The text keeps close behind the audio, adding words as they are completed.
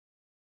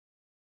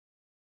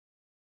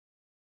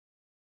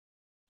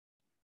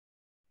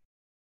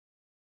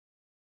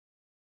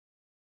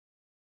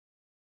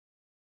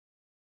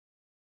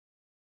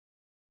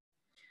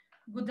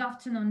Good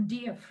afternoon,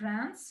 dear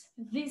friends.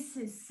 This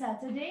is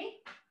Saturday.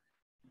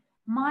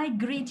 My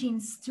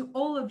greetings to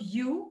all of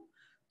you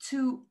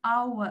to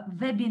our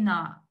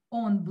webinar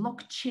on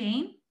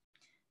blockchain.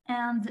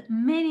 And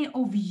many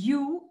of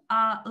you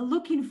are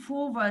looking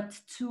forward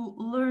to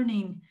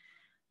learning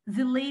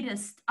the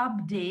latest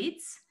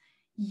updates.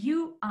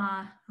 You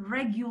are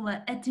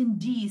regular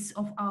attendees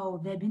of our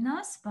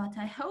webinars, but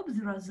I hope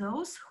there are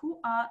those who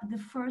are the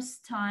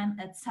first time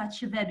at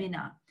such a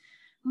webinar.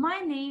 My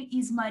name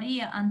is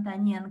Maria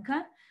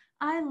Antonenko.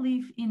 I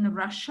live in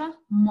Russia,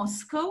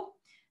 Moscow,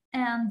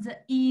 and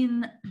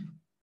in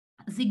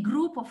the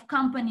group of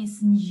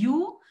companies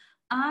NEEW,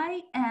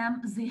 I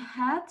am the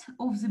head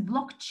of the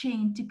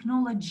blockchain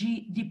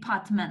technology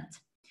department.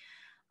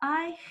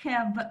 I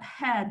have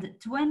had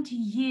 20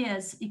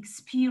 years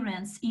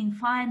experience in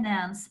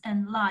finance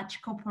and large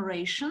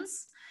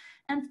corporations,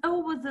 and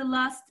over the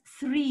last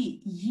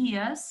 3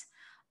 years,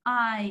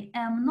 I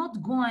am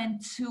not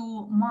going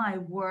to my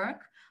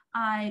work.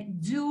 I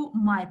do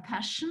my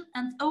passion,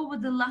 and over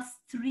the last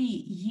 3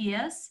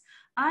 years,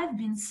 I've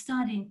been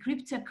studying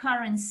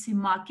cryptocurrency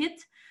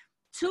market,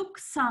 took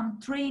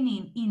some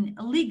training in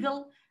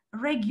legal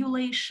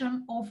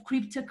regulation of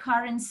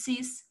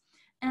cryptocurrencies,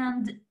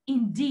 and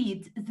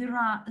indeed, there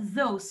are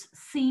those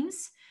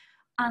themes,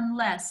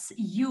 unless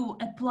you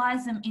apply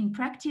them in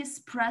practice,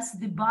 press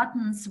the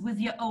buttons with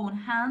your own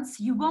hands,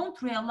 you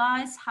won't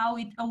realize how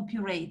it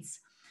operates.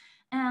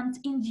 And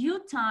in due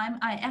time,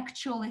 I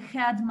actually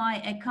had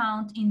my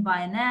account in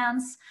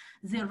Binance,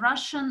 the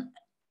Russian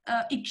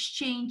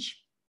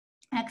exchange,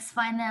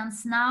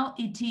 X-Finance. Now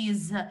it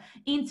is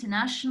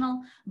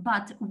international,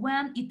 but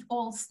when it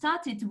all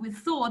started, we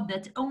thought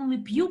that only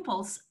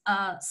pupils,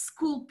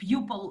 school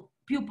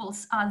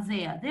pupils are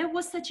there. There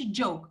was such a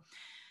joke.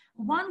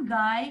 One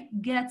guy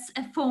gets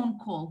a phone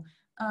call.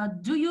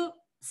 Do you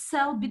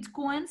sell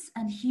Bitcoins?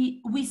 And he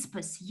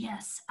whispers,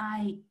 yes,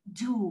 I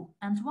do.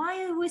 And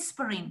why are you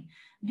whispering?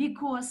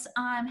 Because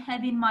I'm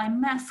having my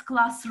math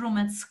classroom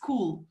at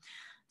school.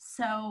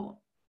 So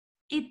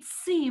it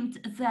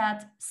seemed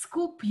that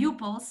school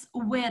pupils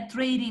were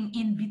trading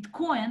in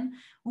Bitcoin,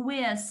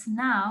 whereas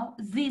now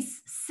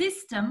this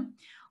system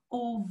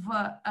of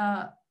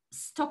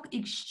stock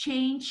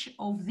exchange,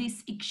 of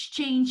these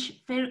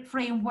exchange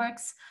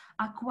frameworks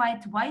are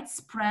quite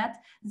widespread.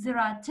 There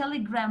are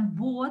Telegram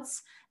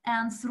bots,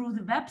 and through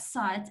the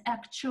website,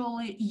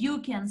 actually,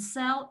 you can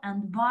sell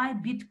and buy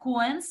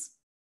Bitcoins.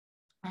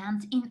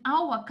 And in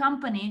our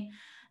company,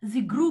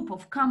 the group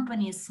of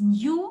companies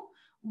NEEW,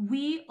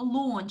 we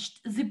launched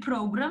the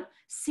program,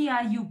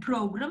 CRU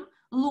program,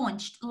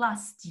 launched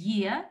last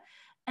year,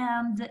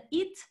 and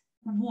it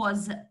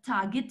was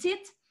targeted.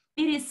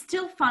 It is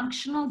still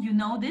functional, you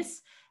know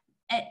this.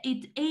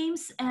 It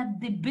aims at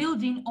the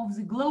building of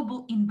the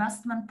global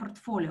investment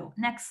portfolio.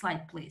 Next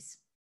slide, please.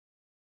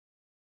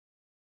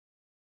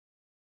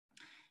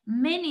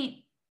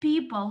 Many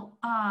people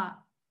are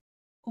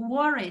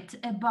worried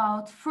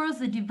about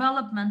further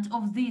development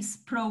of this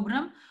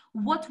program.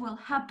 What will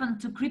happen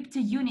to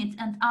CryptoUnit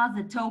and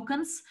other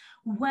tokens?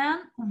 When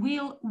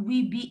will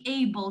we be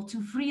able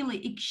to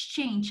freely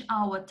exchange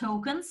our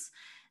tokens?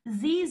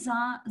 These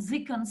are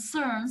the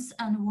concerns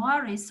and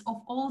worries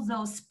of all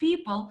those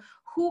people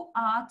who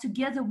are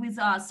together with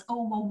us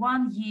over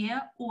 1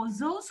 year, or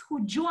those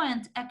who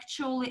joined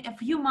actually a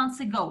few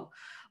months ago.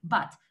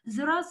 But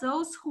there are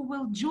those who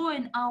will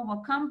join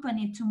our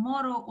company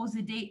tomorrow or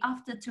the day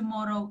after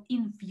tomorrow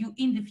in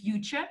the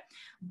future.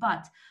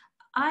 But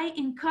I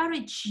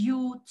encourage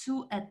you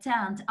to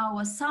attend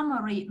our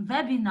summary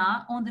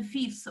webinar on the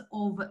 5th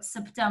of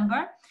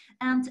September.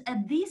 And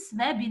at this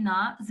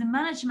webinar, the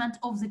management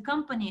of the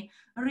company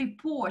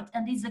report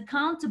and is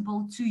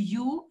accountable to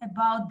you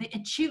about the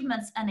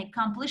achievements and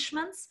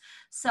accomplishments.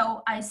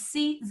 So I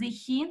see the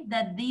hint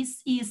that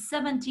this is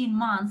 17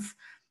 months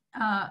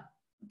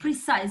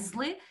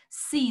precisely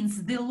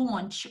since the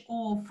launch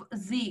of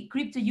the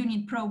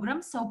CryptoUnit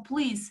program. So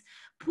please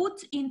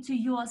put into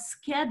your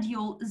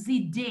schedule the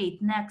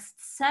date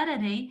next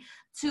Saturday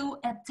to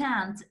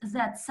attend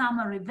that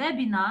summary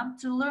webinar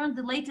to learn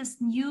the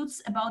latest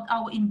news about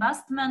our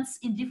investments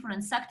in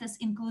different sectors,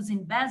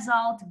 including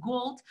basalt,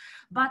 gold.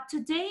 But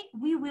today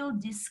we will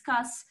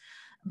discuss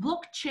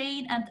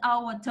blockchain and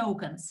our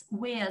tokens,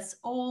 whereas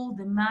all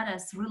the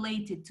matters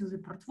related to the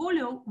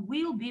portfolio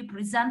will be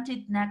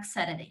presented next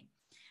Saturday.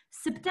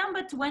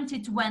 September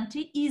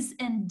 2020 is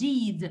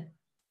indeed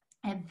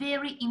a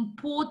very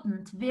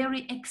important,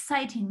 very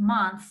exciting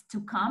month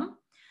to come.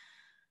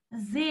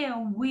 There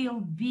will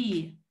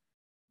be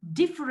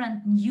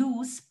different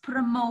news,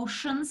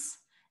 promotions,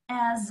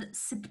 as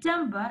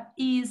September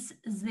is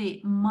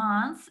the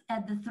month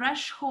at the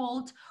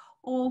threshold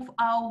of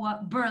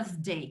our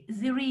birthday.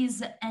 There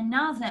is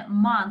another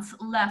month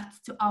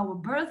left to our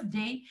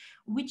birthday,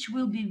 which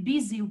will be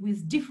busy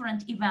with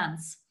different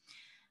events.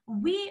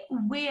 We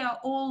were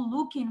all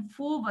looking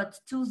forward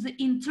to the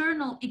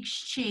internal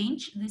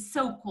exchange, the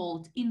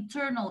so-called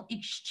internal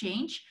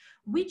exchange,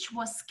 which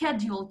was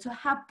scheduled to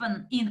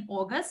happen in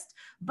August,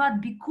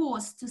 but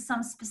because to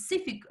some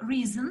specific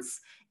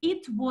reasons,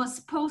 it was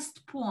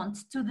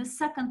postponed to the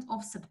 2nd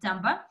of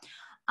September.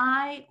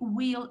 I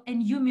will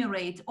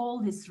enumerate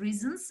all these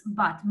reasons,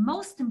 but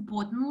most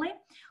importantly,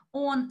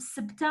 on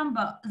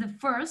September the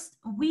 1st,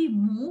 we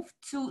moved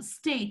to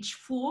stage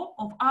 4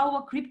 of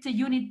our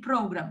CryptoUnit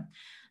program.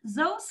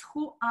 Those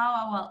who are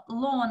our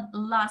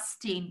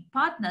long-lasting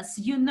partners,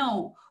 you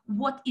know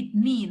what it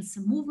means,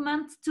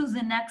 movement to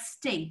the next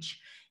stage.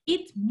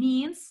 It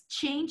means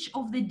change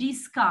of the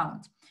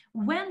discount.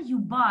 When you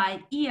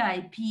buy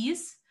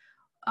EIPs,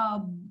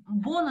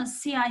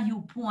 bonus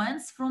CRU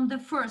points from the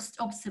 1st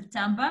of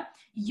September,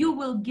 you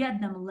will get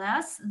them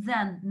less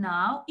than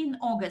now in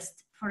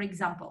August, for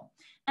example.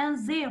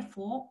 And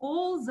therefore,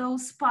 all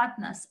those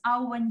partners,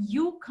 our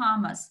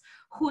newcomers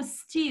who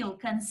still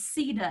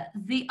consider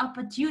the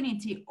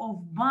opportunity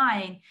of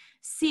buying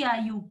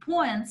CRU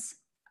points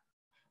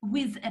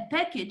with a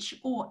package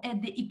or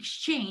at the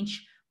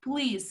exchange,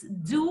 please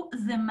do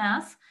the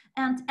math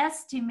and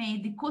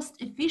estimate the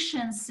cost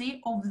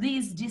efficiency of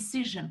this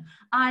decision,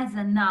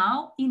 either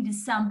now in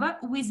December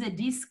with a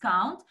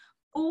discount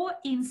or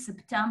in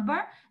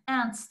September,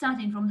 and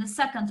starting from the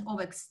 2nd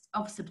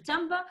of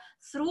September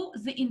through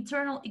the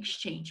internal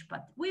exchange.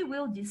 But we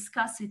will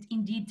discuss it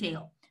in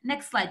detail.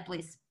 Next slide,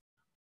 please.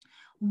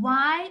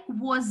 Why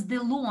was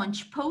the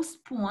launch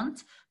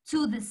postponed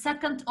to the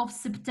 2nd of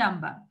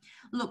September?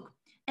 Look,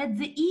 at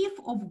the eve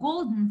of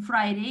Golden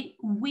Friday,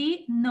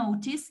 we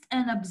noticed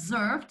and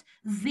observed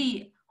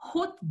the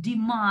hot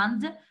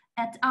demand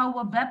at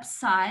our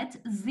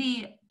website.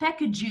 The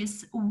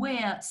packages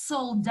were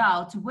sold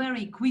out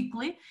very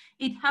quickly.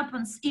 It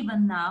happens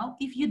even now.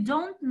 If you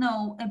don't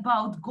know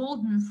about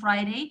Golden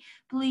Friday,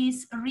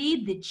 please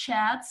read the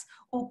chats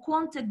or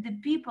contact the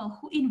people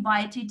who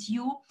invited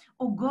you,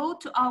 or go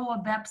to our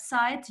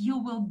website. You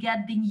will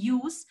get the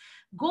news.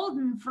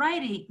 Golden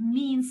Friday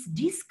means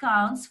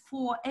discounts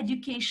for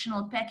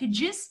educational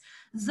packages,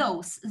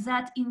 those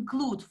that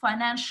include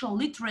financial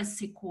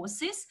literacy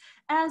courses,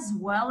 as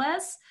well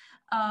as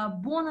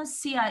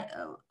bonus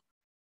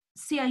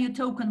CRU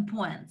token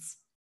points.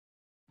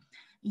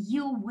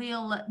 You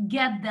will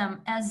get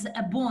them as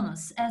a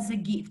bonus, as a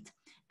gift.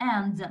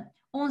 And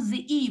on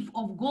the eve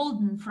of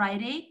Golden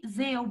Friday,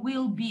 there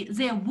would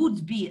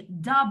be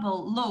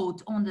double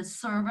load on the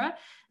server.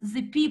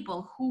 The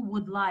people who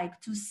would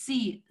like to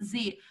see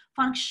the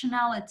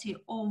functionality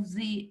of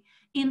the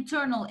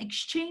internal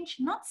exchange,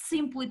 not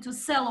simply to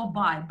sell or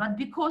buy, but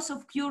because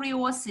of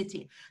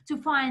curiosity, to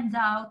find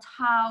out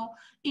how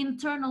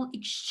internal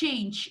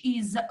exchange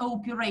is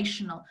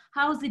operational,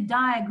 how the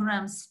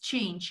diagrams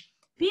change.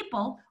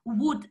 People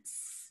would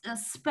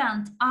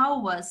spend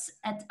hours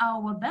at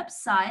our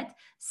website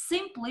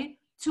simply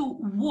to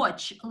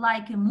watch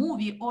like a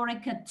movie or a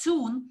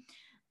cartoon,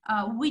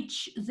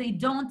 which they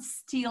don't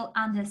still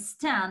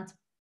understand.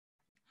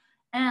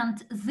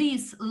 And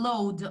this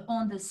load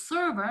on the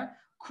server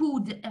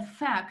could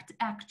affect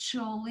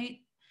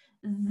actually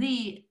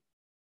the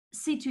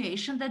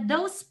situation that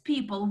those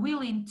people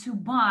willing to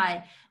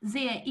buy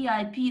their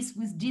EIPs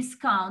with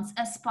discounts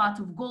as part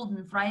of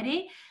Golden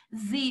Friday,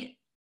 the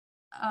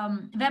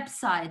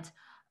website,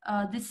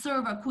 the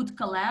server could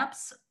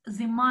collapse,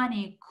 the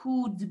money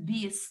could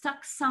be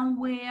stuck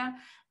somewhere,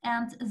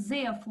 and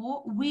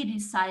therefore we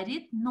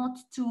decided not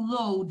to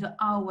load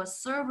our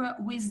server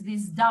with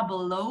this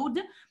double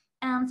load.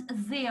 And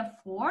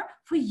therefore,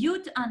 for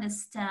you to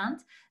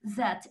understand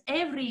that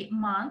every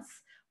month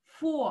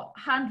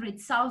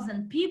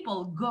 400,000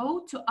 people go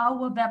to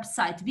our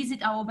website,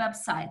 visit our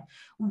website.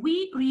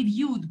 We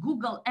reviewed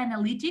Google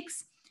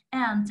Analytics,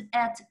 and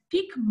at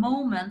peak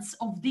moments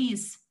of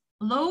this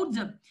load,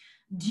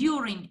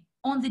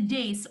 on the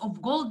days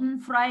of Golden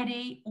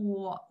Friday,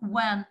 or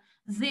when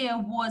there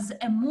was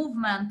a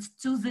movement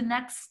to the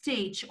next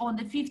stage on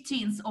the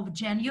 15th of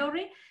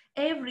January,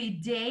 every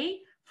day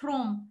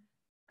from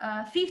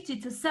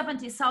 50 to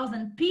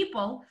 70,000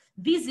 people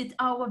visit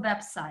our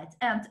website.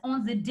 And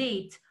on the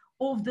date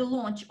of the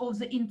launch of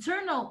the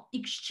internal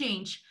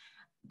exchange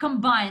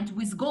combined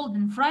with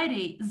Golden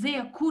Friday,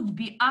 there could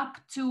be up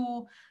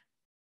to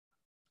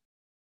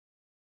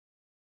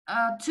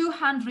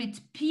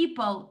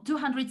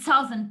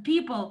 200,000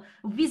 people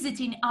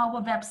visiting our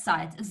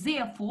website.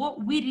 Therefore,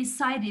 we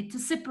decided to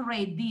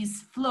separate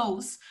these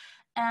flows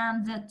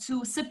and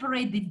to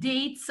separate the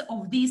dates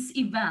of these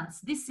events.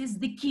 This is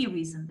the key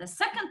reason. The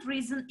second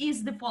reason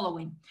is the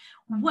following.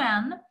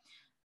 When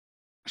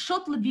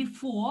shortly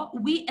before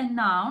we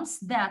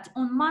announced that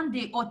on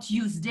Monday or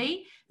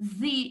Tuesday,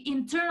 the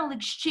internal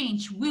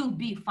exchange will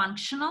be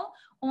functional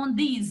on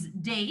these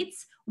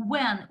dates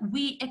when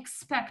we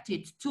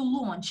expected to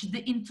launch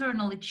the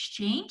internal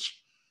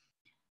exchange.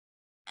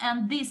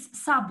 And this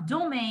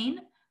subdomain,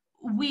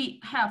 we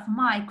have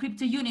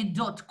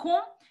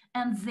mycryptounit.com,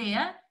 and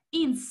there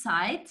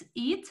inside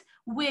it,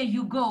 where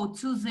you go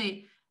to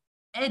the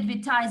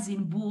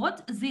advertising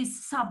board,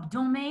 this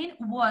subdomain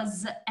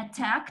was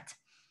attacked,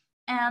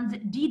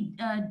 and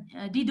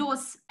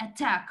DDoS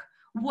attack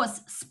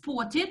was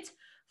spotted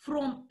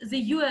from the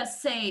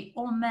USA,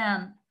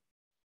 Oman,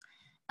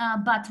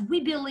 but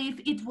we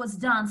believe it was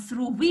done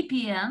through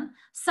VPN.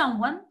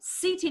 Someone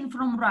sitting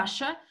from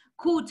Russia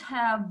could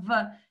have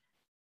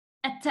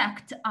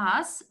attacked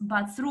us,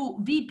 but through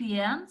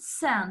VPN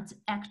sent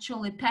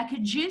actually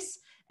packages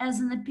as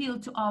an appeal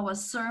to our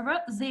server.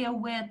 There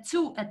were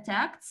 2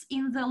 attacks.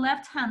 In the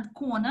left-hand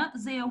corner,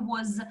 there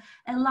was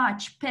a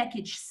large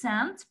package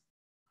sent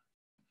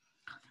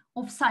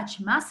of such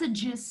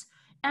messages,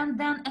 and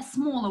then a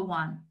smaller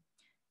one.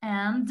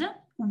 And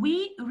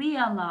we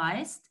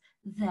realized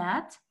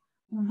that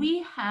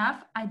we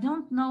have, I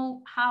don't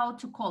know how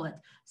to call it.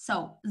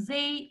 So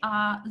they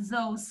are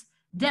those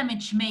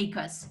damage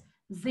makers.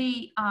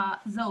 They are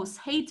those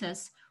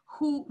haters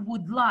who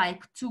would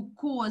like to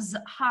cause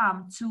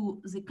harm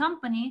to the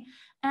company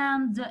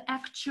and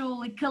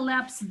actually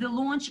collapse the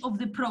launch of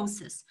the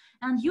process.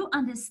 And you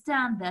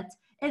understand that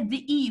at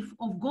the eve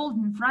of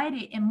Golden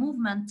Friday, a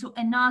movement to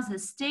another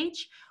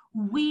stage,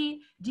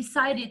 we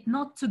decided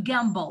not to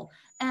gamble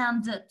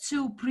and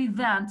to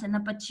prevent an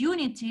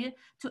opportunity,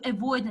 to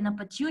avoid an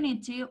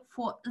opportunity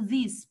for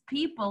these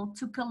people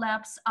to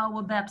collapse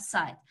our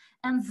website.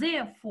 And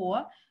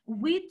therefore,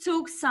 we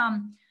took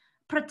some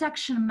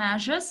protection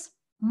measures.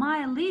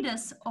 My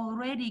leaders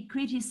already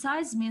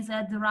criticized me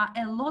that there are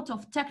a lot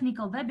of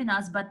technical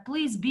webinars, but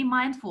please be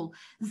mindful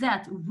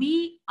that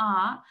we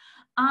are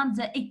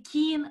under a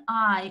keen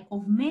eye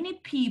of many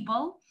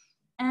people,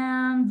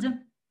 and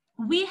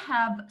we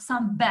have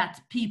some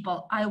bad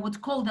people, I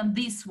would call them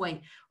this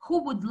way,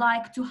 who would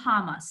like to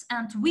harm us,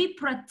 and we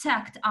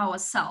protect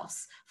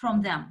ourselves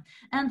from them.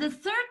 And the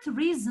third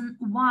reason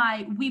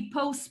why we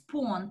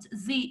postponed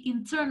the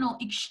internal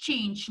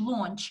exchange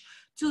launch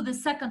to the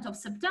 2nd of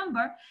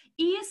September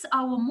is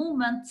our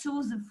movement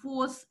to the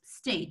 4th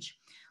stage.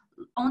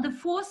 On the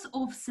 4th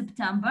of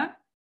September,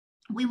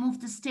 we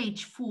moved to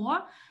stage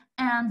 4,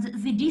 and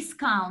the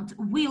discount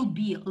will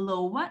be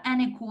lower,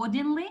 and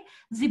accordingly,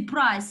 the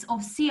price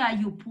of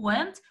CRU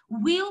point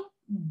will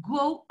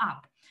go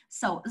up.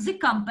 So the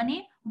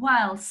company,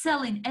 while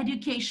selling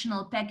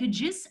educational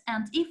packages,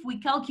 and if we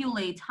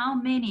calculate how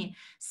many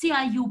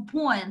CRU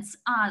points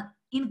are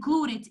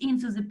included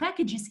into the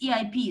packages,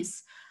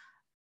 EIPs,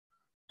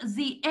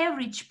 the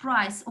average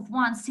price of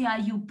 1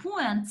 CRU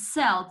point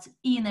sold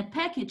in a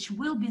package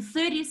will be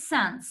 30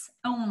 cents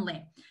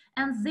only.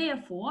 And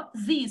therefore,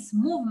 this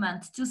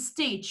movement to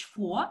stage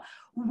 4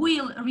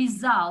 will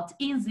result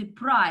in the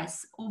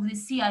price of the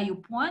CRU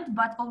point,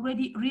 but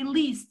already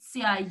released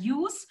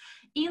CRUs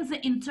in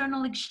the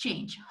internal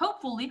exchange.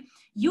 Hopefully,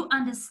 you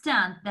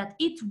understand that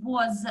it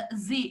was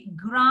the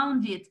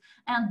grounded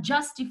and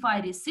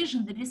justified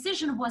decision. The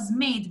decision was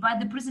made by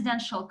the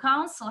Presidential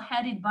Council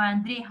headed by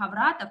Andrei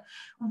Havratov.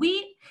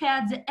 We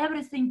had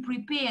everything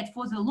prepared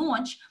for the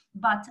launch,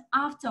 but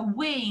after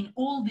weighing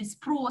all these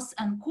pros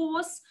and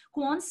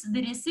cons,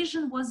 the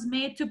decision was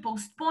made to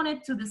postpone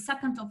it to the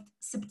 2nd of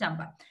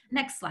September.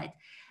 Next slide.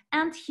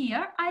 And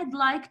here I'd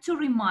like to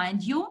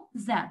remind you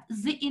that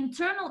the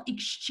internal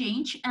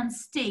exchange and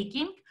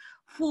staking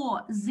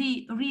for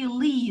the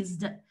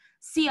released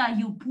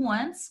CRU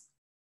points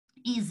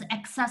is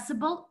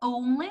accessible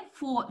only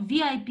for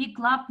VIP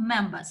club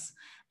members,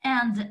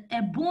 and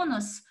a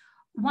bonus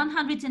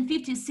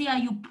 150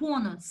 CRU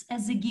points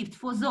as a gift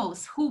for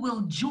those who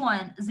will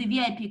join the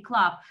VIP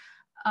club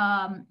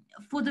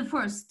for the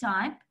first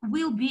time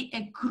will be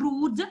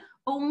accrued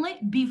only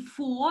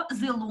before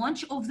the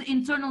launch of the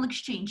internal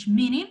exchange,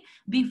 meaning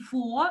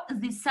before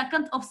the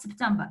 2nd of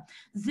September.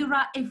 There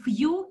are a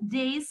few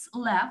days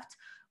left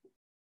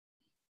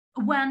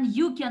when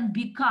you can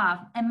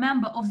become a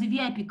member of the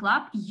VIP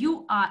club.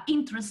 You are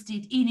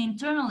interested in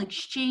internal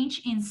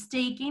exchange, in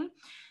staking.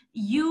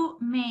 You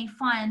may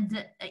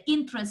find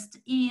interest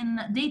in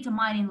data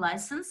mining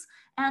license,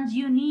 and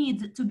you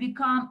need to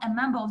become a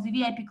member of the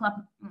VIP club.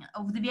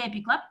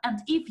 And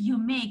if you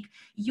make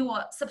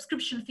your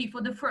subscription fee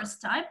for the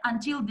first time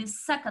until the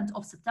 2nd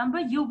of September,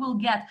 you will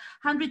get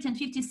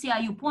 150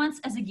 CRU points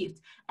as a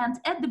gift. And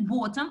at the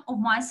bottom of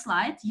my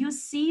slide, you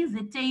see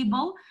the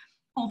table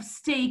of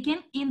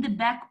staking in the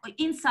back,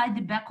 inside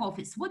the back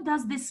office. What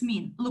does this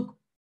mean? Look,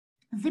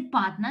 the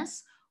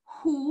partners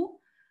who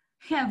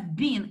have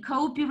been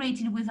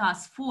cooperating with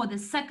us for the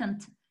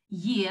 2nd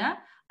year,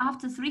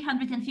 after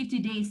 350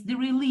 days, the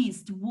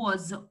release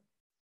was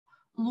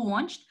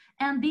launched,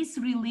 and this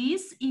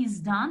release is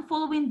done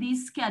following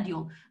this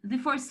schedule. The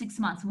first 6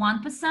 months,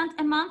 1%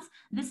 a month,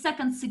 the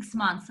second 6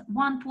 months,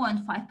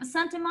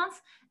 1.5% a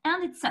month,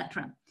 and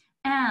etc.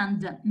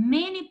 And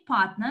many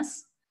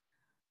partners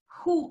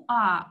who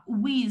are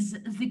with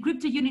the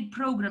CryptoUnit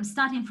program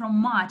starting from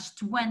March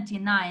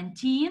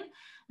 2019,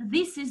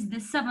 this is the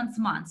 7th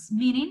month,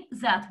 meaning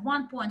that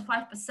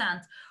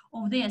 1.5%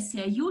 of their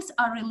CRUs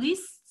are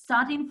released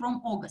starting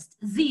from August.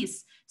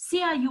 These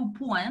CRU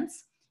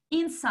points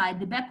inside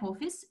the back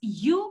office,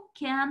 you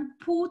can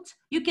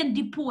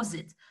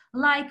deposit,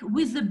 like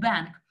with the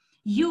bank.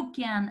 You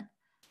can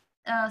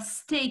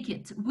stake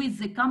it with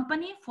the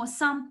company for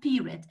some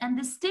period. And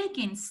the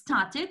staking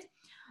started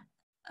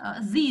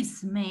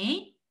this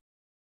May,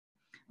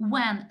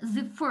 when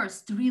the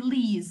first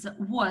release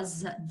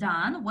was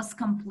done, was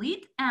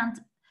complete,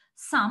 and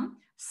some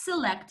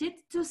selected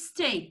to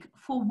stake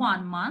for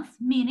 1 month,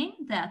 meaning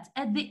that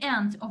at the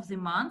end of the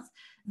month,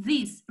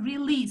 these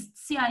released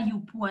CRU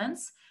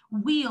points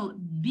will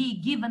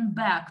be given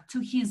back to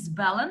his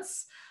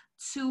balance,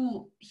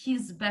 to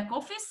his back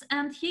office,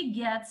 and he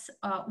gets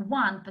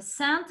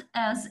 1%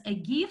 as a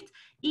gift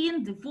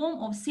in the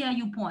form of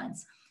CRU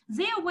points.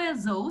 There were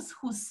those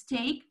who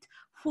staked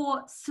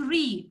for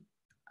 3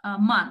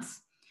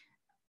 months,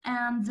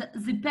 and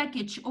the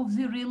package of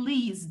the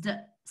released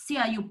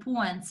CRU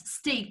points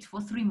staked for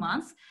 3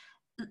 months.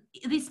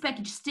 This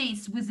package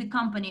stays with the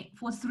company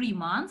for 3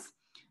 months,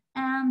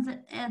 and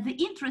the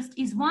interest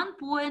is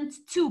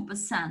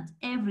 1.2%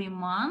 every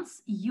month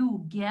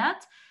you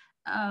get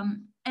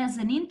as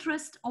an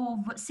interest of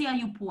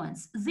CRU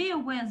points. There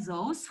were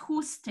those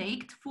who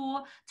staked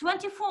for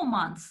 24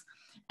 months,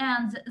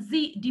 and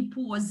the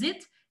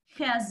deposit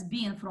has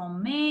been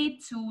from May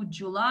to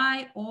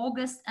July,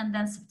 August, and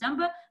then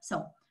September,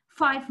 so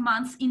 5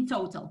 months in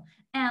total.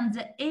 And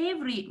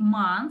every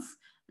month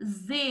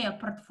their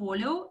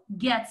portfolio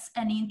gets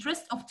an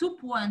interest of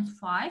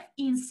 2.5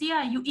 in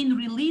CRU, in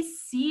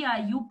released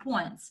CRU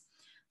points.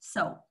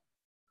 So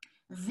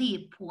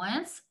the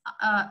points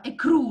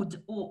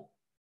accrued or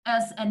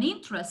as an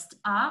interest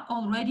are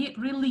already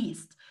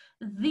released.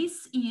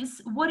 This is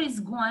what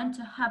is going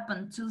to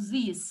happen to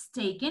this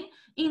staking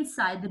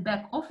inside the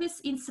back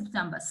office in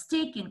September.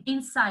 Staking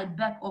inside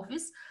back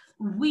office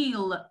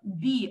will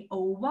be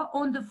over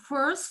on the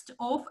 1st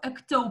of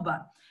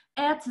October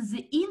at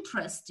the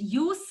interest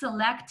you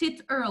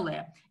selected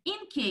earlier. In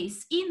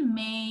case in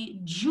May,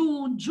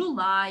 June,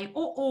 July,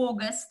 or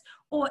August,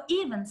 or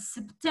even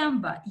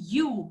September,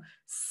 you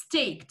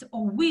staked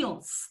or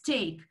will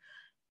stake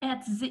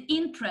at the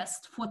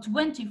interest for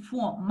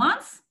 24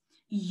 months,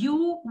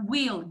 you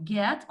will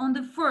get on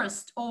the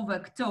 1st of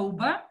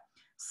October.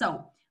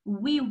 So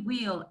we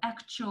will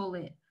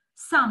actually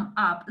sum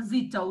up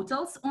the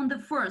totals on the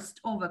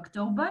 1st of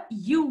October.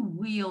 You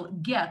will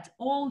get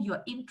all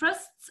your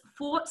interests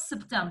for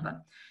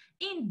September.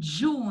 In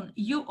June,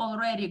 you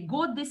already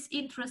got this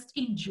interest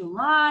in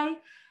July,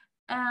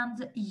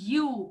 and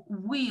you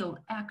will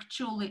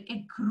actually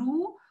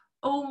accrue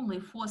only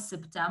for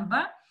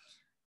September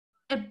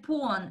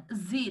upon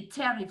the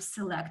tariff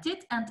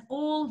selected, and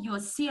all your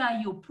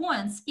CRU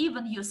points,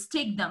 even you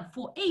stake them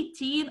for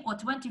 18 or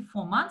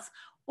 24 months,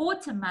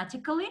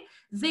 automatically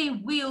they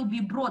will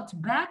be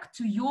brought back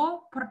to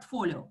your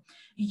portfolio.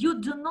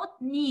 You do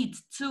not need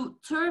to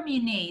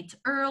terminate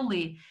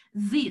early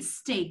this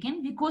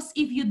staking, because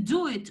if you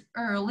do it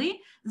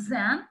early,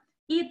 then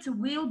it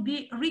will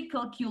be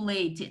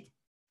recalculated.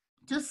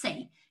 To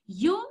say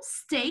you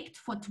staked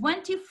for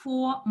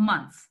 24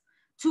 months,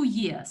 2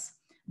 years,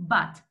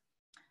 but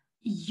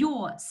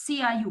your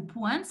CRU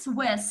points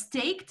were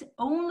staked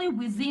only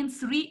within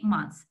 3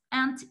 months.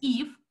 And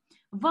if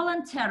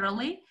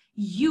voluntarily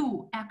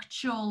you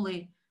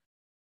actually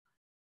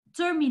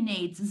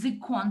terminate the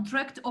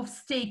contract of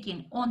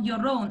staking on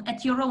your own,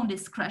 at your own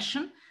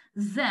discretion,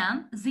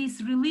 then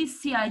these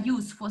released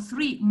CRUs for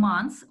 3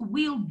 months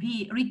will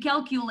be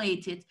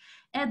recalculated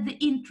at the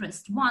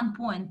interest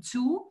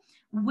 1.2,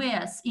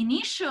 whereas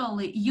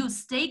initially you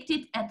staked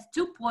it at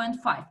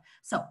 2.5.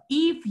 So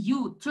if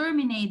you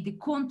terminate the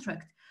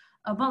contract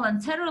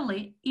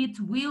voluntarily, it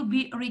will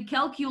be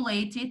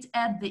recalculated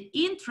at the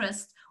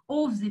interest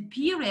of the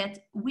period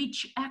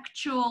which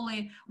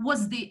actually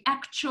was the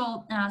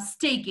actual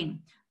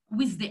staking,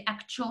 with the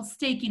actual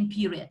staking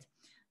period.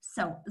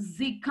 So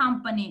the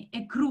company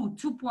accrued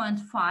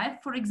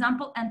 2.5, for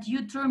example, and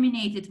you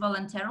terminate it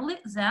voluntarily,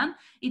 then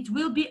it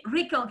will be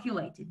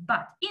recalculated.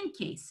 But in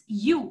case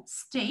you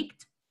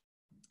staked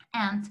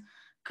and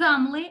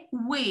calmly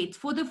wait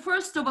for the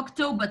 1st of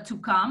October to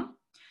come,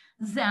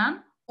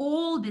 then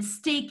all the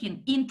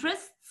staking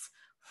interests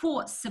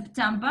for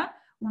September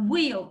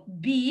will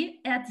be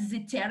at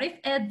the tariff,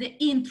 at the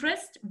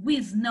interest,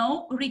 with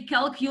no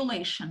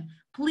recalculation.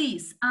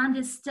 Please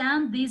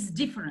understand this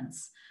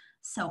difference.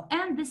 So,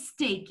 and the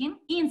staking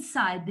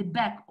inside the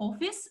back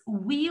office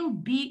will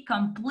be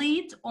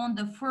complete on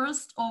the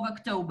 1st of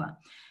October.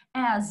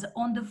 As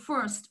on the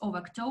 1st of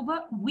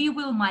October, we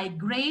will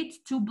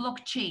migrate to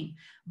blockchain.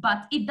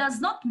 But it does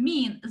not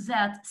mean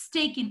that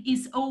staking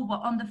is over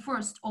on the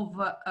 1st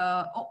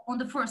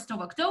of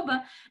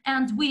October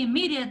and we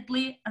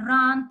immediately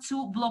run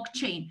to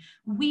blockchain.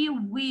 We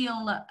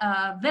will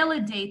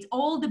validate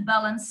all the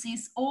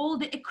balances, all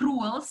the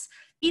accruals.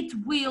 It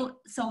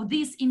will, so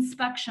this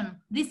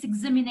inspection, this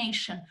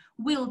examination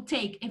will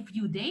take a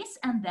few days,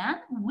 and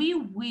then we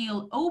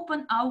will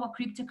open our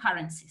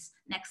cryptocurrencies.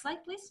 Next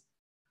slide, please.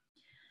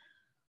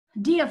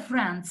 Dear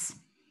friends,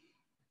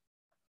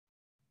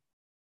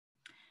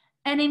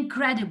 an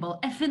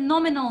incredible, a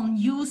phenomenal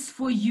news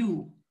for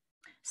you.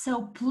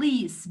 So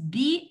please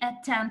be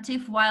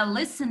attentive while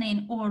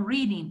listening or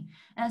reading.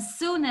 As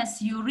soon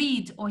as you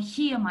read or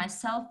hear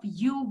myself,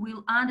 you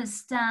will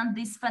understand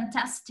this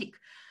fantastic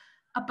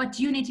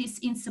opportunities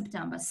in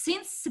September.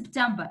 Since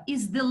September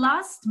is the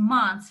last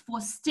month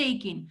for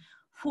staking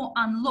for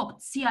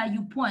unlocked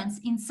CRU points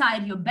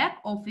inside your back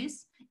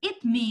office,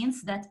 it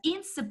means that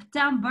in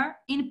September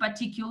in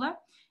particular,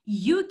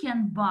 you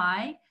can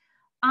buy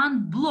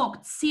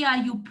unblocked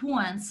CRU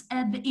points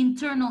at the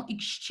internal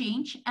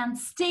exchange and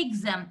stake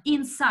them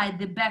inside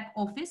the back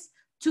office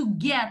to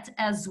get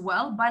as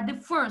well by the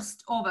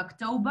 1st of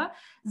October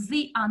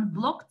the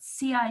unblocked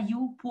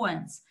CRU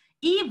points.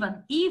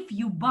 Even if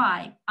you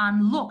buy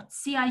unlocked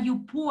CRU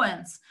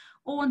points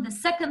on the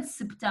 2nd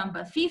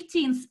September,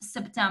 15th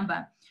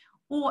September,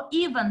 or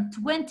even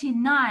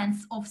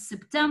 29th of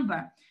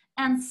September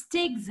and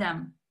stake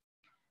them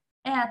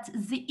at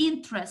the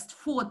interest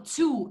for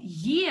 2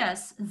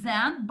 years,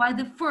 then by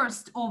the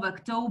 1st of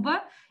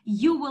October,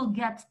 you will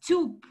get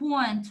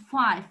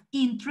 2.5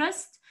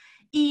 interest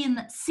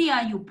in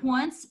CRU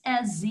points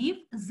as if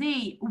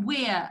they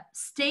were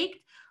staked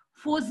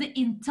for the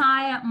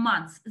entire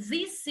month.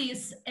 This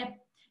is a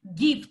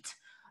gift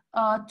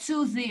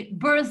to the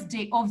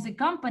birthday of the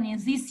company,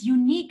 this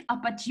unique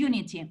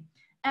opportunity.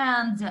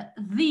 And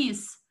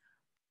this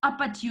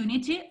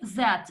opportunity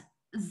that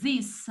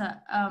these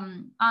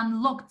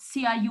unlocked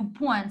CRU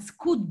points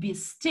could be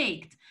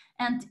staked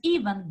and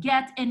even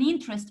get an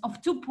interest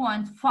of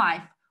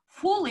 2.5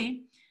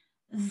 fully,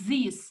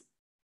 this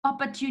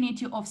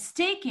opportunity of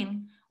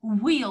staking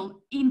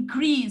will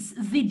increase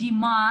the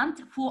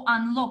demand for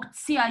unlocked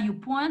CRU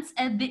points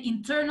at the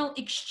internal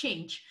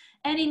exchange.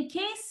 And in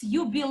case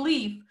you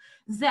believe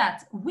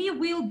that we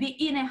will be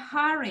in a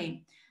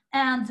hurry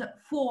and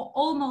for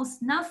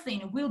almost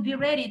nothing we'll be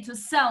ready to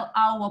sell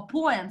our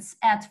points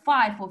at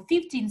 5 or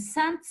 15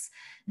 cents,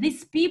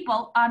 these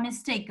people are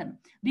mistaken,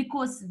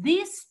 because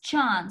this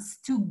chance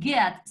to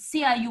get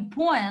CRU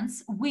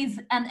points with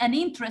an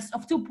interest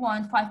of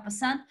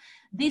 2.5%,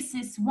 this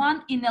is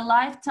one in a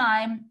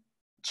lifetime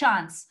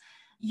chance.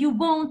 You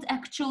won't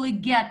actually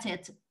get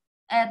it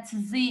at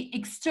the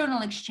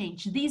external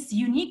exchange. This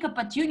unique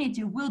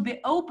opportunity will be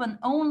open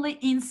only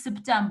in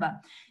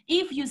September.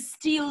 If you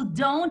still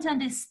don't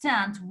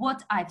understand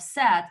what I've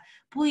said,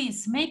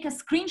 please make a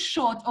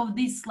screenshot of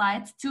this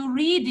slide to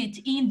read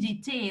it in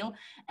detail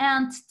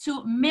and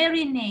to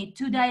marinate,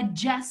 to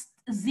digest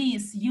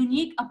this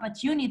unique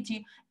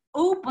opportunity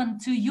open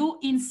to you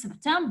in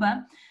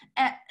September,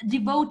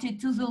 devoted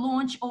to the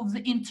launch of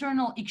the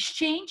internal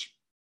exchange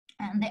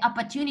and the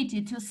opportunity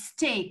to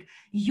stake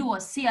your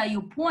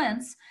CRU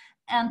points,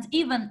 and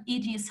even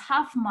it is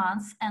half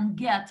month and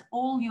get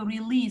all your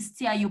released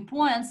CRU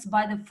points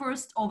by the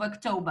 1st of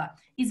October.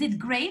 Is it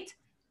great?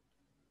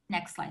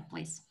 Next slide,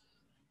 please.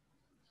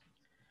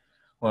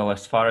 Well,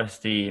 as far as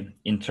the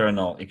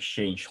internal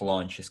exchange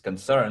launch is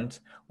concerned,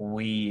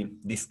 we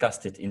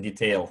discussed it in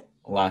detail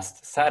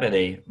last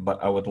Saturday,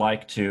 but I would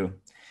like to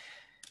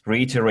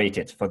reiterate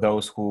it for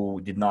those who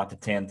did not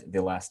attend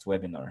the last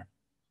webinar.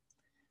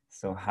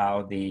 So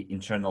how the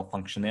internal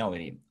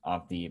functionality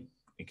of the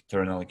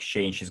internal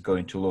exchange is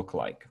going to look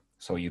like.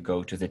 So you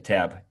go to the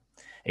tab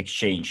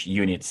Exchange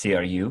Unit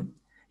CRU,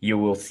 you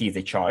will see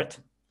the chart.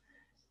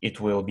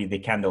 It will be the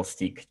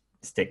candlestick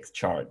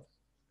chart.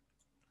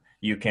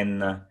 You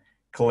can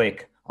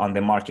click on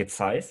the market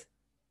size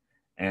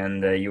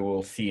and you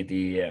will see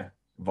the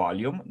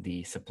volume,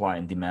 the supply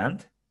and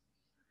demand.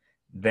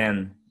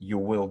 Then you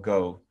will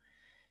go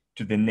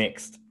to the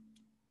next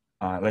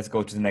let's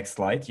go to the next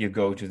slide. You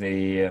go to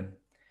the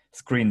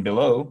screen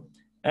below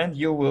and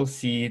you will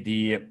see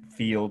the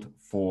field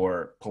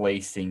for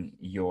placing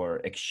your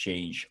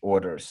exchange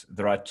orders.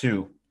 There are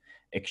 2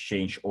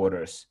 exchange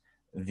orders,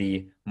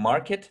 the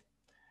market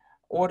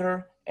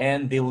order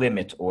and the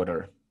limit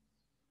order.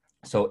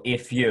 So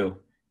if you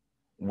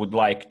would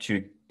like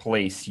to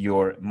place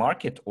your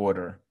market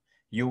order,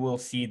 you will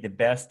see the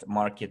best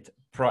market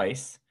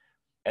price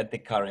at the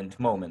current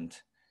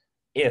moment.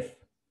 If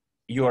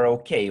you are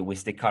okay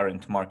with the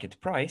current market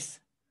price,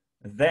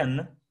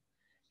 then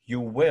you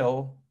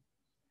will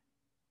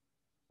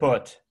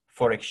put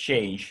for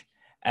exchange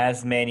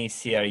as many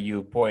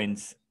CRU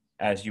points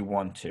as you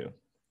want to.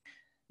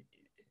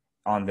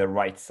 On the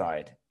right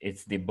side,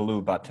 it's the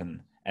blue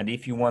button. And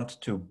if you want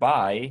to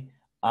buy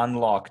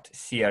unlocked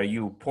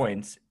CRU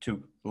points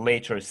to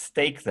later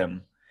stake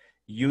them,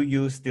 you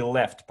use the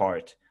left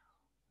part,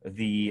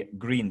 the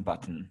green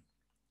button.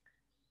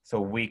 So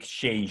we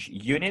exchange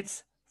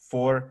units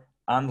for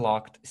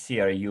unlocked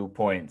CRU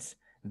points.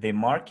 The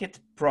market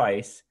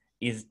price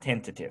is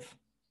tentative.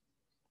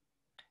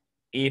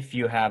 If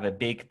you have a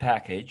big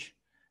package,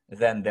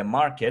 then the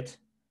market,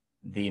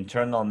 the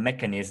internal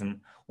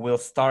mechanism, will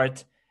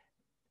start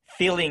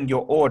filling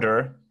your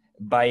order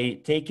by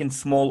taking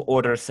small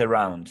orders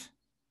around.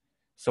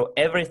 So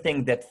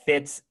everything that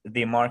fits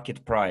the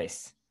market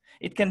price,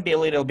 it can be a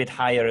little bit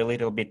higher, a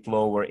little bit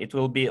lower. It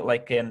will be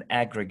like an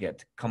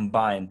aggregate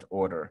combined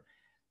order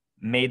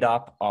made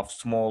up of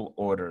small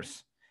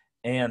orders,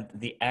 and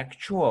the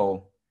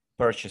actual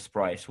purchase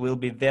price will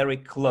be very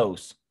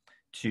close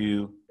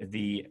to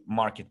the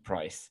market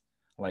price,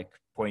 like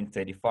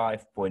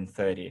 0.35,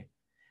 0.30,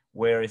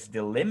 whereas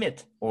the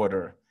limit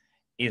order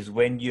is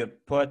when you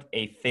put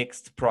a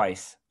fixed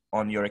price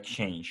on your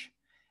exchange.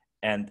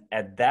 And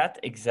at that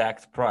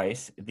exact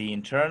price, the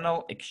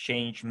internal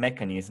exchange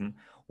mechanism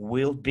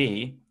will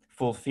be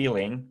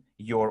fulfilling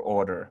your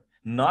order,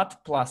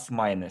 not plus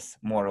minus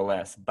more or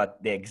less,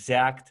 but the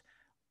exact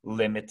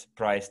limit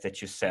price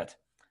that you set.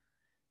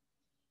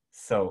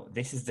 So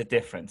this is the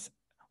difference.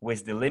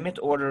 With the limit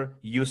order,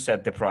 you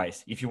set the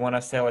price. If you want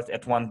to sell it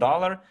at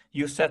 $1,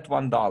 you set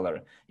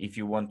 $1. If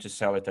you want to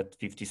sell it at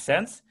 50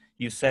 cents,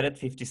 you set it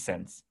 50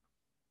 cents.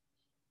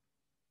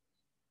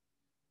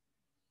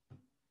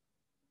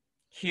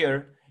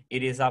 Here,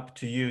 it is up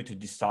to you to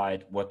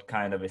decide what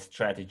kind of a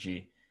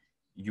strategy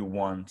you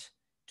want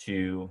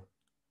to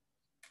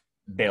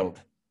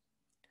build,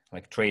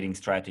 like trading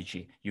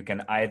strategy. You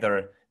can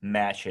either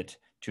match it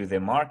to the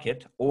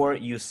market or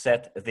you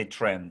set the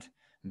trend,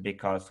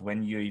 because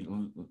when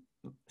you're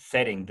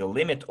setting the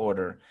limit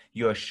order,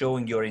 you are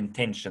showing your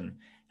intention,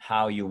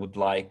 how you would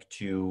like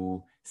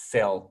to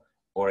sell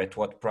or at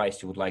what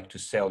price you would like to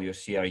sell your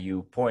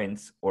CRU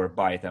points or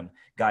buy them.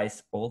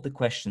 Guys, all the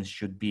questions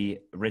should be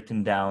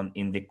written down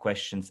in the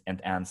questions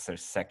and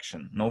answers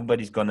section.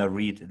 Nobody's gonna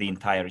read the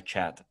entire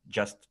chat,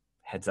 just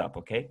heads up,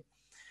 okay?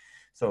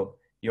 So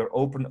your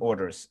open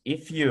orders,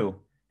 if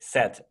you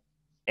set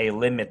a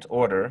limit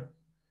order,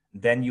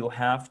 then you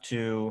have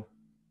to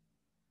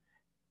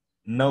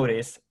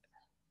notice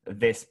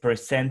this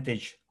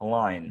percentage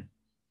line.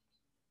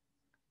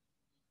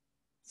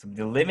 So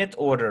the limit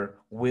order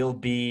will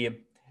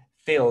be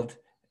filled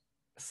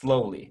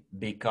slowly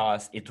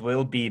because it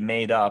will be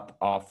made up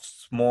of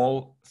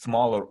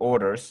smaller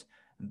orders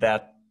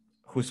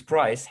whose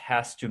price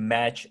has to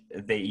match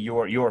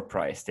your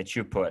price that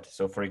you put.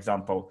 So for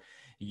example,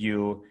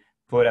 you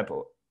put up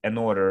an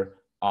order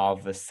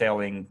of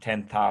selling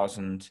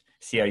 10,000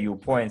 CRU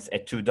points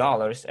at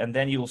 $2, and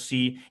then you'll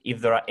see if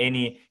there are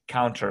any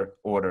counter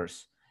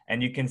orders.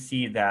 And you can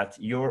see that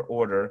your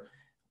order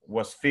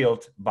was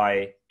filled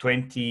by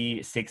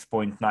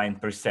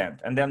 26.9%.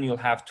 And then you'll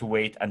have to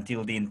wait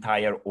until the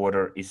entire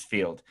order is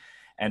filled.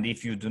 And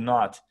if you do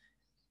not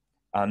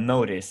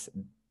notice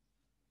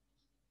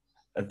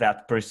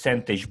that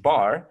percentage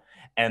bar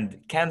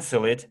and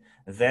cancel it,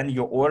 then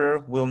your order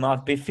will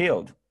not be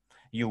filled.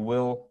 You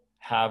will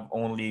have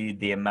only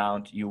the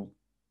amount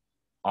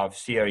of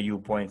CRU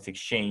points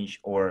exchange,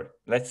 or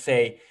let's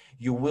say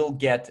you will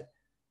get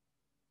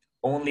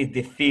only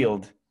the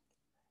filled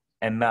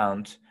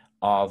amount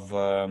of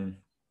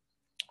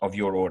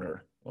your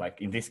order,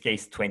 like in this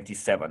case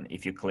 27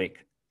 if you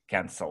click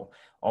cancel.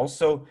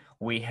 Also,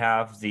 we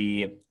have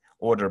the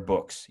order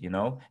books,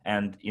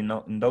 and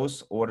in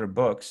those order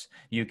books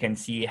you can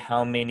see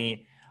how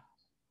many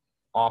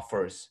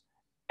offers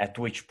at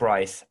which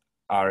price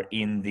are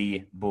in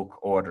the book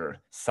order.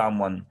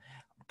 Someone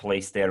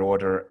placed their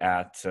order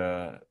at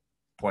 0.1,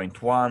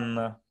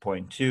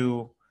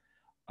 0.2,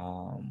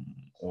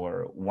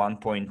 or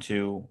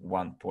 1.2,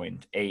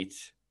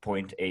 1.8,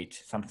 0.8,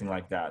 something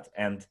like that.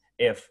 And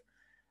if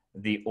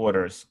the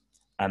orders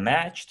are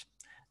matched,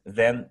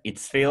 then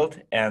it's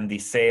filled and the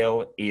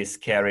sale is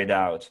carried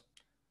out.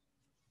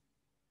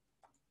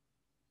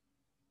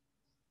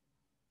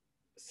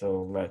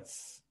 So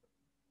let's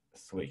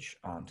switch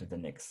on to the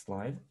next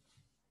slide.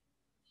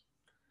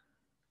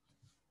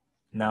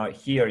 Now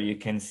here you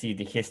can see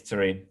the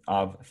history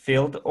of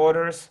filled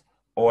orders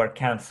or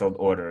canceled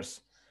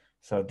orders.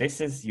 So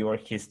this is your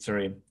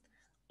history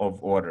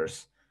of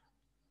orders.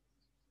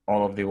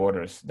 All of the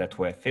orders that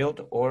were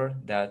filled or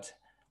that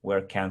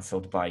were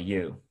canceled by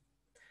you.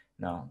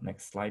 Now,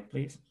 next slide,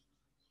 please.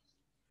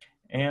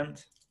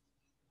 And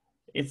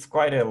it's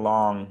quite a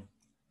long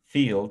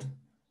field,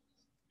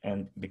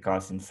 and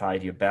because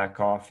inside your back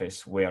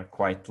office, we are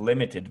quite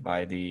limited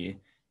by the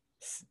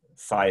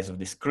size of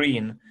the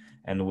screen,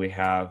 and we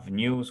have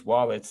news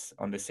wallets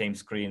on the same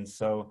screen.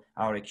 So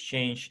our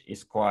exchange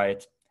is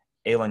quite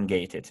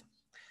elongated.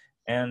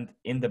 And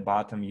in the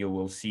bottom, you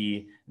will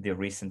see the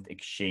recent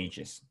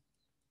exchanges.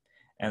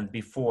 And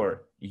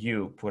before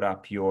you put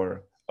up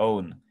your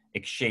own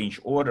exchange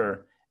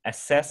order,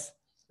 assess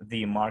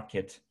the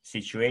market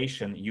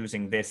situation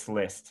using this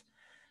list,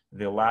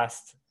 the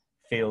last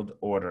filled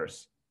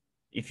orders.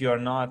 If you are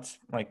not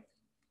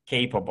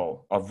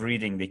capable of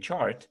reading the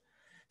chart,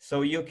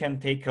 so you can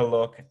take a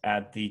look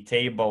at the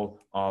table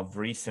of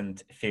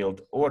recent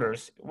filled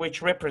orders,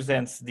 which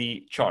represents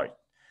the chart,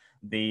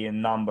 the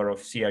number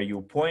of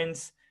CRU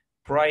points,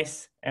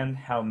 price, and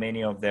how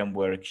many of them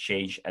were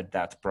exchanged at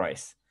that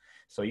price.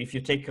 So if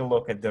you take a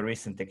look at the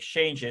recent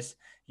exchanges,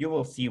 you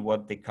will see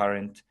what the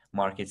current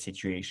market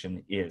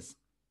situation is.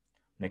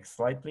 Next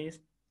slide, please.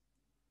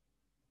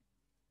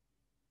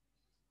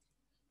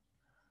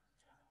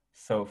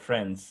 So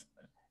friends,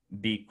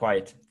 be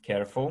quite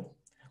careful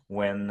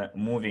when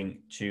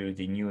moving to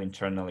the new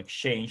internal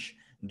exchange.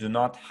 Do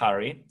not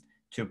hurry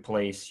to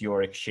place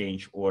your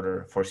exchange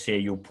order for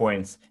CRU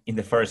points in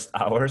the first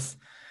hours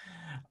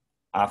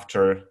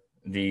after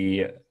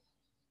the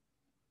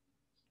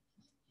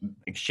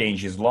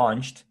exchange is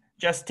launched.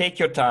 Just take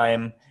your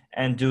time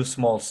and do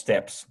small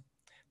steps.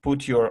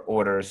 put your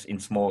orders in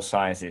small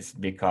sizes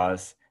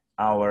because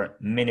our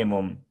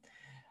minimum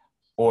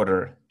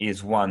order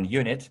is 1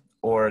 unit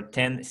or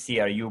 10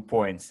 CRU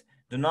points.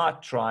 Do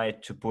not try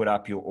to put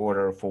up your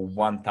order for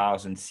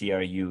 1,000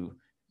 CRU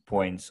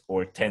points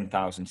or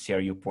 10,000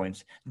 CRU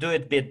points. Do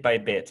it bit by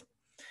bit.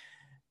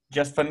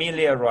 Just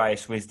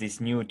familiarize with this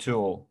new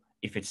tool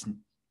if it's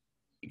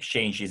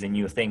exchange is a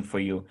new thing for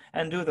you,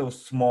 and do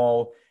those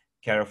small,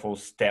 careful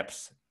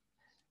steps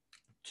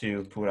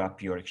to put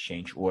up your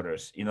exchange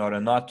orders in order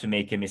not to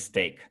make a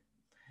mistake.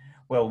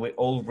 Well, we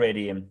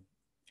already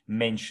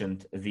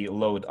mentioned the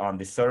load on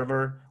the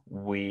server.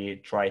 We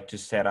tried to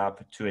set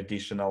up 2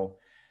 additional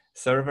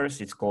servers.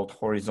 It's called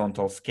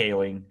horizontal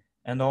scaling.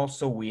 And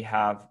also we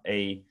have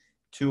a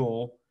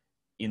tool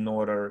in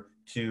order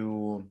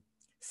to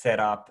set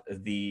up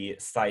the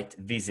site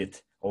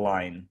visit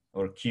line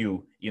or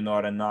queue in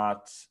order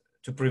not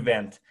to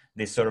prevent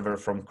the server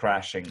from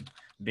crashing,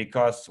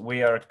 because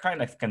we are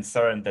kind of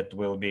concerned that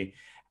will be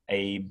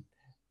a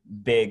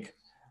big,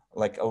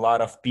 like a lot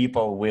of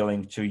people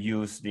willing to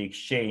use the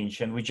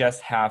exchange, and we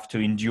just have to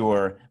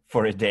endure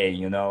for a day,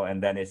 you know,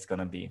 and then it's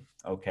gonna be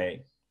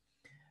okay.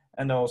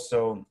 And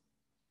also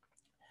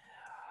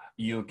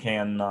you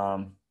can,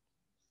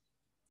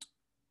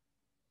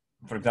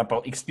 for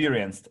example,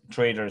 experienced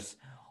traders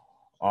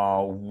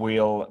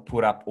will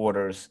put up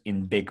orders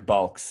in big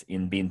bulks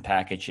in bin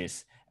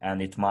packages,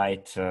 and it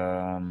might,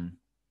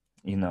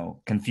 you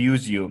know,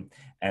 confuse you,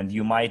 and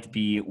you might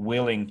be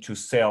willing to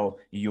sell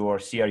your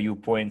CRU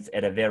points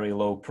at a very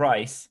low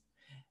price,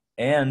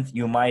 and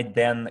you might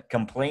then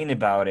complain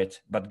about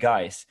it. But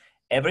guys,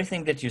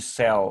 everything that you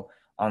sell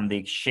on the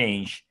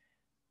exchange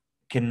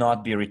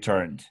cannot be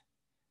returned.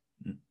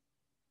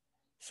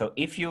 So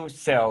if you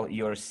sell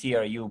your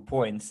CRU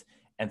points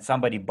and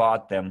somebody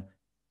bought them,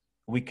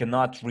 we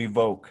cannot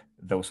revoke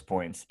those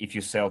points if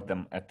you sell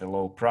them at the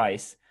low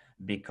price,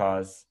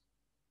 because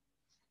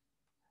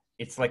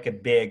it's like a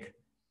big,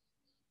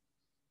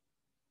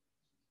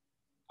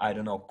 I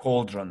don't know,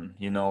 cauldron,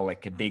 you know,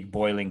 like a big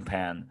boiling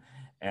pan,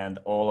 and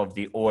all of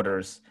the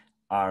orders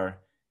are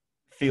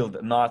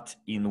filled not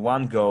in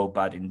one go,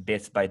 but in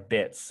bits by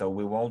bits. So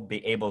we won't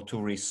be able to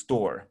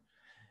restore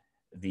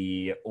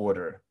the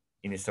order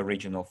in its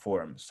original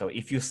form. So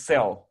if you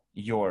sell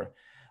your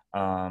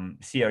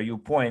CRU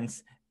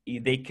points,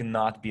 they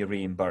cannot be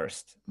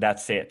reimbursed.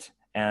 That's it.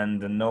 And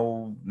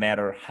no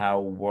matter how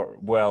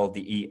well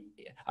the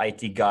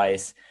IT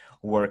guys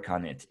work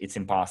on it, it's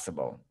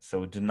impossible.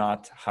 So do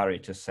not hurry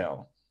to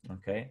sell.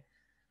 Okay.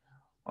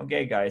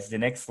 Okay, guys, the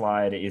next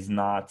slide is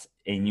not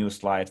a new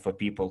slide for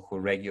people who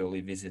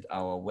regularly visit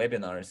our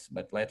webinars,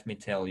 but let me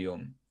tell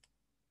you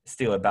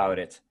still about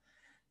it.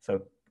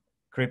 So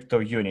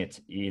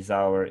CryptoUnit is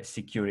our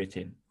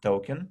security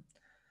token,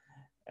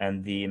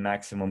 and the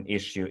maximum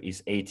issue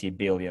is 80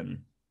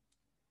 billion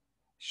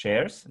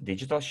shares,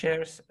 digital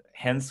shares.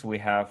 Hence, we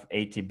have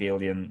 80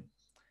 billion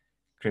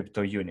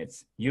crypto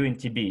units.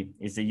 UNTB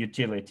is a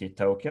utility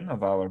token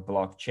of our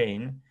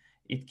blockchain.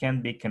 It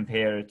can be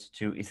compared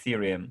to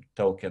Ethereum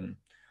token,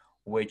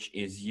 which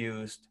is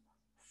used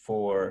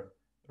for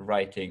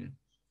writing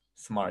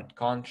smart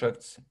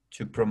contracts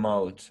to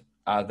promote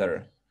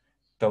other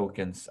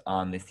tokens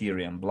on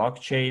Ethereum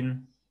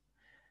blockchain.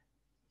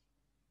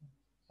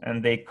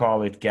 And they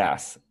call it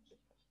gas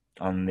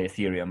on the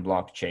Ethereum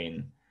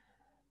blockchain.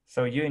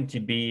 So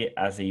UNTB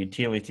as a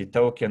utility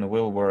token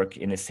will work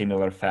in a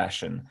similar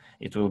fashion.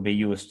 It will be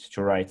used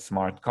to write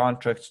smart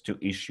contracts, to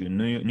issue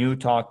new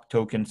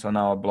tokens on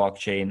our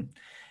blockchain,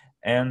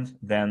 and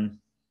then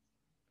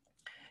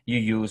you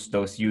use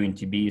those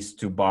UNTBs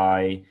to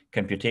buy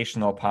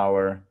computational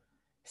power,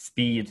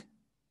 speed,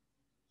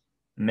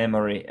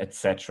 memory,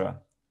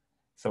 etc.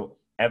 So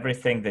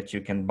everything that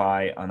you can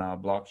buy on our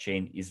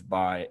blockchain is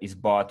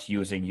bought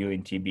using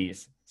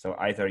UNTBs. So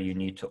either you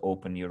need to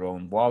open your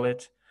own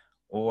wallet,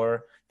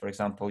 or, for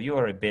example, you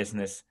are a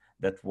business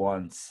that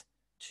wants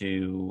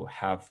to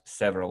have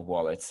several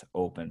wallets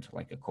opened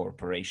like a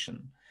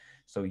corporation.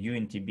 So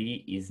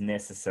UNTB is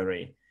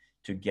necessary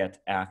to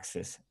get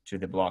access to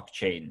the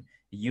blockchain.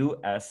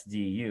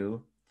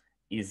 USDU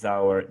is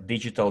our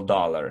digital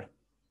dollar.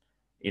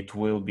 It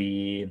will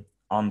be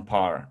on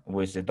par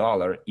with the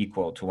dollar,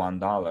 equal to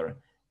 $1.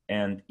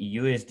 And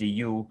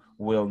USDU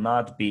will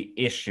not be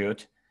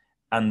issued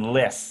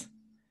unless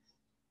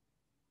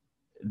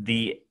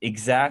the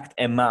exact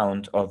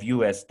amount of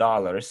US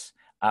dollars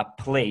are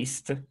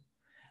placed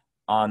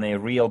on a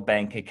real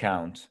bank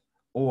account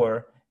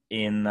or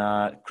in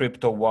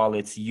crypto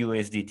wallets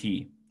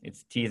USDT.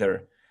 It's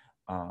Tether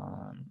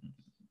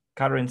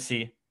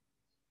currency.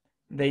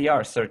 They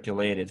are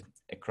circulated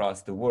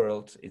across the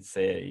world. It's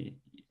a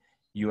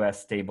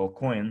US stable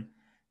coin.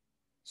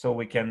 So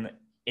we can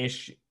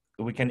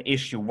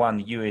issue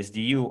one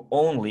USDU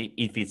only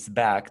if it's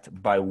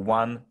backed by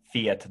one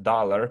fiat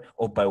dollar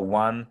or by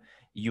one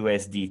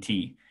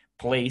USDT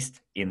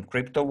placed in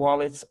crypto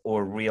wallets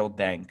or real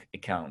bank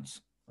accounts.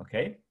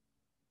 Okay.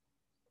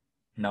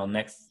 Now,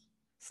 next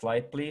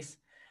slide, please.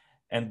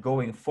 And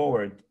going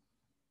forward,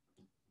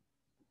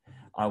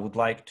 I would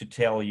like to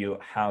tell you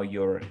how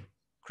your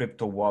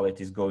crypto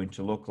wallet is going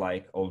to look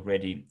like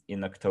already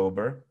in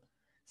October.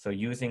 So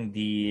using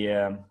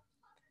the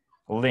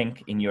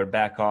link in your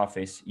back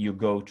office, you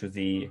go to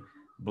the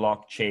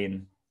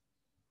Blockchain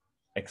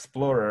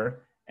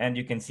Explorer and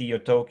you can see your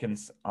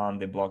tokens on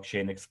the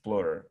Blockchain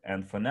Explorer.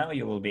 And for now,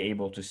 you will be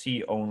able to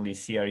see only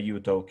CRU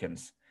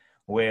tokens.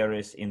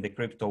 Whereas in the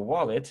crypto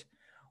wallet,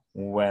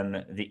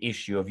 when the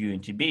issue of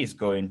UNTB is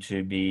going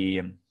to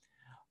be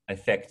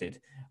affected,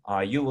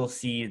 you will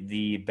see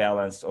the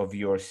balance of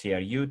your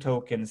CRU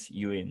tokens,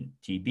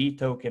 UNTB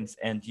tokens,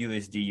 and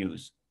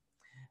USDUs.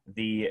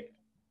 The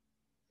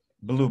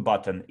blue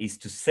button is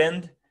to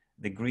send,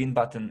 the green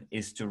button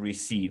is to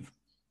receive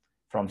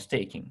from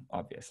staking,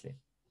 obviously.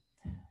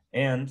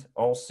 And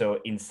also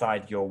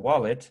inside your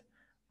wallet,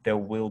 there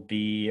will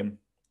be,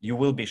 you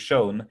will be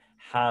shown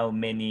how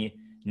many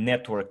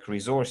network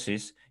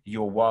resources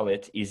your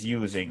wallet is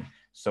using.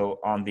 So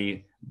on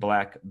the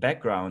black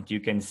background, you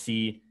can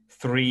see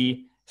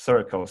 3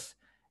 circles,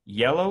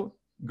 yellow,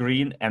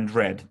 green, and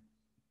red.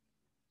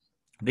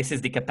 This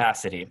is the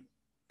capacity.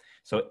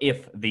 So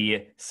if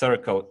the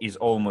circle is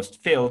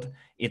almost filled,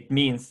 it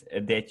means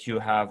that you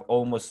have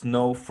almost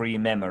no free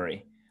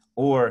memory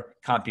or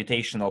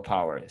computational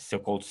power,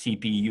 so-called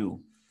CPU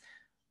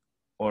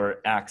or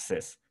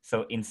access.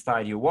 So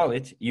inside your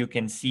wallet, you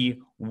can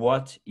see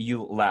what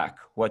you lack,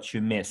 what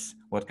you miss,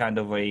 what kind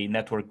of a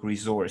network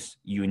resource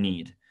you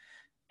need.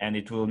 And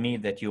it will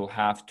mean that you'll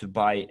have to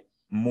buy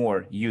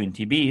more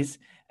UNTBs,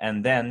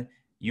 and then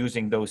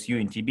using those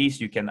UNTBs,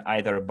 you can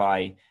either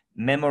buy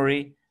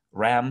memory,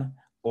 RAM,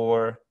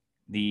 or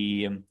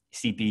the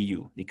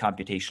CPU, the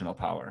computational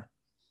power.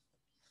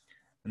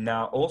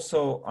 Now,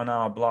 also on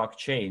our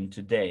blockchain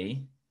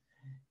today,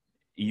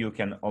 you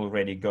can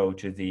already go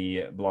to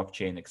the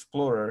Blockchain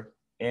Explorer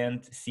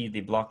and see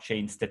the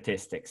blockchain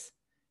statistics.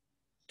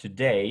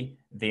 Today,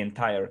 the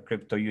entire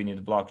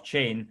CryptoUnit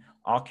blockchain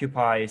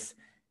occupies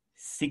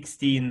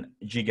 16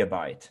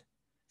 gigabyte.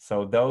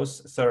 So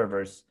those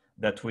servers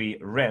that we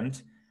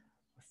rent,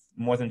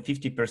 more than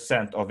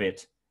 50% of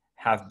it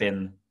have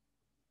been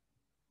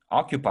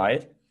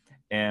occupied.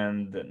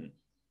 And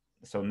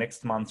so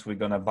next month, we're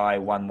gonna buy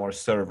 1 more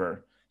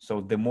server.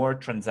 So the more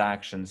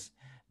transactions,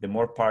 the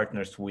more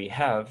partners we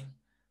have,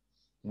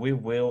 we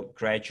will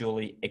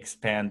gradually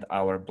expand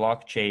our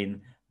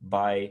blockchain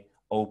by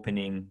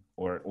opening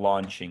or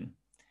launching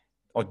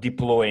or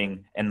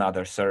deploying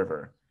another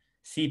server.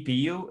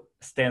 CPU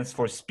stands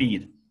for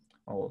speed,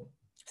 or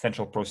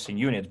central processing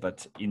unit,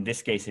 but in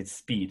this case, it's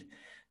speed.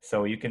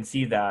 So you can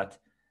see that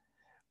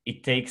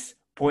it takes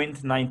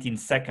 0.19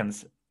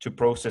 seconds to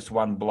process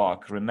 1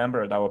 block.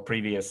 Remember at our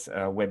previous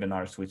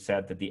webinars, we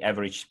said that the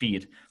average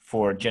speed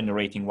for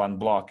generating 1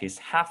 block is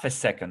half a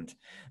second.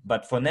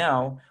 But for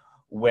now,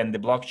 when the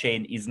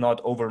blockchain is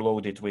not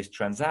overloaded with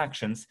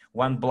transactions,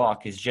 1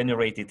 block is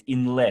generated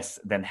in less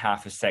than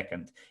half a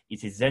second.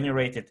 It is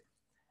generated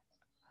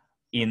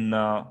in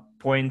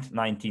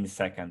 0.19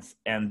 seconds.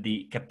 And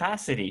the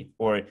capacity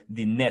or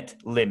the net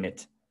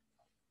limit,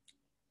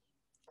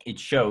 it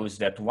shows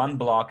that 1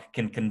 block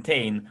can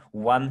contain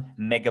 1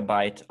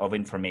 megabyte of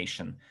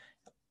information,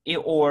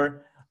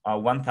 or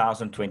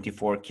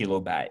 1024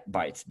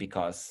 kilobytes,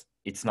 because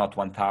it's not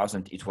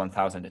 1000, it's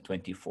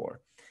 1024.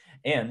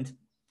 And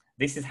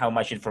this is how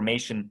much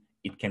information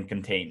it can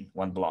contain,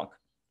 1 block.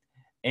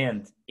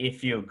 And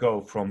if you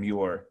go from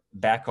your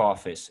back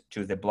office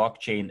to the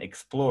Blockchain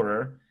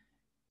Explorer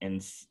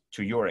and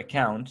to your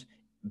account,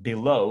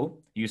 below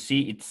you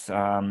see it's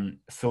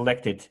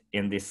selected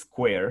in this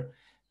square,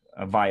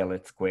 a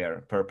violet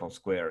square, purple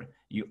square.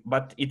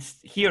 But it's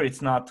here,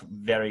 it's not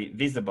very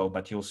visible,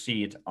 but you'll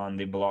see it on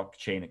the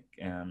Blockchain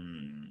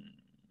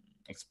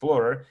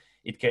Explorer.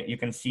 You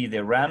can see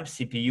the RAM,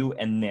 CPU,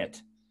 and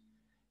net.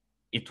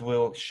 It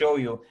will show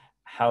you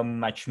how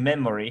much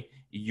memory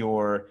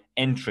your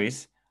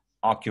entries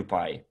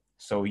occupy.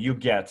 So you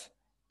get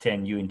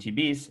 10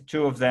 UNTBs,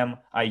 2 of them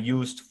are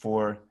used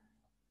for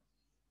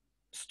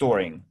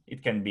storing.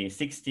 It can be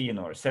 16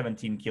 or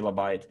 17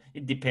 kilobyte.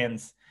 It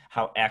depends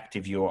how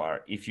active you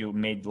are. If you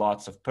made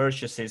lots of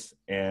purchases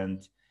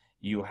and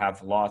you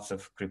have lots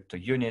of crypto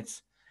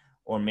units,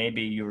 or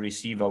maybe you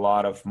receive a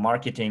lot of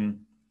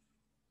marketing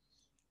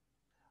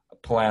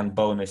plan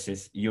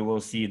bonuses, you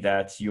will see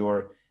that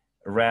your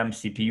RAM,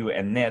 CPU,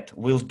 and net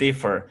will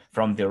differ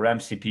from the RAM,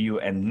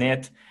 CPU, and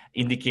net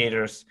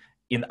indicators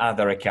in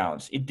other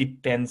accounts. It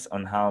depends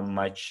on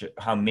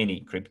how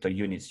many crypto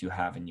units you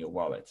have in your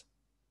wallet.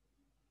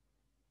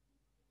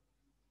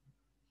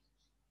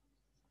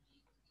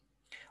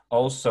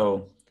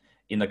 Also,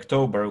 in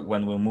October,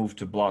 when we move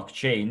to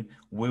blockchain,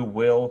 we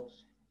will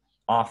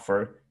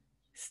offer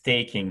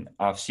staking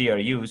of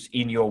CRUs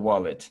in your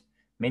wallet.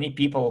 Many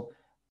people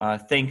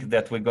think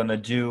that we're gonna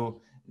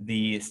do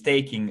the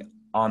staking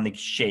on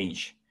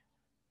exchange.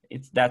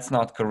 That's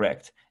not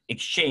correct.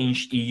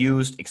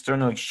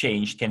 External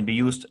exchange can be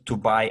used to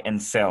buy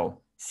and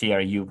sell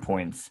CRU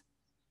points.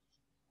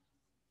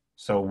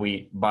 So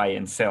we buy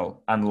and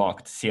sell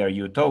unlocked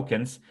CRU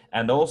tokens,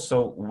 and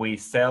also we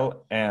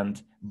sell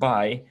and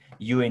buy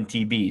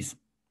UNTBs.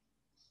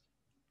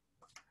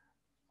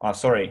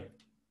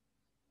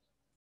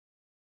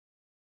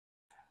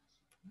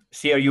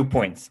 CRU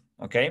points,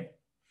 okay?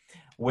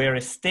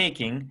 Whereas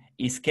staking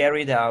is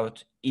carried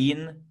out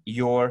in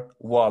your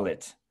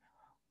wallet.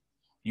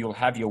 You'll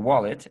have your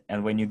wallet,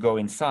 and when you go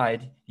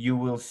inside, you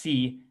will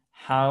see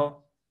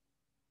how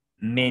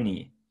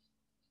many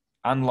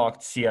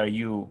unlocked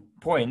CRU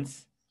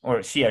points,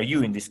 or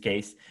CRU in this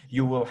case,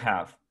 you will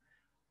have.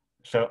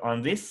 So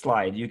on this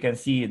slide, you can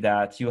see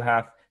that you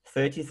have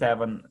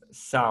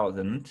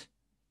 37,000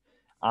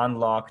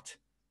 unlocked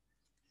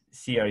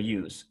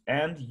CRUs,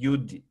 and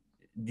you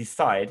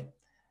decide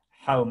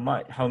how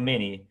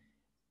many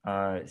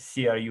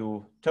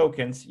CRU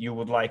tokens you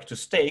would like to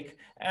stake,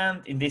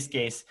 and in this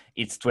case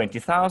it's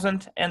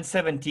 20,000, and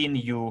 17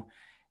 you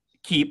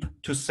keep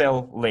to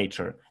sell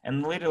later.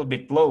 And a little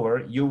bit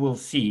lower you will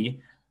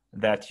see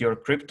that your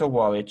crypto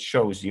wallet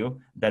shows you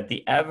that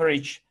the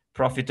average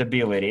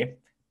profitability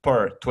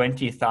per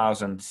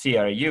 20,000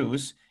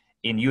 CRUs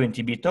in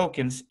UNTB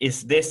tokens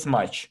is this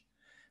much.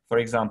 For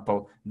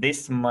example,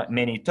 this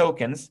many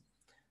tokens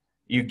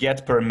you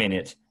get per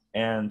minute,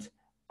 and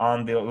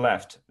on the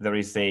left there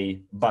is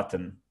a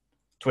button,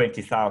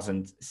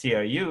 20,000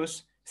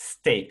 CRUs,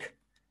 stake.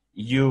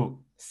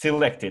 You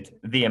selected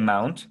the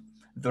amount.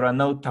 There are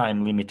no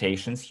time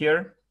limitations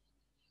here.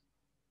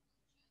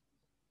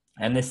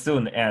 And as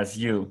soon as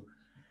you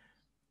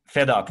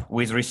fed up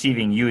with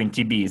receiving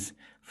UNTBs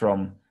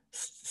from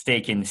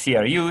staking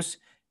CRUs,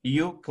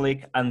 you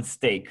click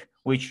unstake,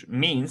 which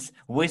means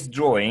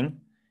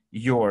withdrawing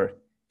your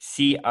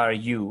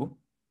CRU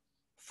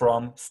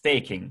from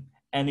staking,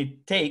 and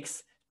it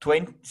takes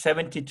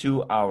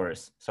 72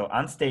 hours. So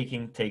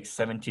unstaking takes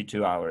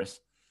 72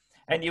 hours.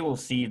 And you will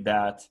see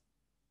that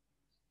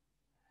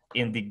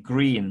in the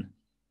green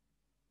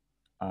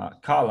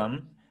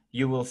column,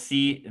 you will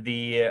see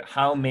the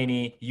how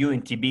many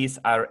UNTBs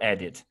are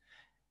added.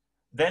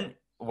 Then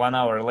 1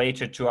 hour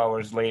later, 2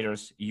 hours later,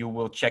 you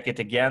will check it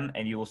again,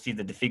 and you will see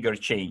that the figure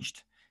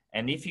changed.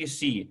 And if you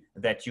see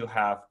that you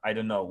have, I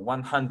don't know,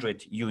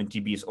 100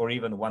 UNTBs or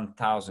even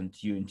 1,000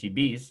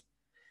 UNTBs,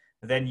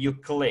 then you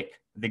click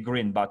the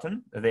green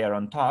button there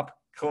on top,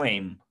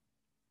 claim,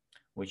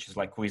 which is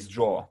like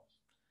withdraw.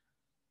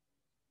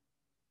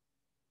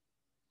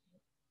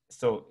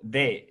 So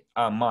they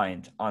are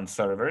mined on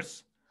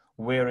servers,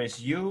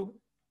 whereas you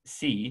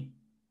see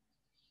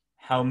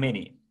how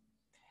many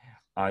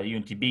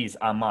UNTBs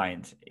are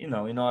mined. You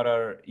know, in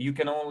order, you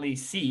can only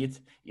see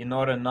it in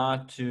order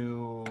not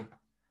to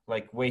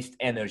like waste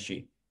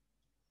energy.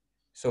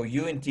 So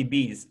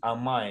UNTBs are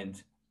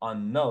mined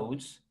on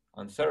nodes,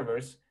 on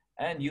servers,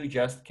 and you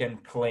just can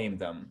claim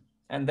them.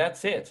 And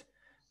that's it.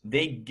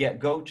 They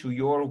go to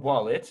your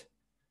wallet,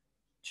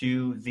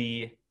 to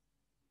the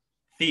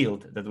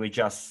field that we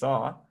just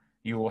saw.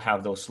 You will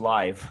have those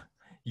live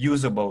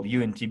usable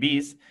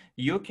UNTBs.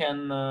 You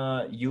can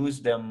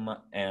use them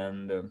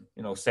and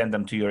you know, send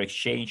them to your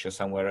exchange or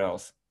somewhere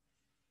else.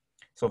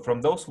 So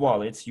from those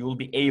wallets, you will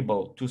be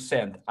able to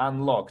send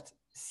unlocked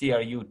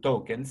CRU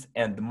tokens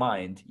and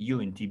mined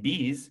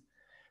UNTBs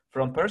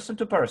from person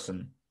to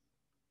person.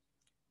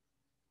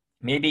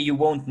 Maybe you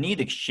won't need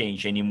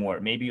exchange anymore.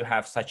 Maybe you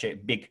have such a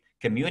big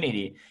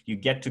community. You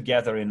get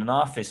together in an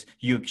office,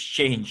 you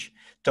exchange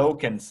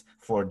tokens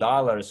for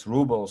dollars,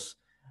 rubles,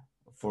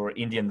 for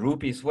Indian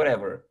rupees,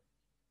 whatever.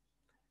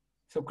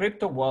 So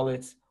crypto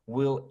wallets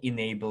will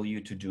enable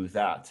you to do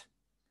that.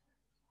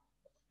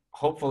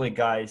 Hopefully,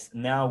 guys,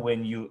 now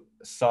when you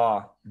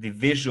saw the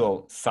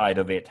visual side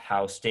of it,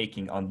 how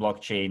staking on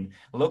blockchain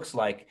looks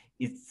like,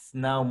 it's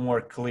now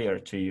more clear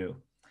to you.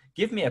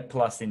 Give me a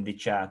plus in the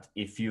chat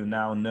if you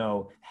now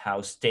know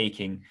how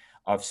staking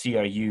of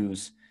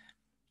CRUs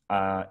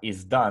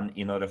is done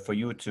in order for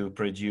you to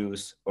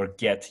produce or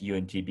get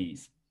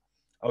UNTBs.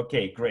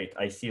 Okay, great.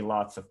 I see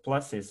lots of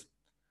pluses.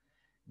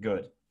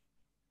 Good.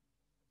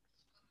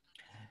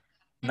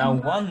 Now,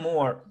 one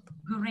more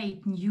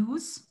great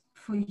news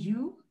for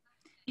you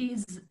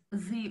is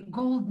the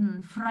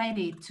Golden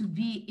Friday to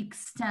be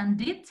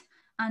extended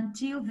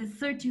until the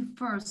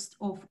 31st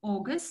of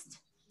August,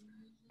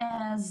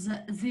 as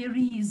there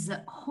is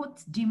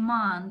hot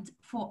demand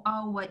for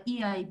our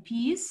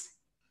EIPs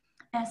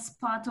as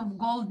part of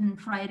Golden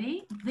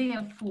Friday.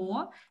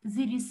 Therefore,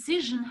 the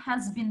decision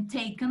has been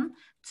taken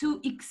to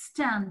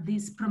extend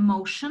this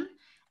promotion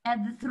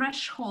at the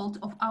threshold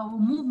of our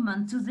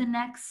movement to the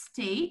next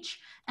stage,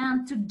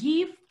 and to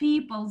give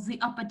people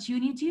the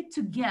opportunity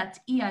to get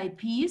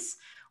EIPs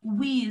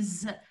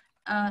with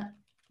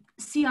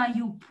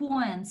CRU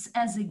points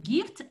as a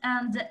gift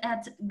and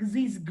at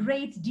these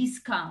great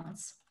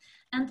discounts.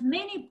 And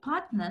many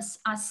partners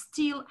are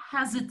still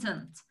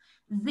hesitant.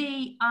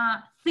 They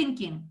are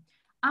thinking,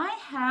 I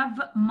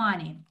have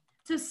money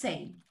to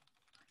say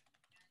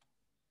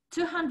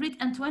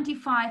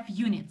 225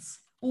 units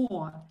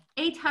or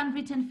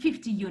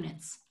 850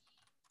 units.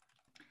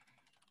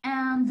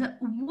 And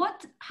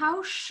what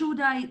should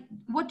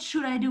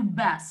I do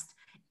best?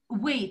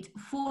 Wait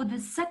for the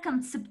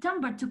 2nd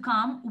September to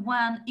come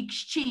when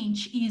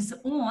exchange is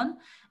on,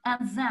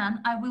 and then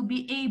I will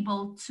be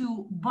able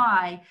to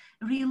buy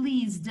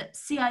released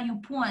CRU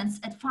points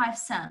at 5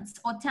 cents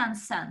or 10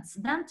 cents.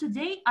 Then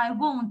today I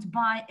won't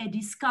buy a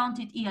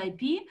discounted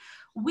EIP.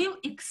 We'll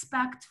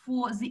expect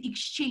for the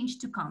exchange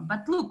to come.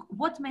 But look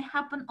what may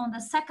happen on the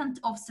 2nd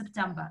of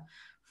September.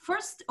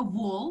 First of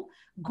all,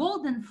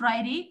 Golden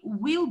Friday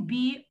will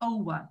be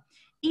over.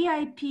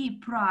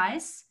 EIP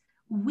price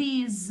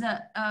with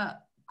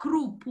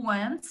CRU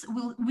points,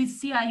 with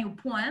CRU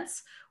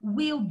points,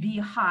 will be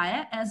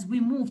higher as we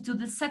move to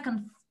the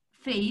 2nd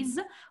phase,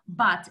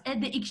 but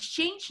at the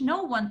exchange,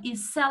 no one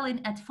is selling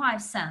at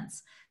 5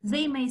 cents.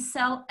 They may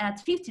sell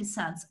at 50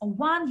 cents or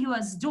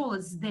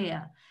 $1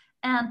 there.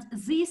 And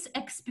this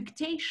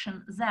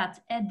expectation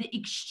that at the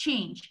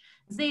exchange,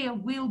 there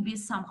will be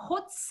some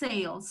hot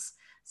sales.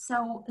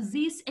 So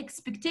these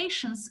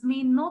expectations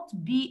may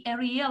not be a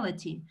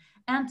reality,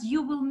 and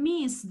you will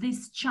miss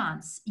this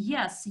chance.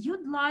 Yes,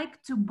 you'd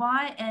like to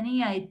buy an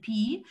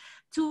EIP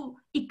to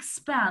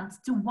expand,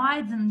 to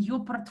widen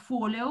your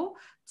portfolio,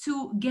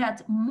 to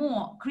get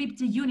more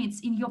crypto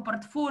units in your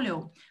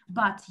portfolio,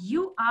 but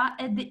you are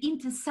at the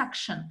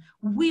intersection,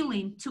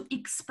 willing to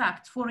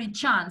expect for a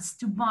chance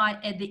to buy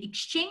at the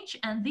exchange,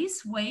 and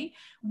this way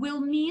will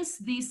miss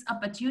this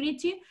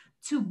opportunity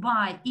to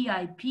buy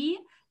EIP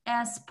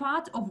as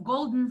part of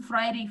Golden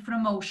Friday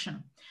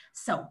promotion.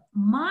 So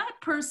my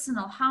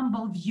personal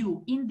humble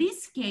view, in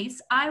this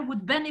case, I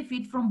would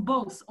benefit from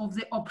both of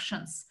the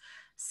options.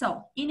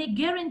 So in a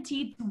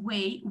guaranteed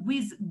way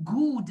with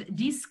good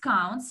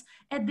discounts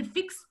at the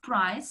fixed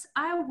price,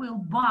 I will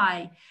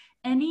buy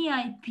an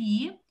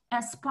EIP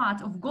as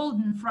part of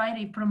Golden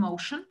Friday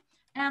promotion,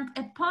 and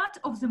a part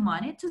of the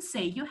money, to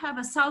say you have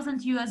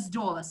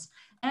 $1,000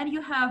 and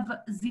you have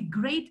the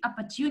great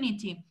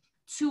opportunity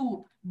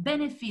to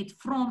benefit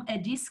from a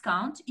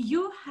discount.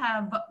 You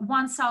have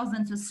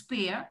 1,000 to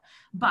spare,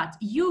 but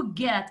you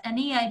get an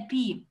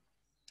EIP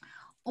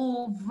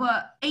of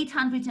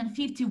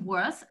 850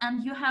 worth,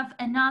 and you have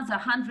another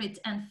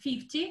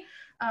 150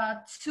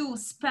 to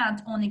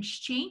spend on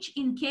exchange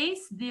in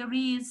case there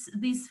is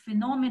this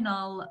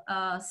phenomenal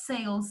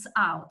sales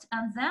out.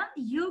 And then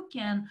you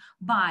can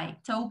buy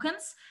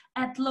tokens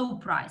at low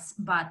price,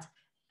 but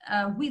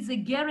with a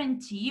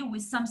guarantee,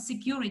 with some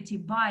security,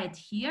 buy it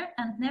here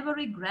and never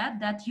regret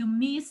that you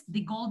missed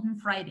the Golden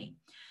Friday.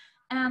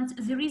 And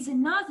there is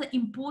another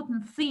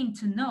important thing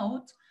to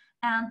note,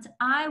 and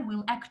I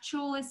will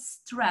actually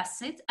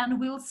stress it and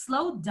will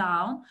slow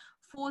down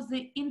for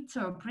the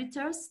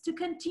interpreters to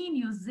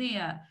continue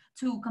there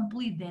to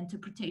complete the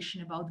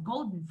interpretation about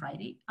Golden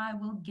Friday. I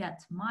will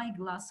get my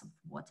glass of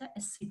water,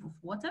 a sip of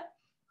water.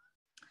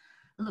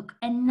 Look,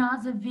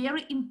 another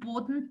very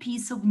important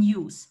piece of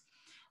news.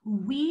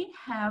 We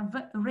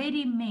have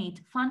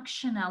ready-made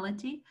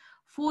functionality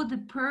for the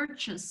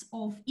purchase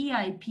of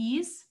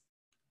EIPs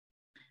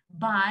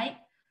by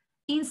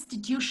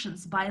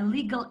institutions, by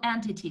legal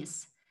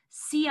entities.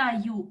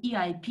 CRU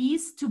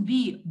EIPs to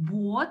be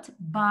bought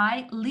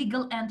by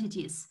legal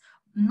entities,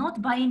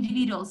 not by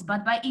individuals,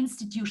 but by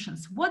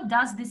institutions. What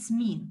does this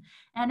mean?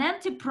 An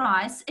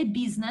enterprise, a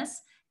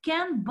business,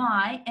 can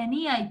buy an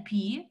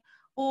EIP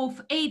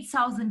of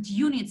 8,000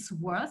 units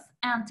worth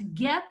and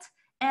get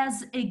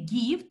as a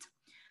gift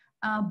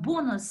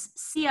bonus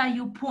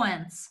CRU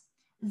points.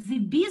 The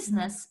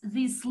business,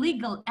 this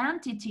legal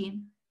entity,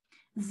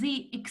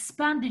 the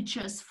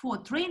expenditures for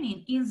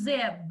training in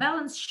their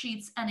balance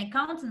sheets and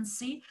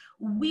accountancy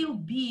will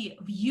be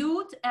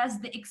viewed as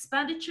the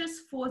expenditures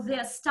for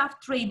their staff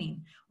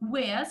training,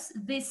 whereas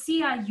the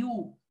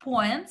CRU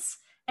points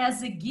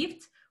as a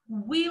gift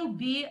will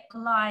be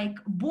like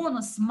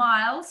bonus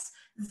miles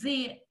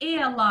the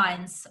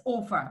airlines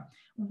offer.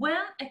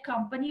 When a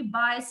company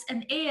buys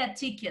an air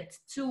ticket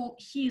to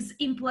his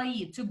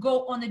employee to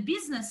go on a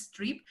business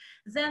trip,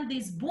 then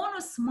these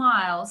bonus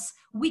miles,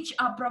 which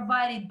are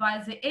provided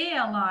by the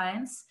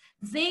airlines,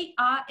 they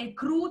are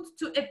accrued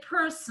to a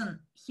person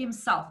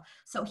himself.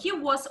 So he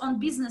was on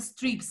business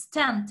trips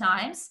 10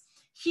 times.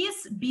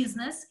 His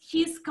business,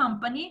 his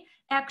company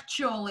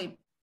actually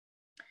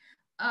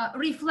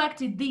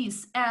reflected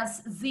this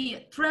as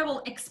the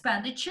travel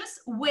expenditures,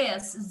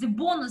 whereas the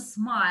bonus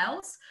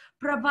miles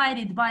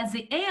provided by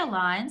the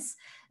airlines,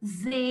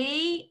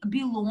 they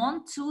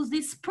belong to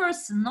this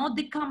person, not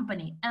the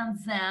company. And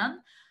then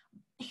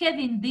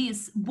having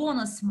these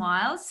bonus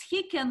miles,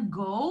 he can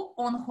go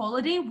on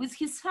holiday with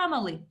his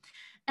family.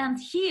 And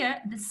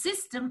here the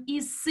system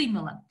is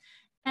similar.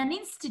 An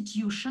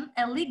institution,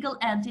 a legal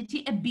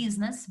entity, a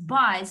business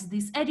buys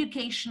this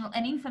educational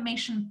and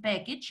information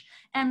package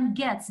and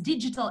gets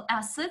digital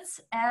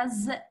assets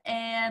as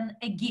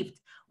a gift.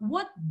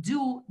 What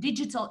do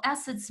digital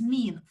assets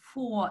mean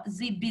for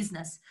the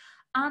business?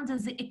 under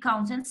the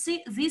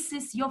accountancy, this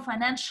is your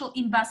financial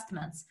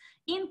investments.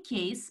 In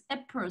case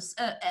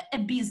a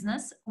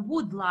business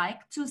would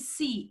like to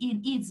see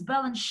in its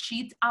balance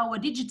sheet our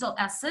digital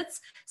assets,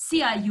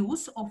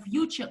 CRUs of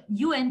future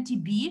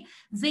UNTB,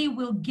 they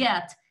will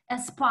get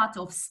as part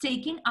of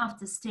staking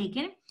after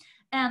staking.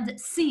 And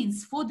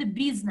since for the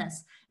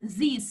business,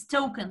 these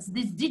tokens,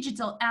 these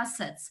digital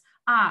assets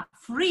are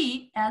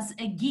free as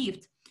a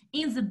gift,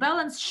 in the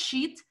balance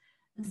sheet,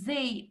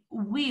 they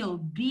will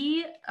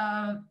be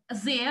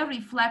there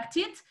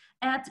reflected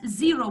at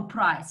zero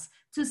price.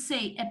 To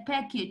say a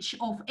package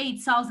of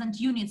 8,000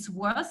 units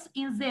worth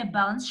in their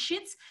balance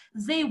sheets,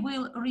 they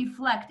will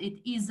reflect it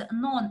is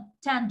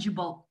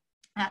non-tangible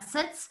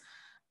assets,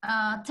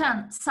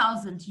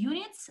 10,000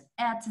 units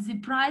at the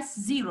price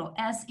zero,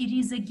 as it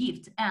is a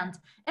gift. And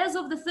as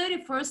of the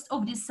 31st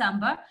of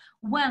December,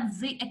 when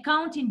the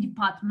accounting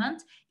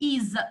department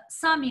is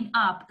summing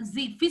up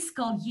the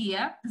fiscal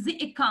year, the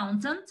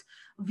accountant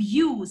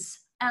views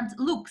and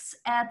looks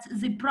at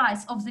the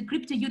price of the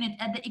CryptoUnit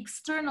at the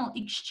external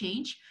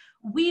exchange.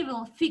 We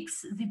will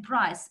fix the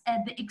price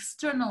at the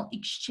external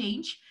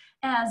exchange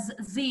as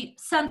the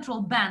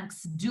central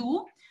banks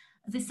do.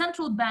 The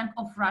Central Bank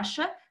of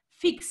Russia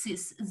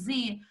fixes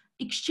the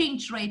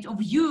exchange rate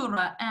of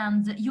euro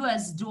and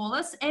US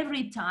dollars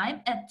every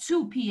time at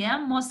 2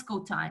 p.m.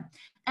 Moscow time.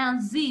 And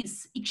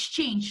this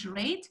exchange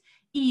rate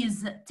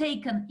is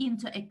taken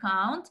into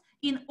account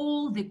in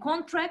all the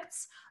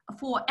contracts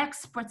for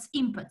exports,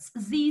 imports.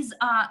 These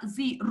are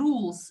the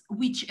rules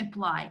which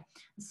apply.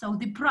 So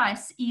the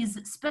price is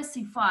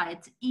specified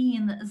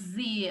in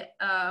the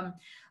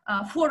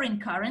foreign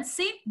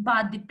currency,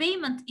 but the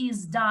payment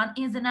is done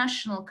in the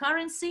national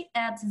currency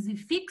at the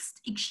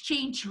fixed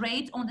exchange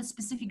rate on the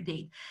specific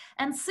date.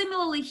 And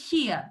similarly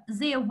here,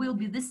 there will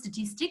be the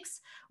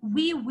statistics.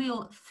 We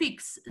will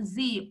fix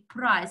the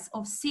price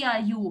of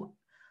CRU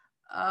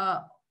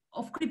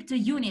of crypto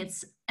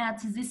units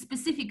at the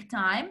specific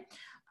time.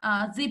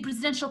 The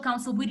Presidential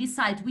Council will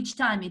decide which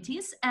time it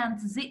is, and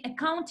the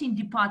accounting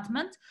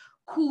department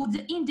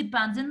could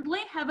independently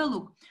have a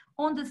look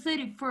on the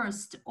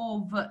 31st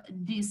of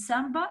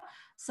December.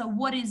 So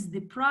what is the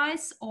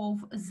price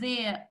of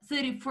the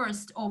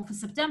 31st of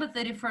September,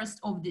 31st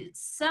of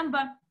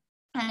December,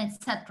 and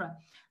etc.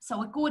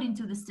 So according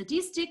to the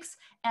statistics,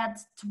 at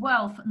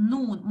 12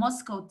 noon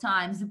Moscow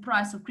time, the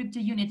price of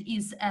CryptoUnit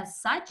is as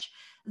such.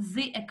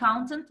 The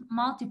accountant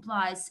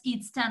multiplies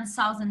its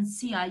 10,000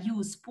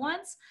 CRUs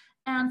points,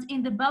 and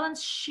in the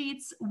balance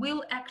sheets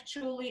will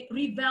actually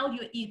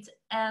revalue it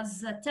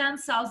as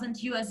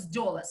 10,000 US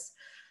dollars.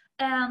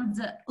 And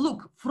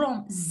look,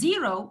 from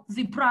zero,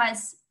 the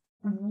price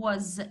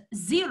was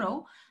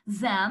zero,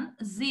 then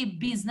the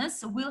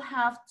business will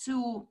have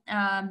to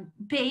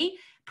pay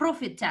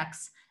profit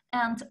tax,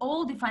 and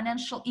all the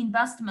financial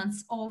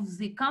investments of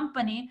the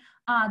company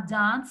are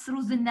done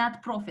through the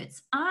net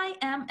profits. I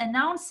am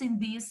announcing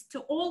this to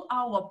all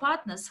our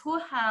partners who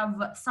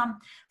have some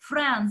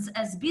friends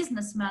as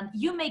businessmen.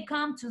 You may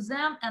come to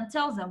them and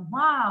tell them,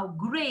 wow,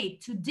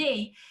 great,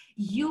 today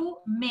your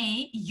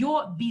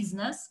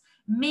business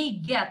may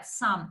get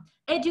some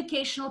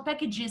educational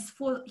packages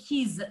for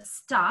his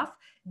staff,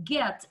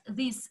 get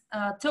these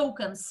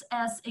tokens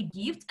as a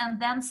gift,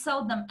 and then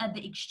sell them at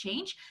the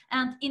exchange.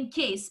 And in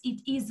case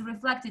it is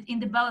reflected in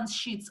the balance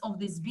sheets of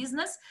this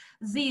business,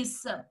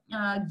 these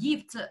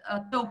gift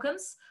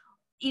tokens,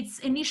 its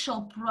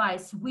initial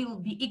price will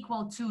be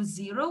equal to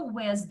zero,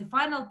 whereas the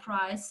final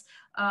price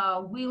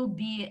will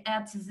be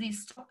at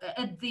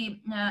the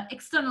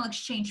external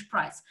exchange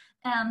price.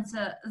 And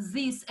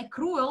this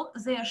accrual,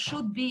 there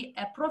should be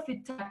a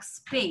profit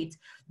tax paid,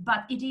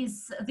 but it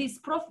is this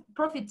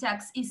profit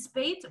tax is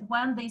paid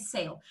when they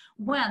sell,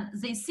 when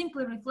they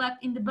simply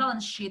reflect in the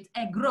balance sheet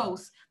a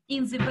growth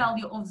in the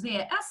value of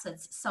their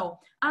assets. So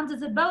under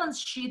the balance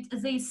sheet,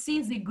 they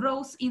see the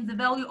growth in the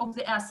value of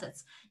the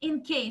assets.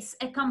 In case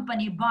a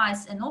company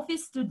buys an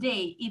office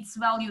today, its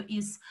value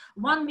is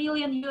 $1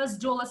 million US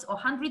dollars or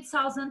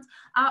 100,000.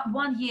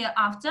 1 year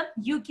after,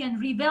 you can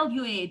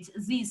reevaluate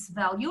this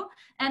value.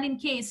 And in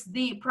case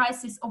the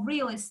prices of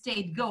real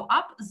estate go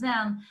up,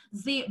 then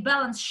the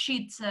balance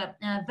sheet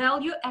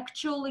value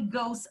actually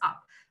goes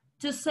up.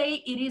 To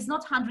say it is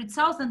not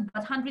 100,000,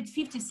 but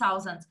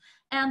 150,000.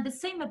 And the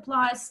same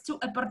applies to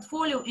a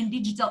portfolio in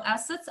digital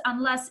assets.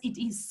 Unless it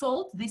is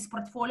sold, this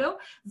portfolio,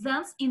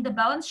 then in the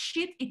balance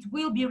sheet, it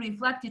will be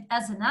reflected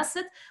as an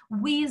asset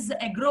with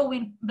a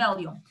growing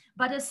value.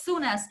 But as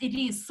soon as it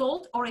is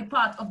sold or a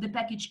part of the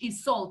package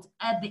is sold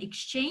at the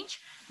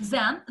exchange,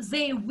 then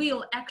they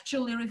will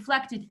actually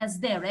reflect it as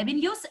their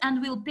revenues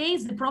and will pay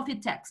the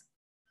profit tax.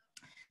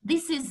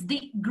 This is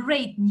the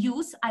great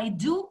news. I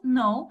do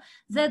know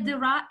that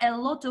there are a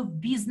lot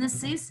of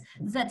businesses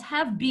that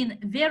have been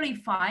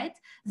verified.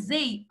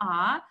 They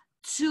are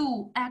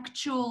to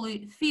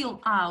actually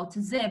fill out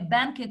their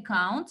bank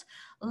account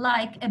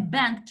like a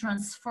bank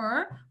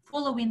transfer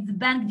following the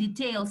bank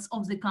details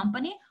of the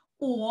company,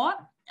 or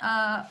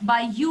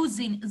by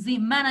using the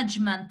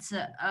management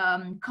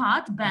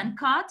card, bank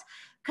card,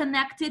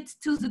 connected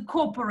to the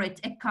corporate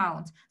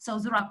account. So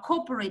there are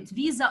corporate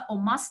Visa or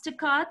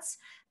MasterCards,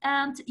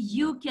 and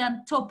you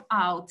can top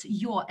out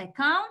your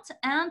account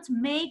and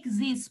make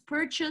this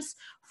purchase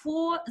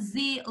for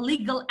the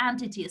legal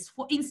entities,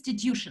 for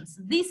institutions.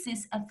 This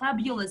is a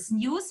fabulous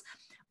news.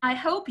 I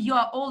hope you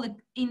are all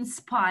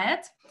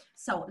inspired.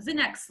 So the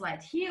next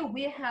slide. Here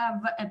we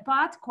have a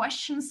part,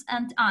 questions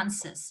and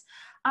answers.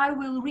 I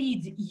will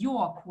read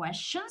your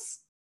questions.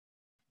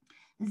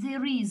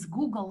 There is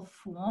Google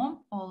form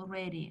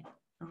already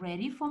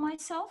ready for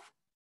myself.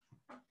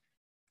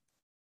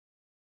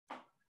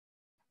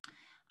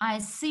 I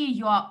see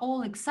you are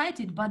all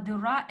excited, but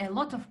there are a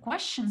lot of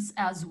questions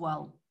as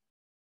well.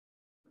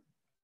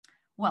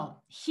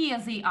 Well, here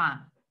they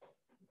are.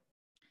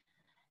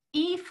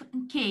 If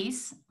in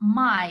case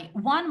my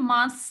 1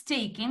 month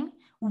staking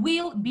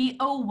will be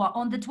over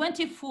on the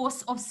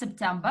 24th of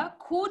September,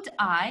 could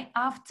I,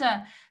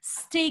 after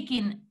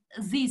staking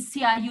these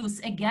CRUs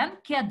again,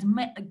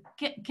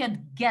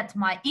 can get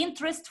my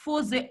interest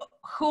for the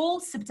whole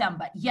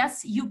September?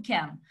 Yes, you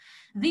can.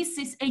 This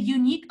is a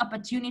unique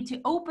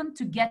opportunity open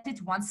to get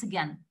it once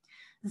again.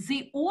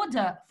 The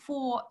order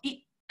for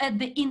at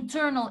the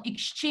internal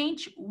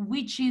exchange,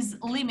 which is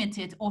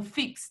limited or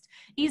fixed,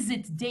 is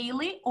it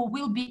daily or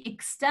will be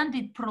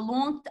extended,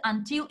 prolonged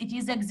until it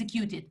is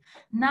executed?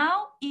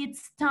 Now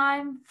it's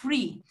time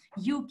free.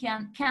 You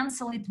can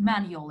cancel it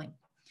manually.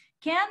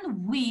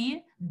 Can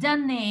we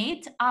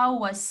donate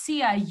our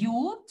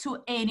CRU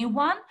to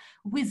anyone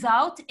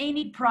without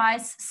any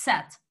price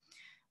set?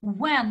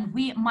 When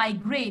we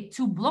migrate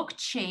to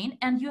blockchain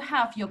and you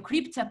have your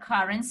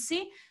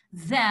cryptocurrency,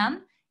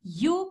 then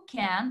you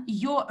can,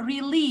 your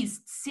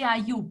released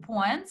CRU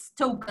points,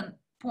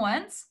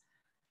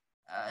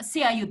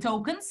 CRU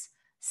tokens,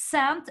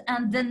 send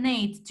and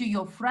donate to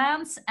your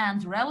friends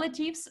and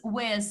relatives,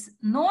 whereas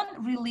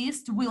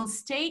non-released will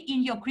stay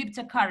in your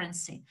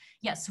cryptocurrency.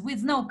 Yes,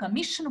 with no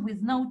commission,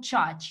 with no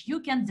charge. You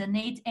can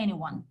donate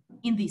anyone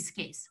in this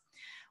case.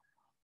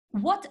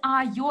 What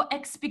are your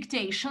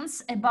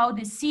expectations about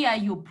the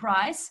CRU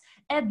price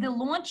at the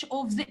launch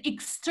of the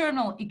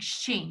external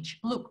exchange?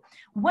 Look,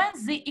 when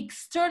the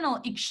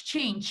external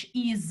exchange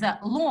is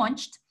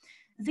launched,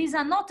 these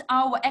are not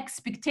our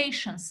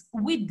expectations.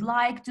 We'd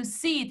like to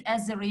see it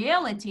as a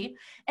reality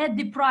at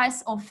the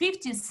price of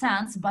 50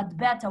 cents, but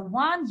better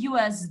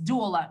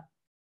 $1.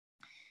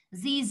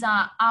 These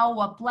are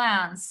our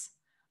plans.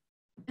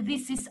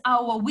 This is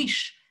our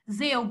wish.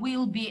 There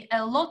will be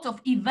a lot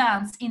of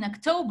events in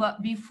October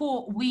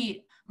before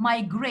we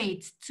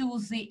migrate to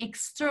the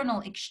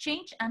external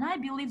exchange, and I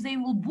believe they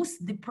will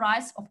boost the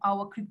price of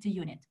our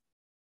CryptoUnit.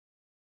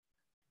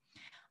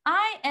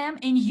 I am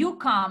a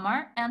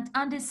newcomer and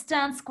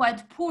understands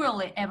quite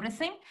poorly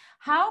everything.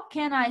 How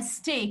can I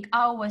stake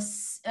our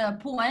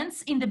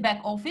points in the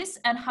back office,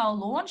 and how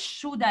long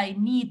should I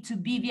need to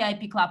be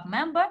VIP Club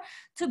member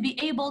to be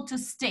able to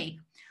stake?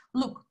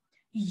 Look,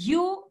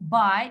 you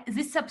buy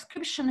the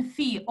subscription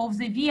fee of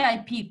the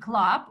VIP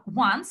Club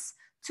once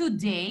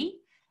today.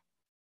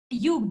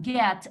 You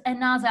get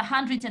another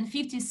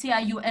 150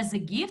 CRU as a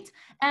gift,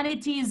 and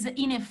it is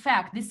in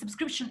effect, the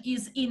subscription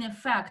is in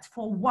effect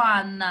for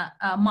 1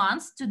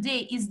 month.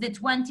 Today is the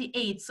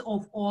 28th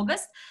of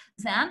August,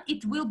 then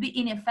it will be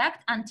in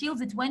effect until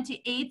the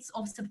 28th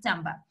of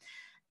September.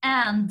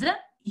 And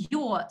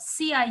your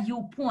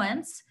CRU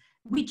points,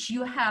 which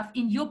you have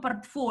in your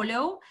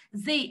portfolio,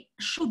 they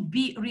should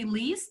be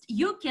released.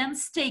 You can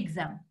stake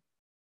them.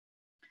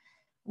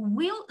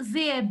 Will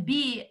there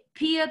be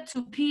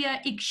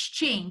peer-to-peer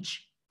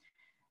exchange?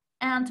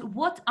 And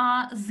what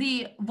are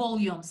the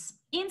volumes?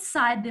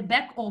 Inside the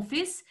back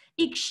office,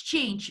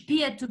 exchange,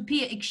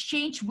 peer-to-peer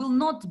exchange will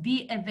not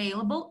be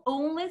available,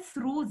 only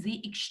through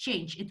the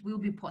exchange it will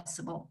be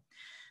possible.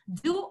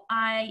 Do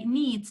I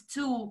need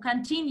to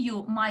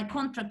continue my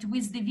contract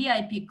with the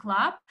VIP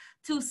Club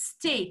to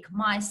stake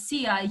my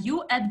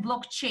CRU at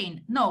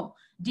blockchain? No,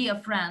 dear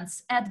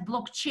friends, at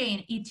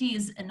blockchain it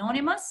is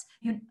anonymous,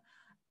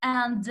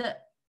 and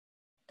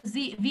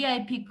the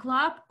VIP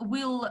Club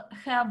will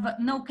have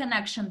no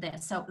connection there.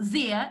 So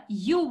there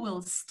you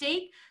will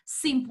stake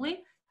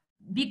simply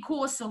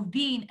because of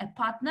being a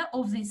partner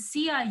of the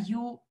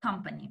CRU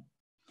company.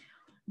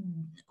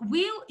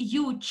 Will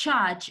you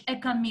charge a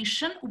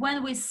commission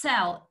when we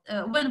send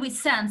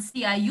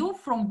CRU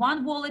from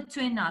one wallet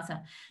to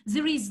another?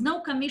 There is no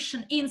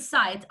commission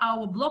inside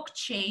our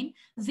blockchain.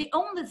 The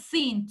only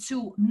thing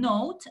to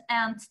note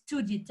and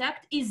to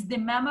detect is the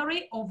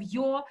memory of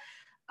your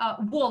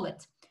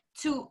wallet.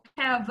 To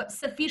have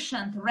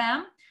sufficient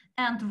RAM,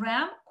 and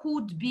RAM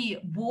could be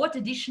bought,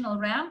 additional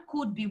RAM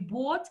could be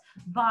bought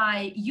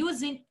by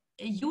using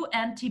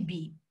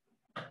UNTB.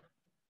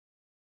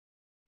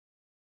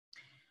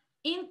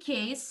 In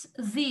case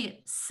the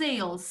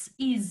sales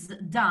is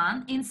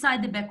done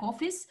inside the back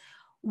office,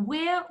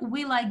 where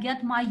will I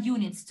get my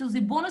units? To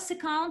the bonus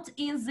account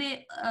in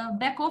the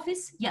back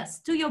office? Yes,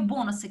 to your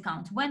bonus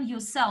account. When you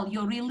sell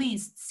your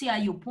released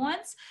CRU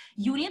points,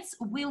 units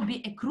will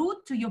be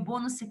accrued to your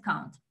bonus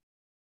account.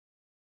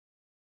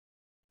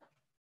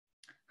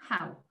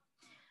 How?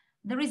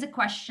 There is a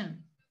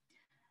question.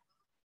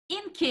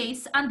 In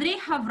case Andrei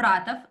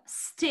Havratov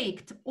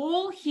staked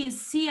all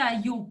his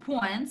CRU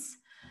points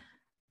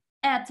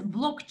at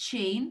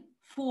blockchain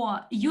for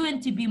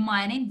UNTB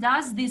mining,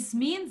 does this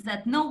mean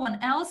that no one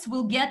else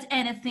will get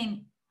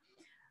anything?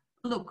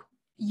 Look,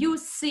 you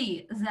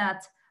see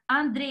that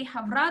Andrei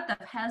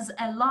Havratov has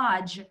a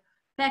large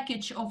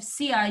package of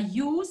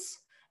CRUs,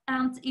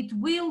 and it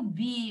will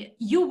be,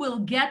 you will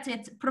get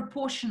it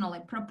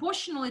proportionally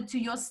to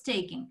your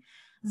staking.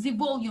 The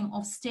volume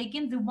of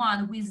staking, the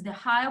one with the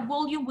higher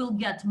volume will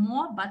get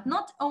more, but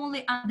not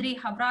only Andrei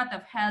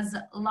Havratov has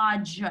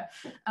large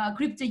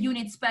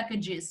CryptoUnit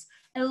packages.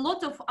 A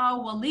lot of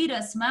our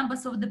leaders,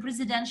 members of the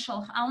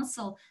Presidential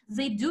Council,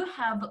 they do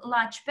have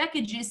large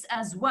packages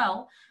as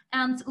well.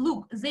 And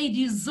look, they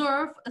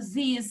deserve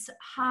these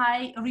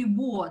high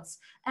rewards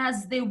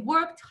as they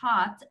worked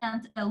hard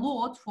and a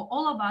lot for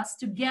all of us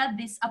to get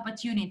this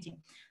opportunity.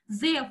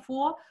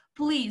 Therefore,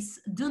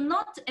 please do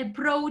not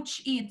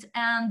approach it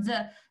and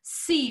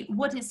see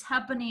what is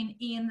happening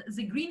in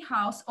the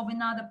greenhouse of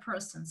another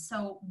person.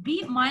 So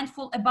be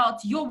mindful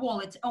about your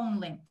wallet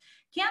only.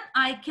 Can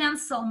I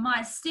cancel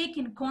my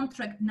staking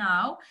contract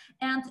now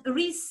and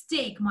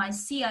restake my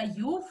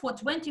CRU for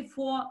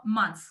 24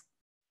 months?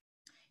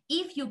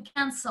 If you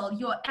cancel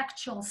your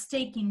actual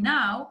staking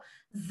now,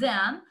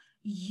 then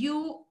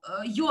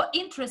your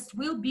interest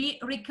will be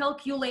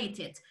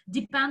recalculated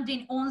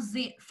depending on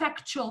the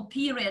factual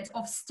period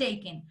of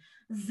staking.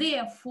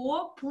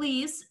 Therefore,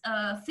 please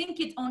think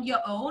it on your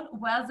own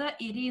whether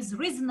it is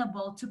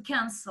reasonable to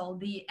cancel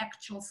the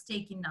actual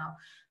staking now.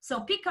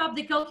 So pick up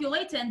the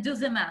calculator and do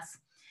the math.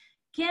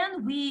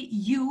 Can we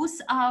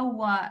use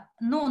our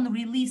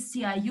non-released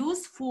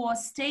CRUs for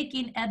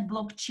staking at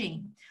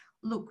blockchain?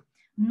 Look,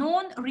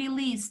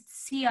 non-released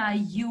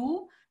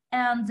CRU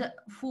and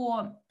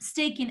for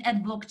staking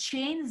at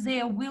blockchain,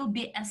 there will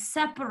be a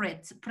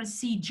separate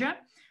procedure.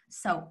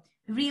 So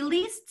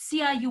released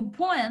CRU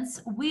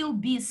points will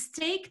be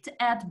staked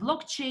at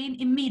blockchain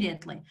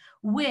immediately,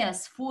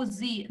 whereas for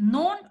the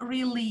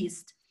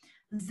non-released,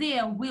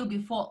 there will be,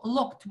 for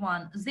locked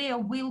one, there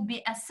will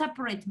be a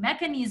separate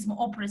mechanism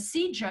or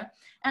procedure,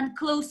 and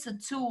closer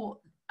to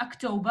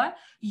October,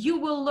 you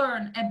will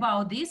learn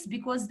about this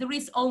because there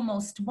is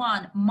almost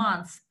 1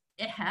 month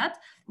ahead.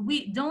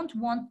 We don't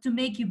want to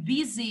make you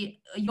busy,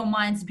 your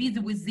minds busy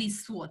with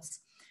these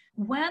thoughts.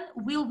 When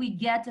will we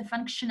get a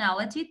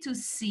functionality to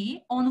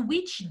see on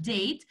which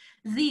date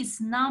this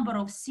number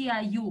of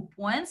CRU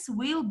points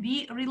will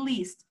be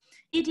released?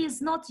 It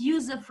is not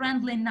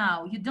user-friendly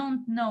now. You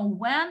don't know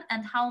when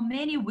and how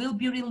many will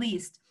be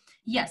released.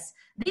 Yes,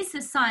 this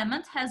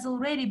assignment has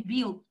already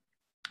been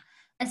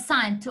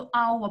assigned to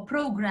our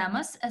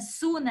programmers. As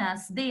soon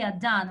as they are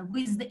done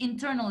with the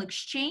internal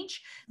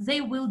exchange, they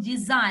will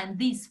design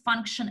this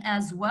function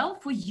as well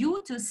for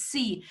you to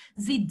see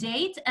the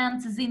date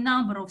and the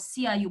number of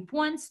CRU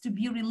points to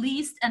be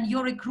released and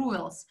your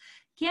accruals.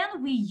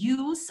 Can we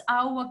use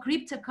our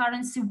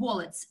cryptocurrency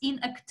wallets in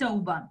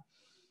October?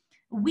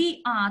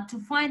 We are to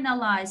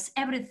finalize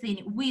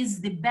everything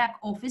with the back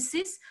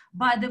offices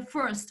by the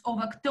 1st of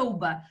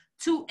October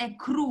to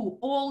accrue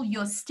all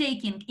your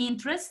staking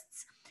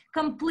interests,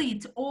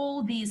 complete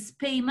all these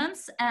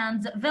payments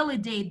and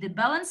validate the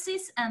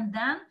balances, and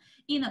then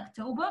in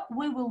October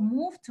we will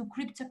move to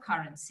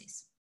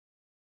cryptocurrencies.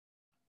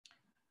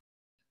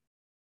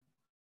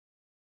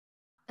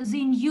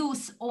 The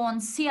news on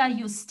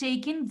CRU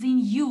staking, the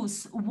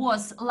news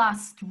was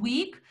last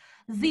week.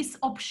 This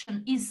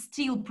option is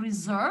still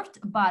preserved,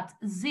 but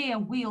there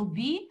will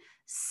be,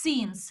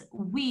 since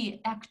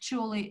we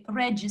actually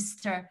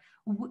register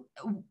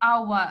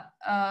our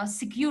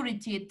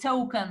security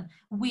token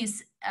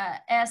with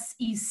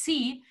SEC,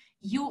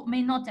 you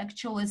may not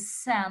actually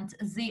send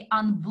the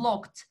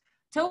unblocked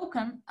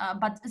token,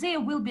 but there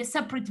will be a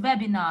separate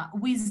webinar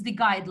with the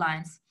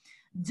guidelines.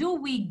 Do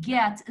we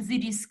get the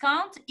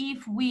discount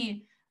if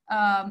we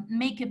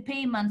make a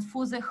payment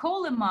for the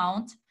whole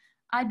amount?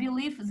 I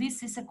believe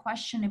this is a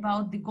question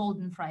about the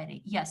Golden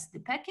Friday. Yes, the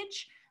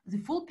package, the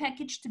full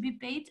package to be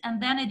paid,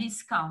 and then a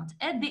discount.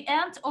 At the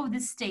end of the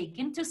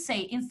staking, to say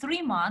in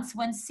 3 months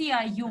when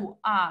CRU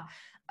are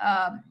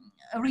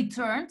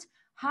returned,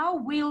 how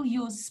will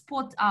you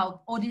spot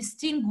out or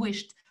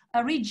distinguish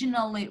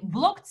originally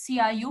blocked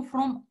CRU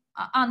from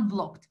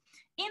unblocked?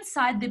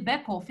 Inside the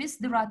back office,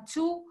 there are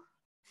 2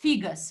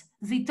 figures,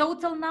 the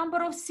total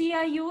number of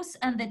CRUs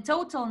and the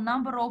total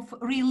number of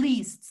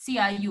released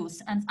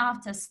CRUs. And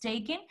after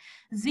staking,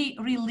 the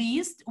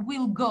released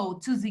will go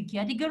to the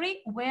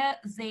category where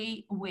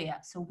they were.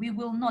 So we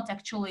will not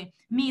actually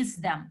miss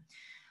them.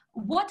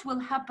 What will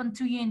happen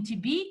to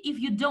UNTB if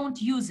you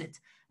don't use it?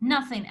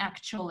 Nothing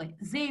actually.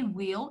 They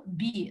will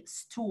be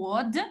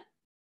stored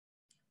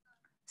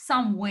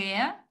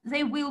somewhere.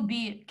 They will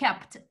be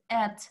kept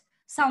at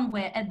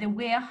somewhere at the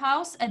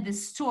warehouse, at the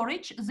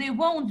storage. They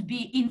won't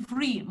be in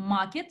free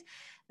market.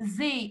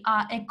 They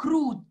are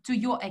accrued to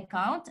your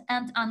account,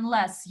 and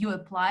unless you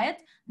apply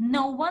it,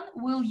 no one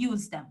will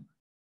use them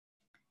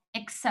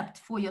except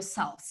for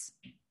yourselves.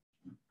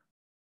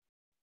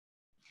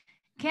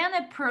 Can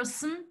a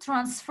person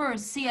transfer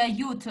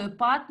CRU to a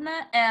partner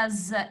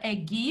as a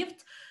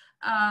gift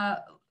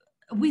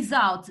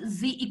without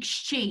the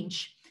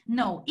exchange?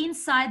 No,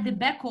 inside the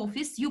back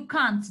office, you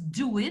can't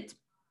do it,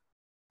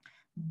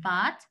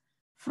 but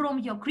from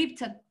your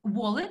crypto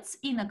wallets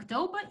in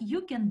October,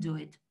 you can do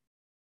it.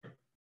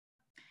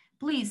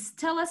 Please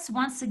tell us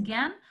once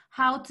again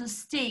how to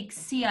stake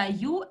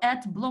CRU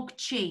at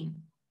blockchain.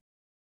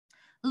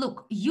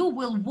 Look, you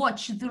will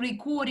watch the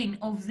recording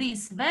of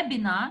this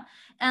webinar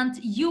and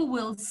you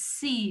will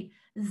see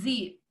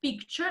the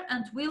picture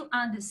and will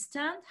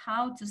understand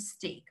how to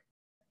stake.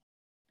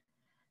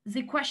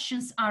 The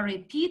questions are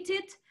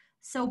repeated.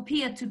 So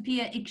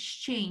peer-to-peer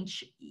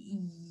exchange,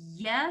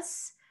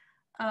 yes.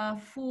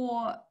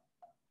 For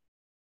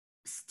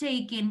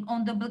staking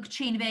on the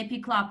blockchain,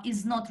 VIP club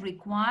is not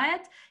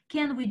required.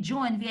 Can we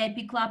join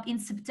VIP club in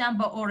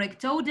September or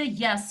October?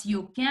 Yes,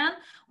 you can.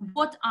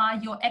 What are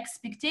your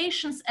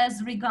expectations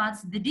as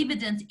regards the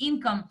dividend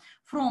income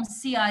from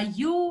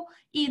CRU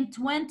in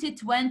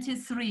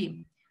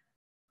 2023?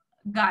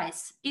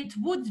 Guys, it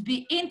would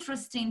be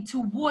interesting to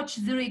watch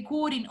the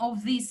recording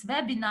of this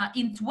webinar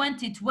in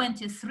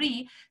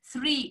 2023,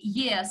 3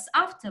 years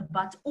after,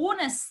 but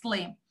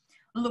honestly,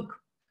 look,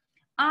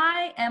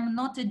 I am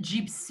not a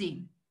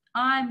gypsy.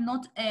 I'm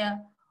not a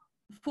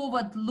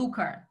forward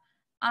looker.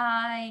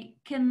 I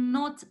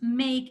cannot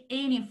make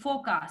any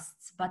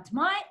forecasts, but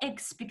my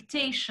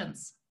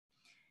expectations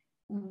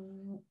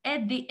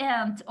at the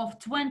end of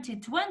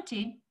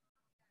 2020,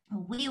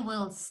 we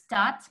will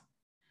start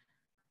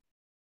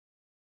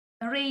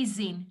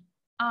raising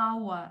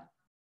our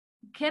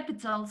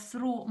capital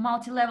through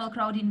multi-level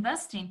crowd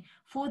investing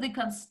for the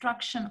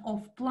construction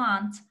of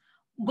plant,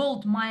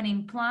 gold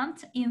mining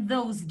plant in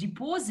those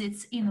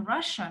deposits in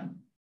Russia,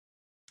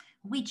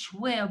 which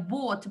were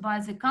bought by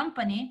the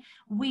company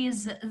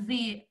with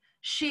the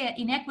share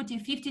in equity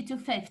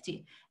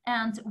 50-50.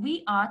 And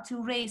we are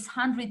to raise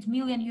 $100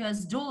 million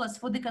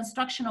for the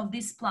construction of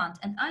this plant.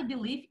 And I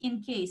believe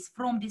in case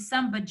from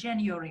December,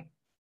 January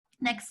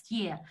next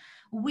year,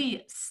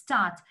 we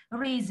start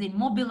raising,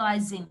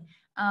 mobilizing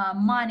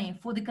money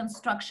for the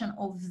construction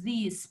of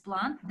this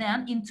plant,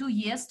 then in 2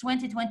 years,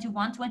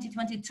 2021,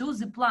 2022,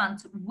 the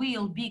plant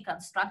will be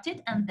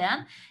constructed, and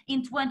then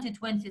in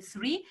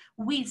 2023,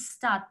 we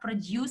start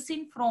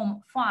producing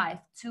from 5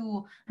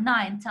 to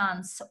 9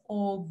 tons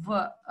of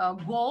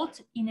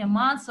gold in a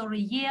month or a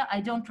year,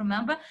 I don't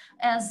remember,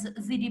 as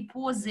the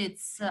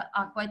deposits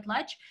are quite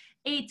large.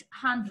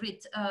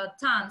 800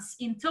 tons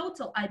in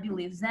total, I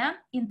believe. Then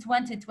in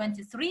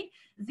 2023,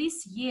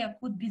 this year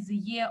could be the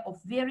year of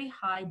very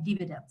high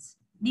dividends.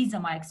 These are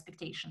my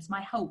expectations,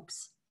 my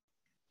hopes.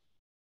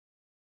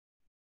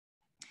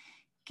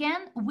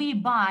 Can we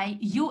buy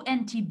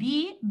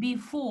UNTB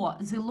before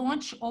the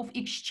launch of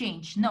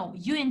exchange? No,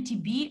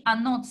 UNTB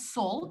are not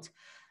sold,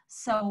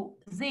 so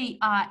they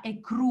are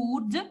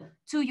accrued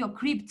to your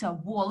crypto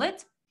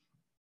wallet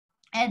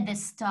at the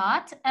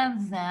start,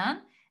 and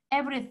then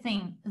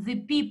everything the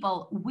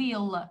people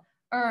will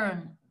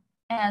earn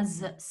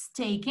as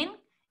staking,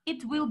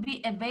 it will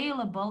be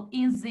available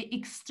in the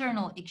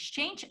external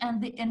exchange,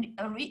 and the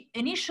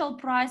initial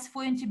price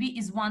for UNTB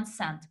is 1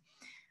 cent.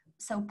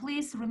 So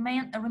please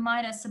remind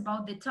us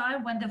about the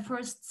time when the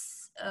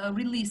first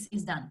release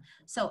is done.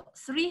 So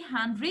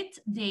 300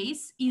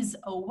 days is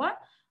over,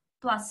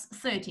 plus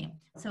 30.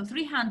 So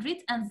 300,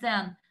 and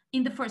then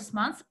in the first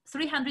month,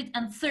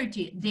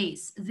 330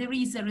 days, there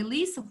is a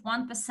release of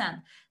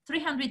 1%,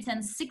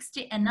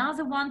 360,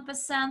 another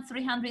 1%,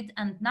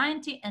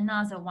 390,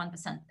 another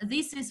 1%.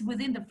 This is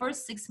within the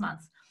first 6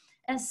 months.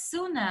 As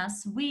soon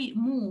as we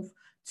move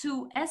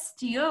to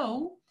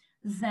STO,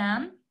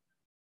 then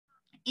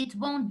it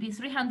won't be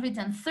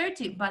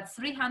 330, but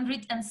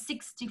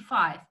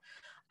 365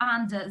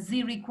 under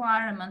the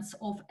requirements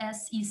of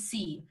SEC.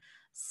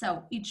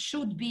 So it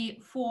should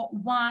be for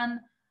 1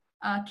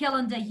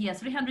 calendar year,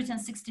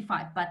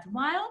 365. But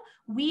while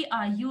we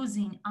are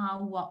using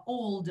our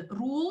old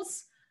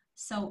rules,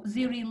 so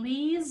the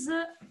release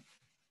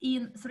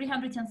in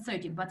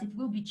 330, but it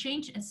will be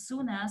changed as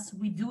soon as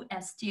we do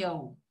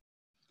STO.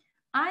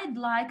 I'd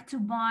like to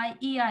buy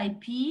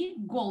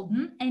EIP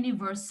Golden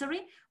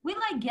Anniversary. Will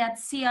I get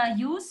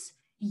CRUs?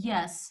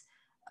 Yes.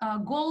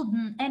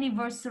 Golden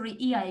Anniversary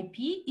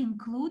EIP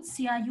includes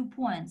CRU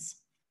points.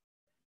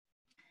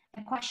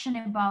 A question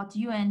about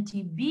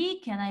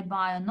UNTB, can I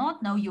buy or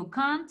not? No, you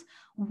can't.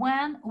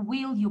 When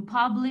will you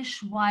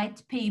publish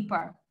white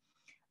paper?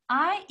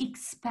 I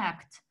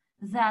expect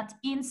that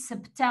in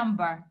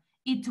September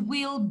it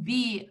will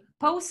be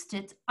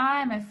posted.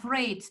 I'm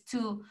afraid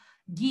to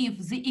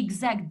give the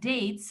exact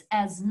dates,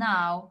 as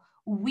now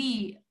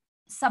we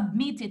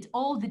submitted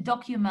all the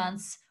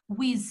documents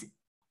with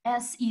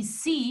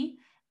SEC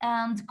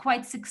and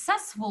quite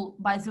successful,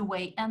 by the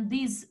way. And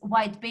this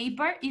white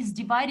paper is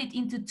divided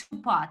into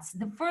two parts.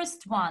 The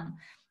first one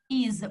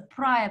is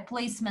prior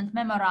placement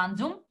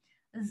memorandum.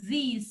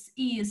 This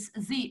is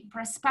the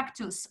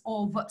prospectus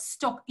of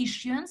stock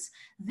issuance.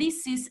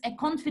 This is a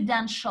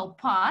confidential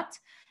part,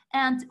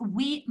 and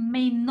we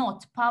may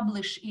not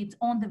publish it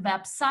on the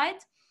website.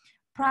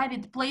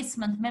 Private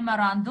placement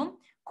memorandum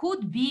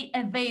could be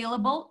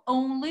available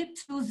only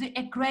to the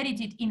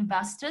accredited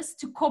investors,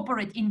 to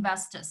corporate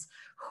investors.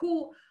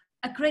 Who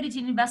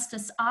accredited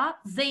investors are?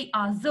 They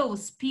are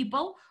those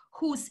people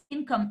whose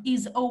income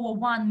is over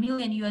 $1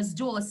 million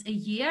a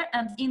year,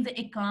 and in the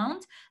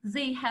account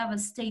they have a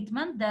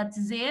statement that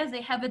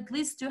they have at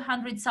least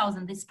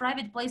 200,000. This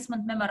private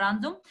placement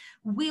memorandum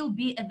will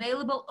be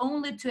available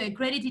only to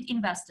accredited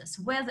investors.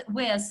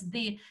 Whereas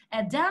the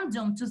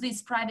addendum to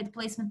this private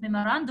placement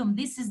memorandum,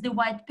 this is the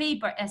white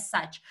paper as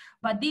such,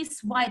 but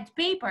this white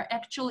paper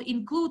actually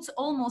includes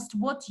almost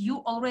what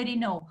you already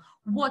know,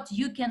 what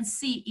you can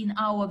see in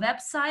our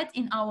website,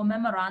 in our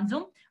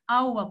memorandum,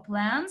 our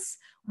plans,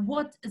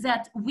 what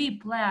that we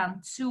plan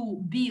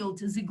to build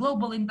the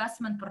global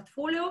investment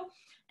portfolio.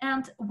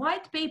 And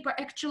white paper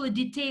actually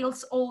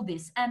details all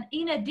this. And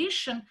in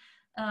addition,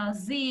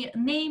 the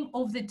name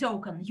of the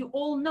token, you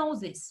all know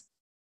this.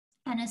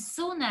 And as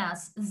soon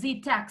as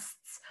the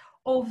texts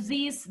of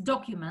these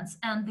documents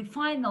and the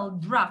final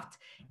draft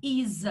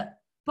is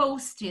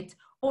posted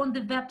on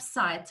the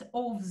website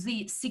of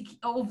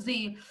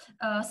the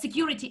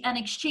Security and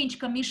Exchange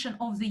Commission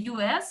of the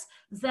US,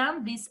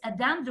 then this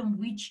addendum,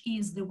 which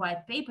is the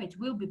white paper, it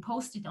will be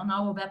posted on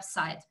our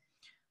website.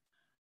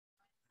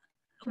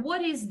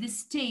 What is the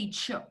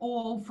stage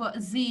of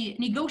the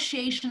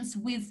negotiations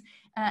with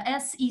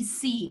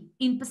SEC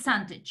in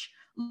percentage?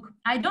 Look,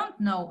 I don't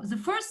know. The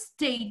first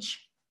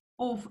stage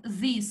of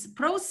this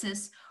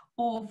process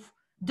of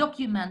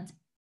document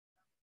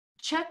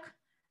check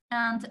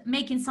and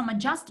making some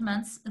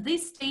adjustments,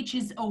 this stage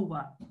is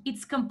over.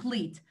 It's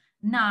complete.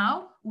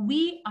 Now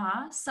we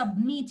are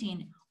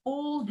submitting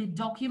all the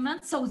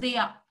documents, so they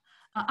are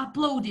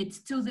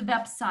uploaded to the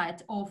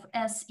website of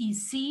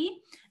SEC,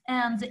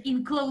 and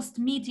in closed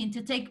meeting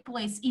to take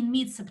place in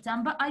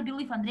mid-September. I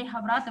believe Andrei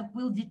Havratov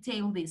will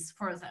detail this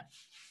further.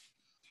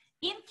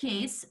 In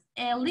case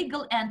a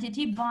legal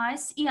entity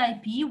buys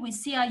EIP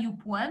with CRU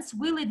points,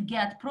 will it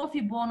get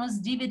profit bonus,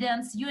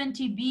 dividends,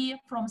 UNTB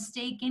from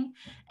staking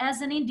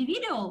as an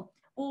individual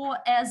or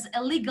as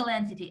a legal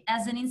entity,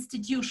 as an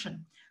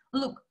institution?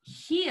 Look,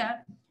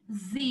 here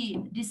the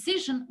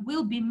decision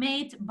will be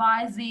made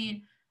by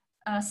the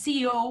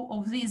CEO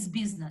of this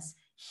business.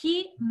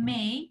 He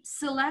may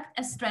select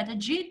a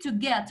strategy to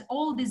get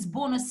all these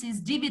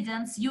bonuses,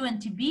 dividends,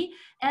 UNTB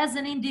as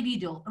an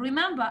individual.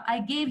 Remember,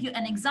 I gave you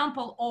an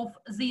example of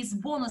these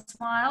bonus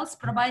miles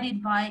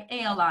provided by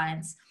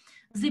airlines.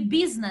 The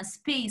business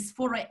pays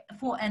for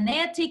an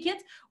air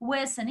ticket,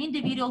 whereas an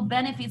individual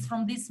benefits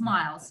from these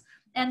miles.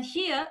 And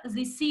here,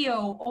 the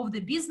CEO of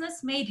the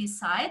business may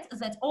decide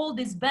that all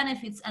these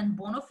benefits and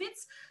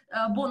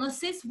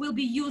bonuses will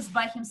be used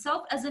by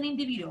himself as an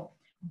individual.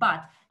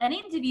 But an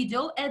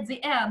individual at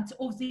the end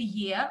of the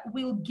year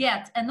will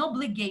get an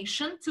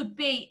obligation to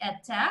pay a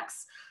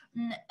tax,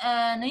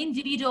 an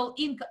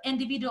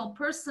individual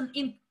person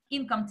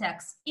income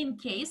tax, in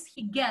case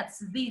he gets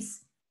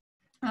these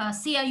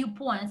CRU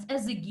points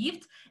as a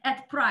gift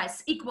at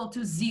price equal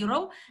to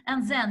 0,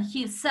 and then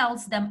he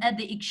sells them at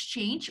the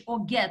exchange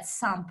or gets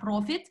some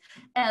profit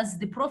as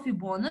the profit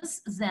bonus.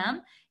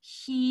 Then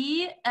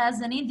he,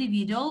 as an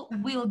individual,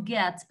 will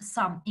get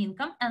some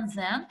income, and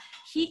then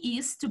he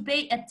is to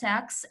pay a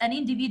tax, an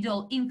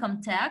individual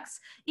income tax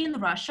in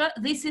Russia.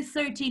 This is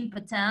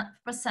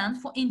 13%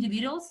 for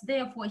individuals.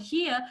 Therefore,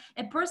 here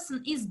a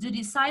person is to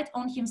decide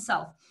on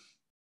himself.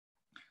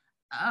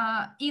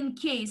 In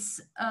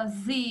case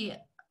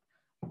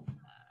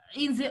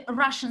in the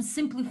Russian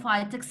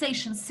simplified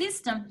taxation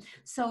system,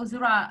 so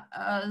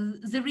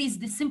there is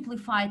the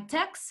simplified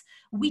tax,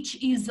 which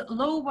is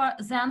lower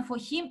than for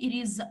him. It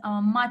is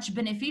much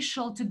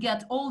beneficial to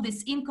get all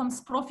these incomes,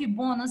 profit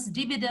bonus,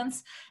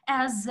 dividends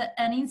as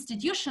an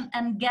institution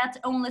and get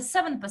only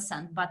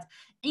 7%. But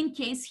in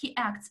case he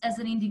acts as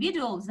an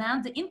individual,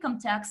 then the income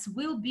tax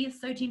will be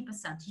 13%.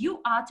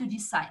 You are to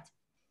decide.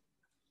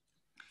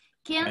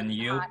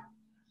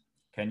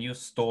 Can you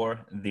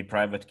store the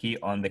private key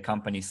on the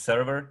company's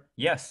server?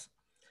 Yes,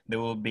 there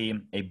will be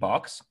a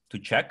box to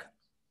check,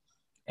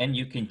 and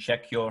you can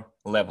check your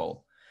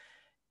level.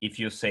 If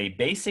you say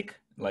basic,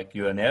 like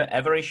you're an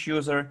average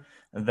user,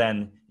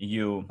 then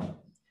you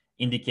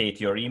indicate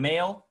your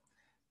email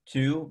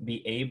to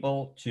be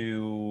able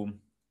to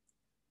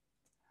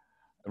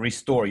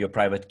restore your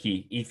private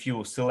key. If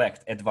you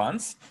select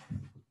advanced,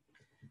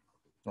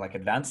 like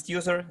advanced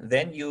user,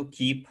 then you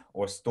keep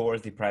or store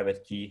the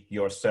private key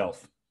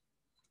yourself.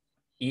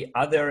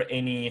 Are there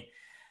any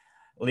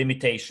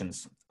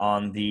limitations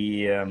on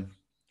the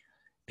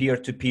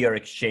peer-to-peer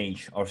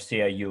exchange of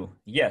CRU?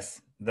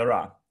 Yes, there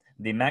are.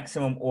 The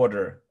maximum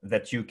order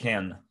that you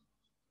can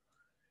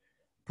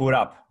put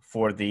up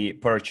for the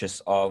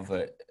purchase of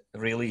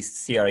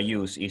released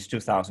CRUs is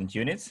 2,000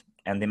 units,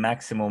 and the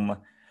maximum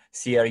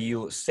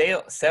CRU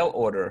sell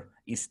order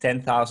is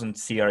 10,000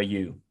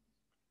 CRU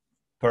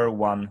per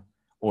one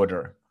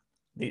order.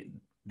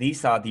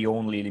 These are the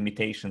only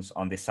limitations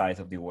on the size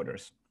of the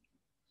orders.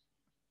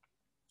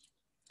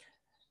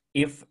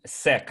 If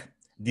SEC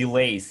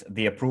delays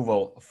the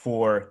approval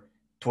for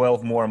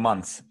 12 more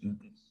months,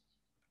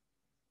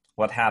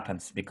 what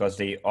happens? Because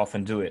they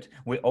often do it.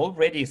 We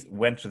already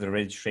went through the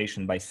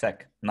registration by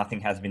SEC. Nothing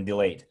has been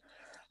delayed.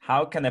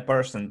 How can a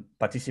person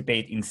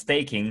participate in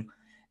staking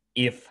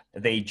if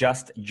they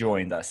just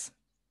joined us?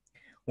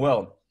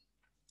 Well,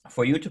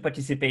 for you to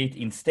participate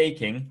in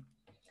staking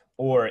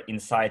or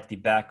inside the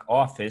back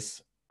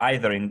office,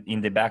 either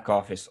in the back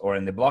office or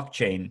in the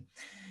blockchain,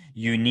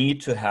 you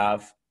need to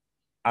have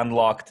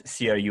unlocked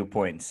CRU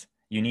points.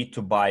 You need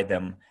to buy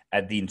them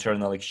at the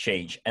internal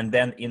exchange. And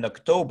then in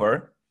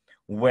October,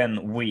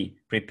 when we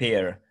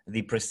prepare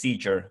the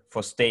procedure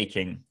for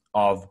staking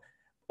of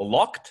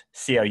locked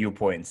CRU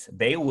points,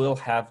 they will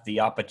have the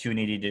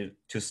opportunity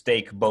to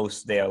stake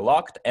both their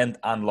locked and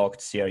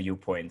unlocked CRU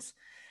points.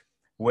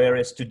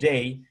 Whereas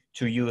today,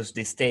 to use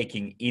the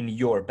staking in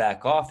your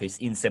back office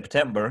in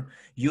September,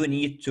 you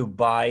need to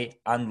buy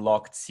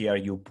unlocked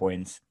CRU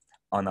points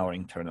on our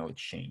internal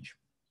exchange.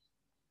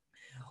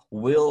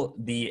 Will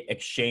the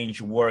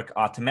exchange work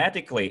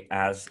automatically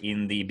as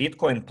in the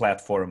Bitcoin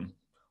platform?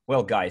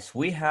 Well, guys,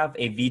 we have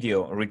a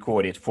video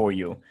recorded for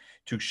you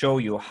to show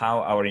you how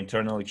our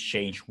internal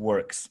exchange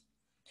works.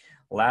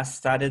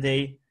 Last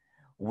Saturday,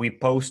 we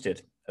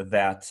posted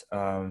that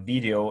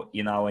video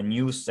in our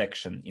news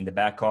section in the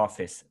back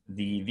office.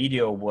 The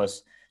video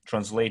was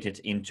translated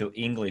into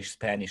English,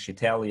 Spanish,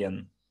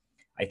 Italian,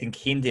 I think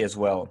Hindi as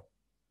well.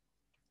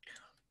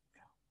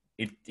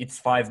 It's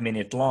 5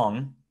 minutes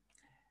long,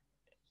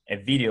 a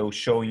video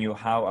showing you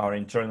how our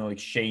internal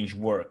exchange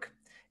work.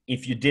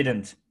 If you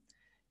didn't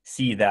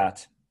see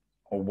that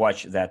or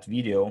watch that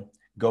video,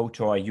 go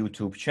to our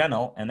YouTube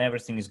channel and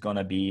everything is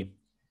gonna be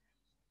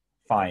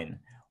fine.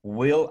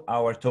 Will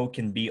our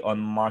token be on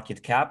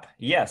market cap?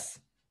 Yes.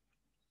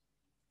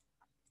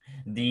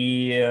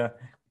 The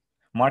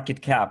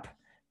market cap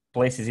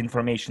places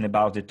information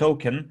about the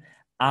token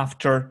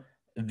after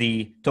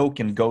the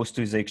token goes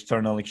to the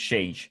external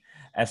exchange.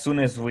 As soon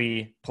as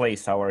we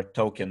place our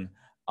token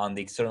on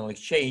the external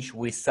exchange,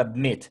 we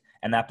submit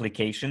an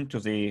application to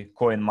the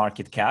coin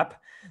market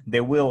cap.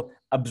 They will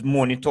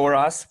monitor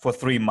us for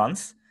 3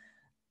 months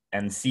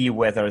and see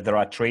whether there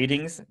are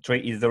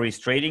there is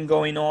trading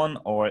going on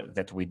or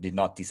that we did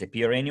not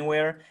disappear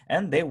anywhere,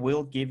 and they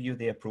will give you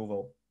the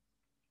approval.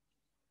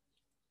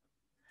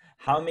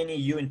 How many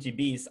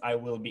UNTBs I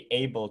will be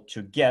able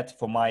to get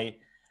for my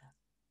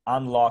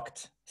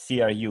unlocked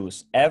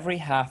CRUs? Every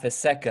half a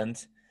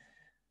second,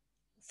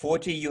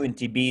 40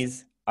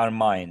 UNTBs are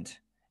mined.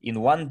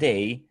 In one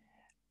day,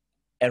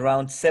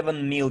 around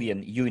 7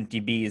 million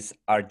UNTBs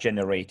are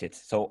generated.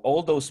 So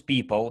all those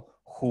people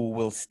who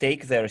will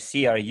stake their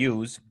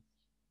CRUs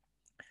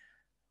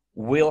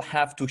will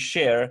have to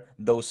share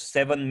those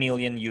 7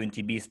 million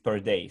UNTBs per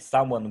day.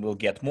 Someone will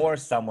get more,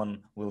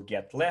 someone will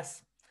get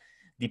less,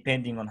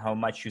 depending on how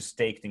much you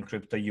staked in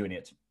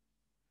CryptoUnit.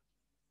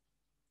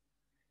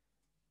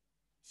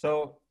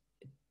 So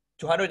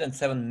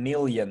 207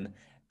 million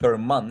per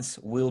month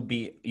will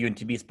be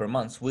UNTBs per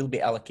month will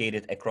be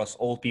allocated across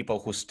all people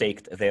who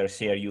staked their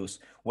CRUs.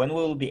 When we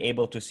will be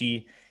able to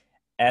see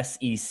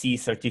SEC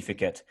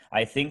certificate?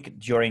 I think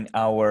during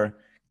our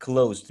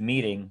closed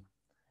meeting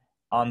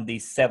on the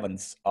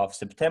 7th of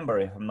September,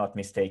 if I'm not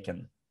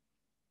mistaken.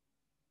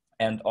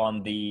 And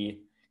on the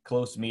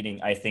closed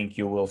meeting, I think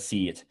you will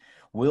see it.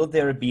 Will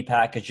there be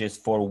packages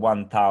for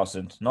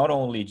 1,000, not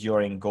only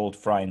during Gold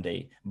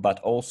Friday, but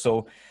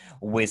also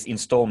with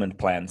installment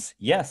plans?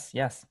 Yes,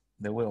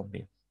 there will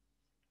be.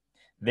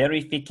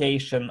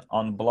 Verification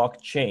on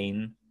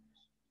blockchain.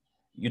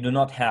 You do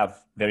not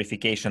have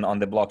verification on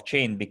the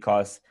blockchain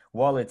because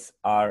wallets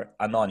are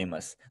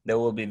anonymous. There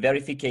will be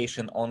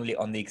verification only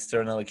on the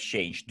external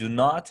exchange. Do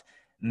not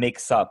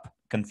mix up,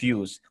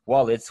 confuse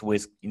wallets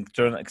with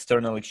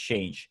external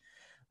exchange.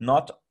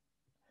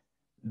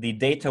 The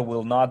data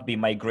will not be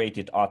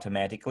migrated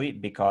automatically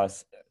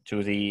because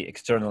to the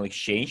external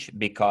exchange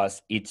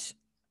because it's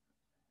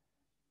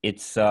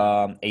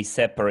a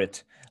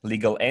separate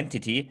legal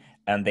entity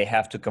and they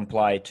have to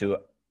comply to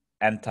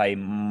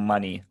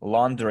anti-money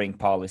laundering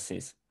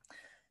policies.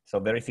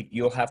 So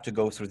you'll have to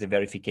go through the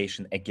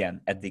verification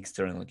again at the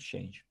external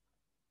exchange.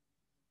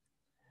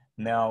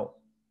 Now,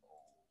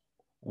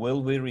 we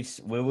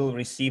will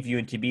receive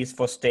UNTBs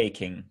for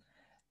staking,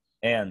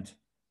 and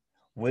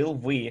will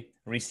we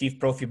receive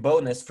profit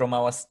bonus from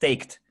our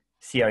staked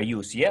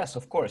CRUs? Yes,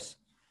 of course.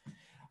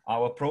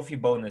 Our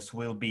profit bonus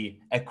will be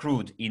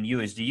accrued in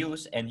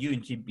USDUs and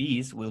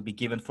UNTBs will be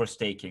given for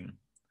staking.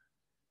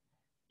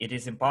 It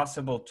is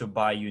impossible to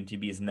buy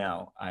UNTBs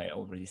now. I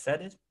already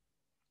said it.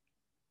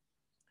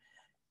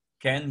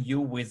 Can you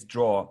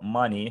withdraw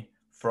money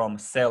from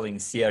selling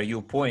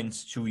CRU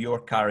points to your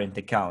current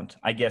account?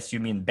 I guess you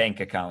mean bank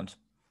account.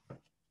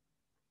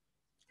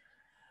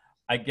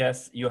 I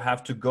guess you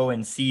have to go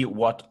and see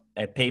what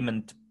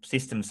payment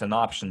systems and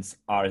options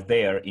are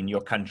there in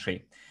your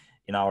country,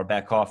 in our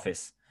back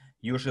office.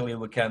 Usually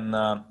we can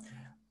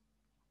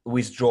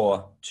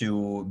withdraw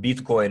to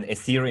Bitcoin,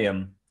 Ethereum,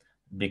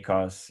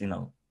 because, you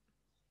know,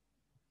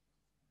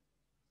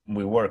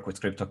 we work with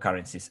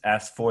cryptocurrencies.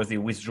 As for the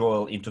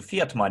withdrawal into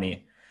fiat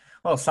money,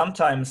 well,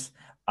 sometimes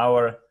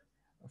our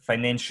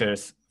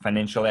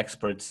financial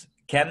experts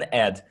can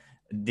add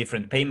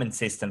different payment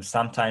systems.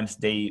 Sometimes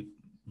they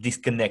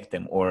disconnect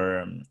them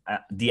or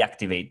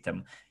deactivate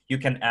them. You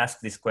can ask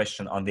this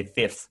question on the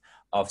 5th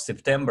of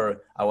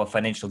September. Our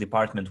financial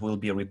department will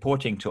be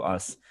reporting to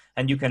us,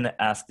 and you can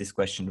ask this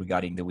question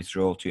regarding the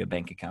withdrawal to your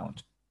bank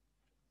account.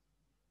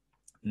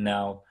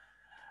 Now,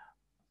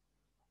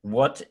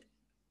 what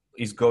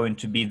is going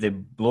to be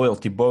the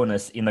loyalty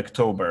bonus in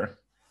October?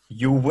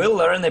 You will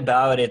learn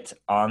about it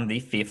on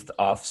the 5th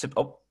of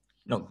September.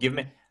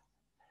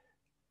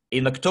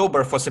 In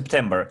October for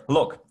September.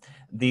 Look,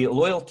 the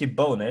loyalty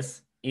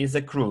bonus is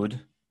accrued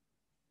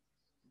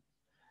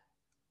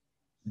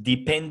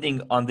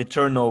depending on the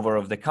turnover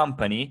of the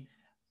company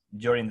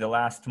during the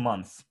last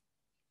month.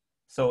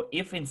 So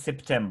if in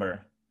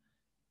September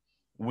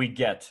we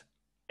get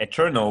a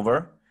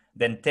turnover,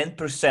 then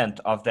 10%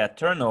 of that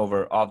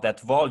turnover, of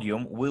that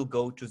volume, will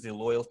go to the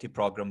loyalty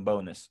program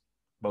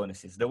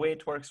bonuses, the way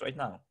it works right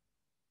now.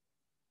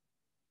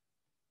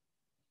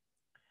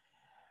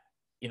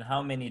 In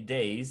how many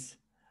days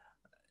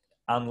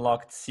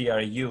unlocked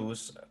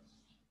CRUs?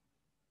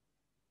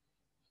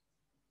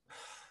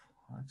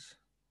 What?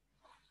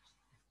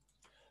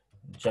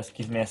 Just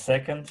give me a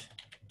second.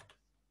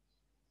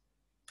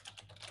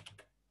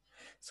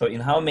 So in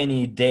how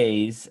many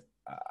days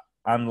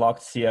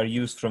unlocked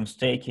CRUs from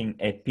staking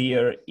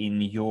appear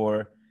in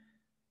your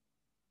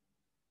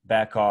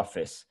back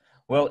office?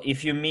 Well,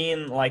 if you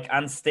mean like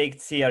unstaked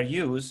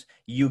CRUs,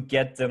 you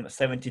get them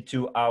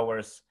 72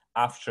 hours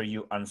after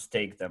you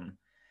unstake them.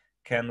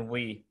 Can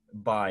we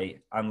buy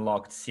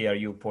unlocked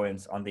CRU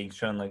points on the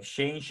external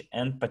exchange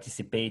and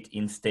participate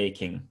in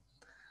staking?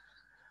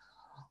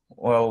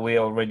 Well, we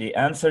already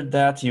answered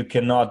that. You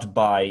cannot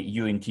buy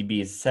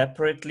UNTBs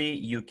separately.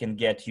 You can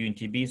get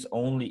UNTBs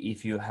only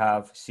if you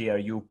have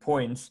CRU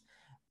points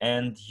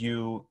and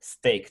you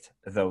staked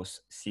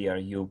those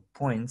CRU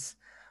points.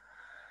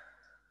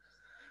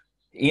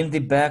 In the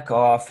back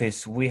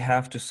office, we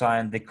have to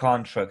sign the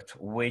contract,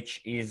 which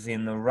is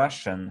in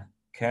Russian.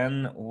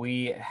 Can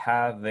we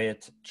have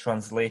it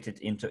translated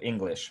into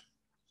English?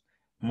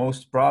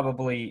 Most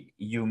probably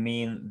you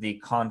mean the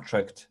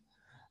contract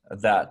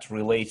that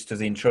relates to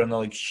the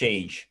internal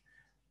exchange.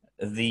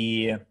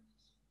 The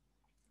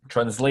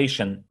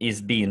translation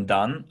is being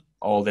done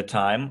all the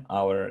time.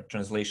 Our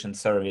translation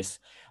service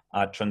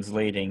are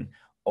translating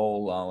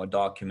all our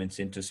documents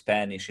into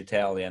Spanish,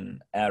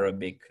 Italian,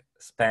 Arabic,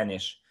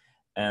 Spanish.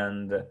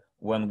 And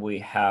when we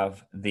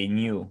have the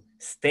new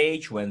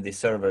stage, when the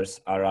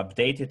servers are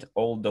updated,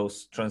 all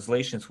those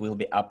translations will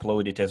be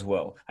uploaded as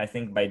well. I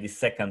think by the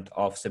 2nd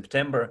of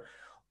September,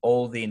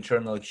 all the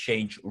internal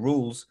exchange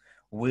rules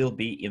will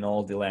be in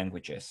all the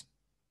languages.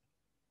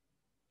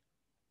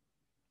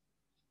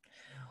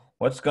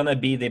 What's gonna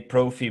be the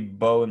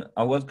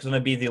what's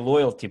gonna be the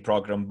loyalty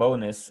program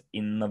bonus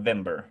in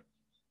November?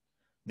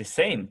 The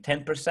same,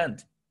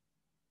 10%.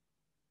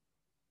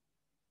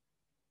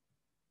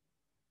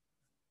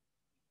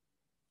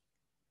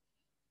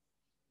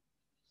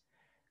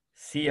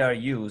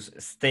 CRUs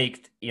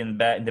staked in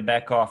the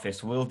back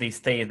office, will they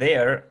stay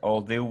there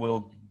or they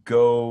will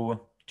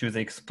go to the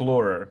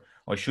Explorer?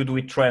 Or should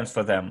we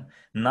transfer them?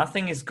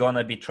 Nothing is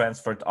gonna be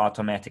transferred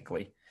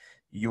automatically.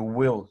 You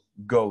will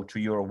go to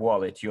your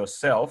wallet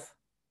yourself.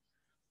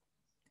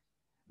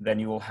 Then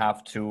you will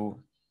have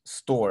to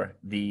store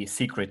the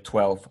secret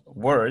 12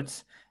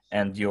 words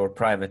and your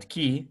private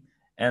key.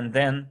 And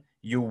then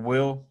you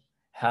will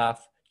have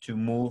to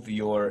move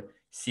your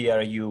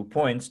CRU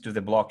points to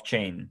the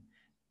blockchain.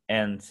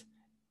 And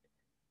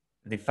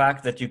the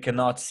fact that you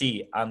cannot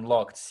see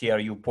unlocked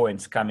CRU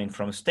points coming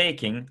from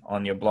staking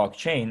on your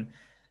blockchain,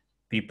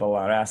 people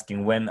are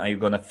asking, when are you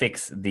going to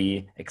fix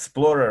the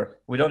Explorer?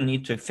 We don't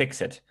need to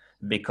fix it,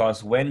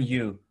 because when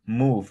you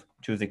move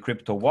to the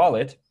crypto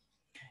wallet,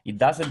 it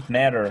doesn't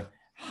matter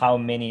how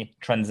many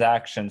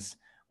transactions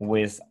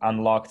with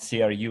unlocked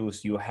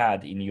CRUs you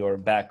had in your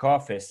back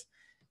office.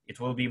 It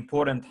will be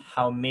important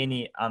how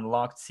many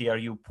unlocked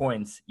CRU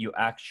points you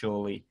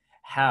actually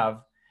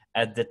have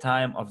at the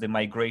time of the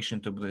migration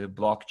to the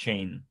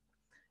blockchain.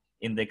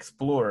 In the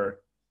Explorer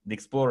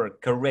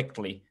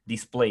correctly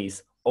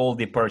displays all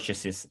the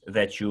purchases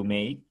that you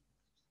made,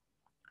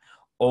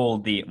 all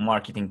the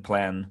marketing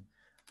plan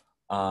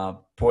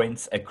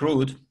points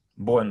accrued,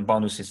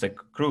 bonuses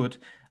accrued.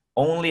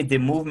 Only the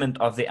movement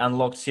of the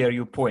unlocked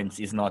CRU points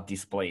is not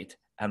displayed.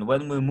 And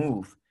when we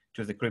move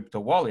to the crypto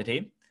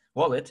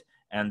wallet,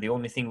 and the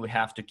only thing we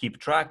have to keep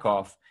track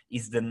of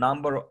is the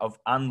number of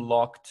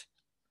unlocked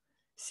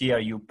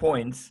CRU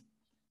points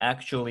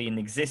actually in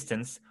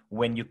existence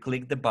when you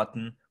click the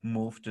button,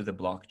 move to the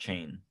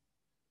blockchain.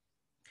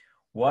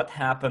 What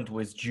happened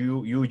with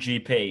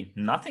UGPay?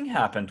 Nothing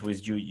happened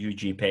with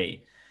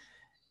UGPay.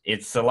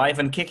 It's alive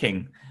and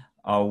kicking.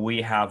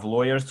 We have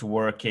lawyers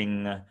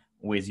working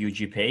with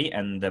UGPay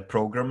and the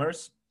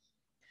programmers.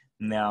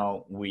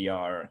 Now we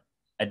are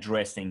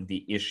addressing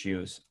the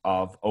issues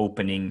of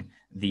opening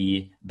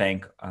the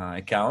bank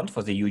account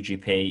for the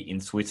UGPay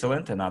in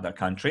Switzerland and other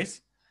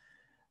countries.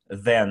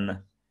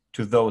 Then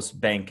to those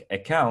bank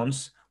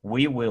accounts,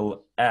 we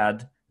will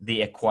add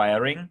the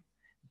acquiring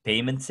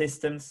payment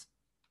systems.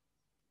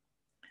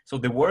 So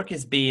the work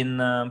is being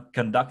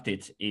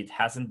conducted. It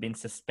hasn't been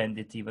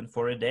suspended even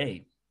for a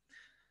day.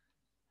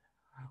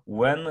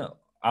 When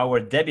our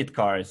debit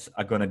cards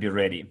are going to be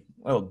ready,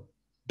 well,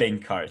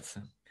 bank cards,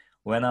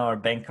 when our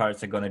bank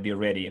cards are going to be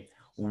ready,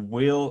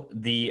 will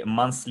the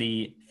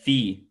monthly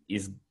fee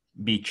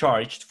be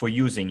charged for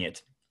using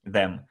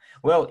them?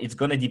 Well, it's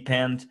going to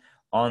depend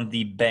on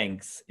the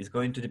banks. It's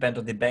going to depend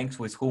on the banks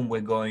with whom we're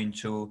going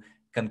to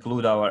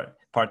conclude our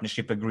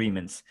partnership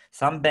agreements.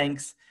 Some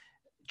banks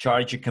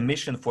charge a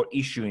commission for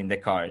issuing the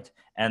card,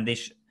 and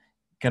this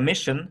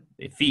commission,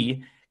 the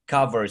fee,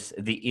 covers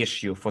the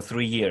issue for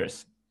 3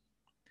 years.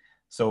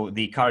 So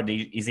the card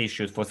is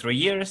issued for 3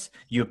 years,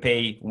 you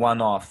pay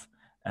one-off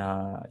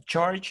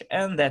charge,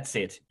 and that's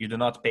it. You do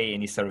not pay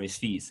any service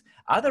fees.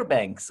 Other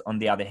banks, on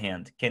the other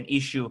hand, can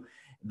issue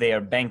their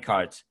bank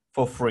cards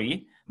for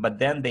free, but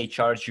then they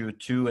charge you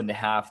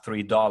 $2.5,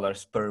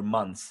 $3 per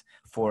month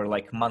for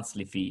like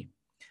monthly fee.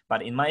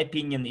 But in my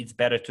opinion, it's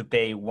better to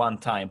pay one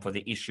time for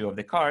the issue of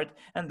the card,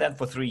 and then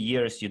for 3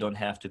 years, you don't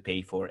have to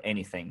pay for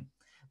anything.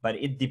 But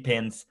it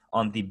depends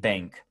on the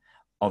bank,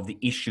 of the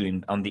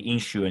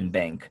issuing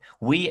bank.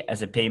 We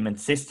as a payment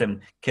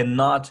system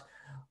cannot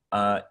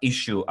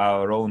issue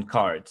our own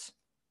cards.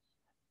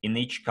 In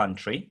each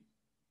country,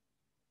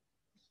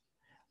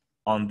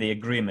 on the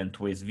agreement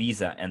with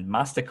Visa and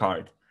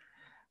MasterCard,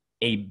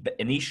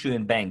 an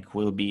issuing bank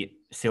will be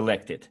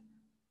selected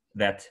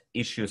that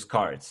issues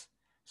cards.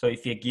 So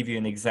if I give you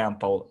an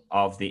example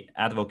of the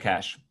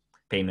Advocash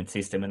payment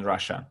system in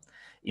Russia.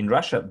 In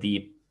Russia,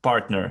 the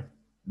partner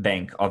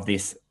bank of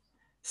this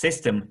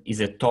system is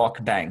a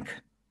Talk Bank.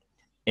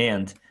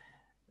 And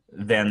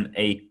then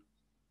a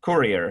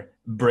courier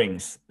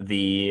brings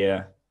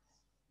the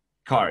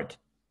card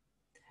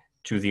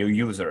to the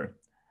user.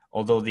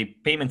 Although the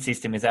payment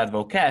system is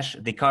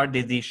Advocash, the card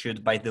is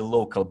issued by the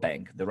local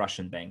bank, the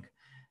Russian bank.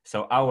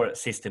 So our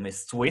system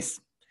is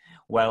Swiss,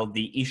 while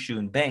the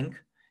issuing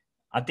bank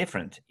are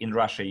different. In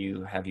Russia,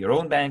 you have your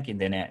own bank, in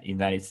the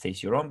United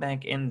States, your own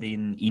bank, and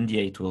in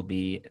India, it will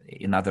be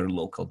another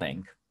local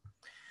bank.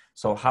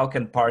 So how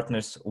can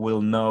partners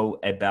will know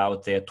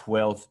about their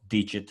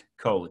 12-digit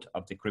code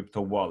of the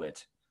crypto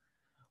wallet?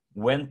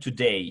 When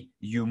today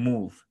you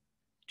move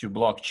to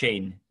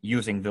blockchain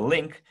using the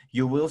link,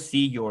 you will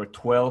see your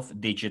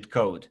 12-digit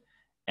code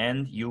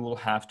and you will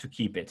have to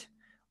keep it.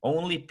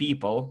 Only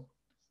people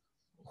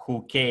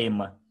who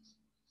came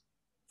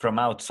from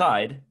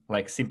outside,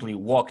 like simply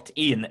walked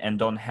in and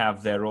don't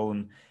have their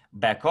own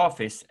back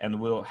office and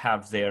will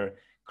have their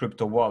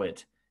crypto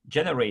wallet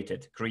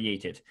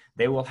created,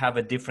 they will have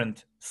a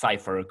different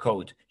cipher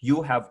code.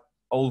 You have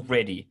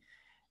already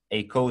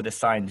a code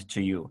assigned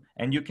to you,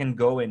 and you can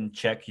go and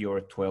check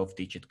your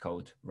 12-digit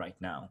code right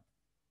now.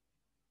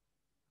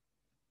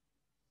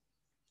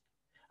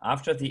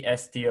 After the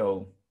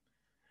STO,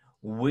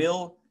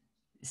 will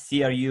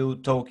CRU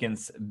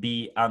tokens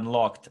be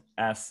unlocked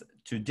as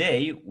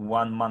today,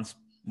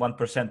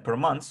 1% per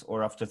month,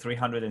 or after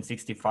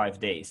 365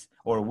 days?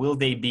 Or will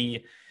they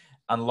be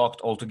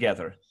unlocked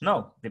altogether?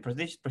 No, the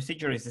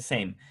procedure is the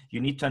same. You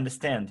need to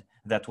understand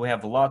that we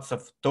have lots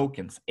of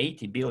tokens,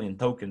 80 billion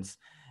tokens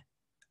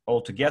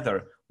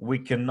altogether. We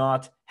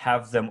cannot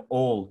have them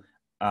all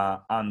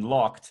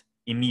unlocked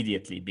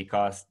immediately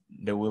because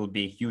there will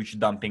be huge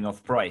dumping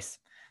of price.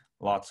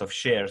 Lots of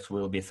shares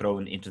will be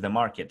thrown into the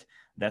market.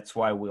 That's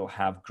why we'll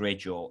have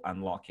gradual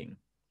unlocking.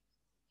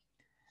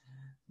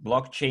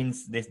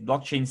 This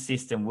blockchain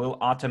system will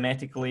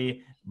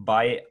automatically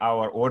buy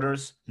our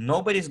orders.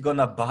 Nobody's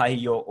gonna buy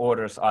your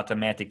orders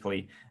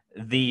automatically.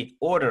 The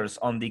orders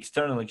on the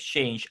external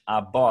exchange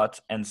are bought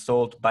and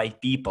sold by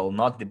people,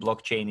 not the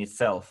blockchain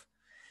itself.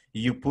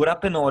 You put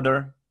up an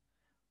order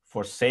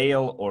for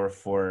sale or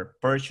for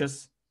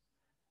purchase,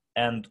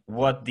 and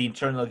what the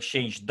internal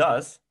exchange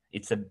does,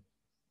 it's an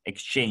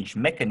exchange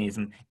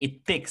mechanism,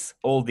 it picks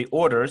all the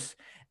orders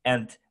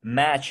and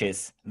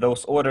matches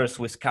those orders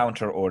with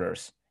counter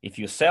orders. If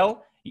you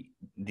sell,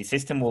 the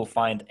system will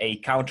find a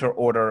counter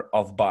order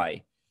of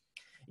buy.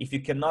 If you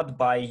cannot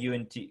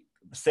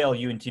sell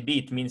UNTB,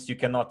 it means you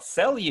cannot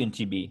sell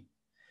UNTB.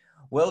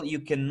 Well, you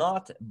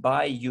cannot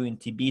buy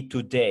UNTB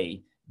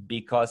today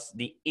because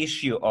the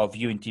issue of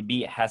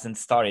UNTB hasn't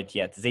started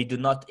yet. They do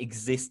not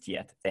exist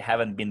yet. They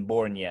haven't been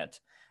born yet.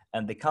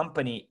 And the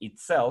company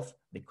itself,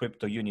 the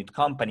CryptoUnit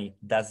company,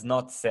 does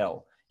not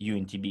sell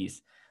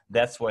UNTBs.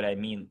 That's what I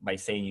mean by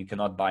saying you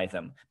cannot buy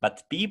them.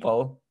 But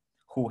people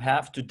who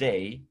have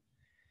today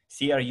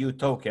CRU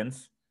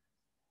tokens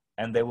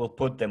and they will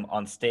put them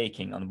on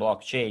staking on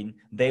blockchain,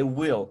 they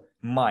will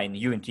mine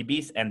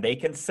UNTBs and they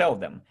can sell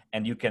them.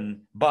 And you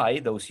can buy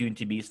those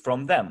UNTBs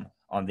from them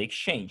on the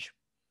exchange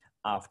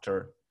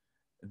after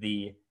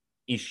the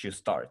issue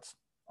starts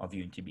of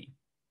UNTB.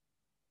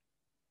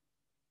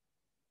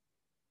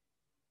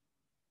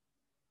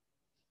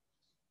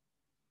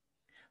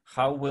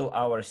 How will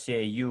our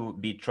CRU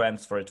be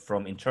transferred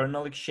from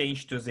internal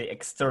exchange to the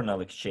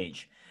external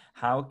exchange?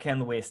 How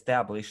can we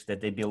establish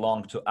that they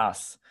belong to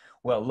us?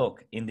 Well,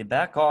 look, in the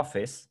back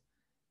office,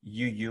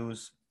 you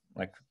use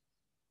like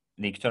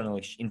the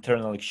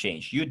internal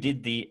exchange. You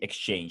did the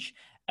exchange,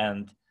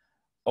 and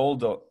all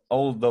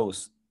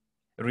those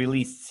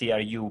released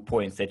CRU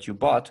points that you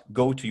bought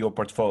go to your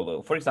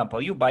portfolio. For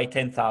example, you buy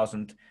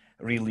 10,000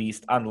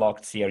 released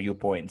unlocked CRU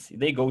points.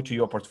 They go to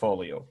your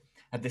portfolio.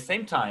 At the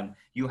same time,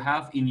 you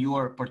have in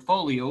your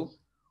portfolio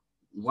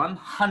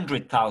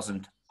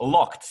 100,000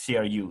 locked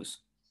CRUs.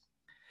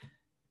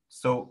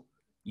 So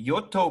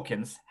your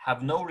tokens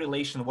have no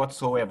relation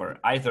whatsoever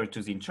either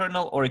to the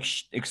internal or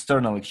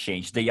external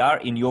exchange. They are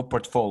in your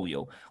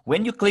portfolio.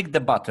 When you click the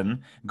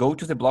button, go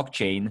to the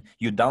blockchain,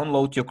 you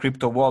download your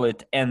crypto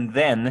wallet, and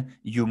then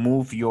you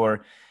move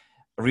your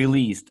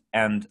released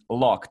and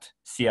locked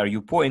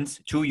CRU points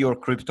to your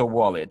crypto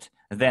wallet.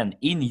 Then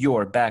in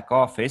your back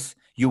office,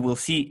 you will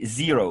see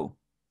 0.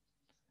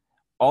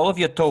 All of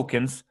your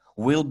tokens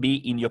will be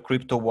in your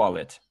crypto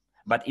wallet,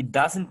 but it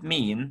doesn't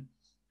mean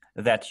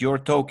that your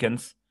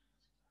tokens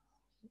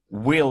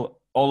will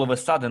all of a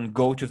sudden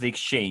go to the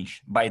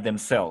exchange by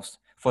themselves.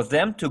 For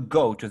them to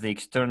go to the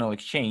external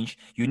exchange,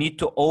 you need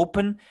to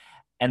open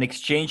an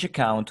exchange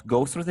account,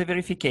 go through the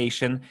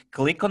verification,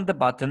 click on the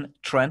button,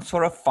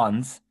 transfer of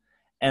funds,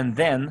 and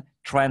then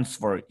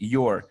transfer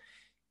your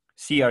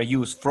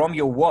CRUs from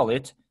your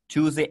wallet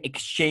to the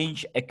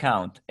exchange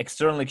account,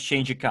 external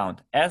exchange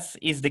account, as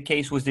is the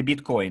case with the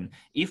Bitcoin.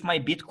 If my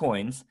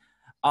Bitcoins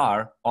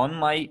are on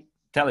my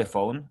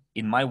telephone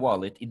in my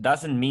wallet, it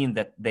doesn't mean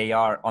that they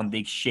are on the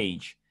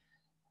exchange.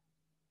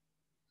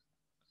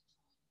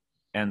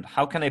 And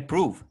how can I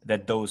prove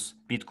that those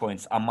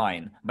Bitcoins are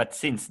mine? But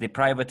since the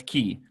private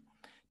key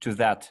to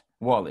that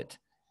wallet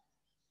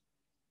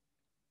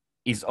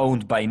is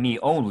owned by me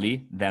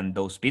only, then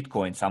those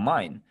Bitcoins are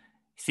mine.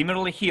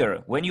 Similarly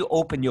here, when you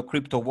open your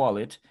crypto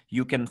wallet,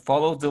 you can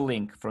follow the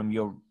link from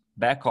your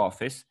back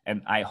office,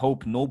 and I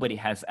hope nobody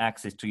has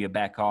access to your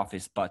back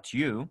office but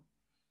you.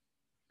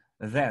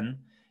 Then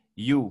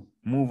you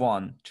move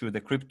on to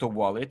the crypto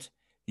wallet,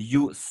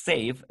 you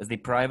save the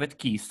private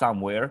key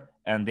somewhere,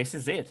 and this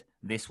is it.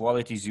 This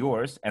wallet is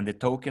yours and the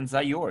tokens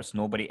are yours.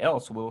 Nobody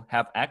else will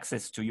have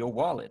access to your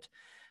wallet.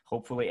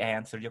 Hopefully I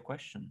answered your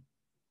question.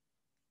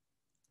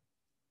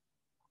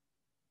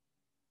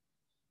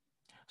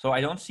 So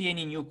I don't see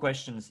any new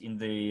questions in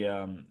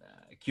the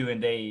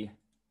Q&A.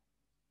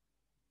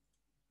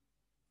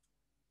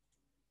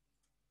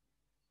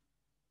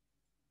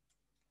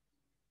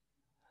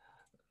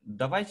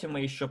 Давайте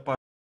мы еще пару.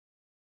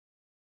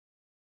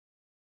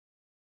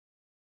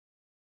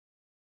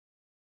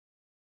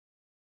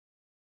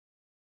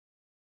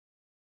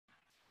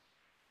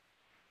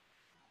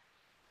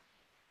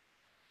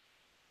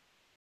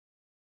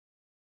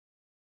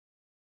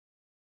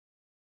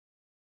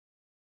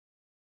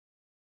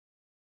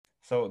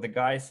 So the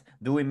guys,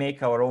 do we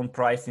make our own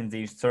price in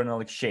the external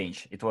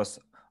exchange? It was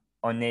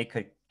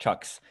Oneka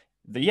Chucks.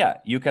 Yeah,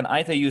 you can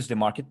either use the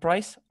market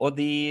price or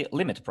the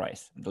limit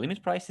price. The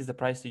limit price is the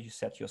price that you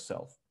set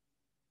yourself.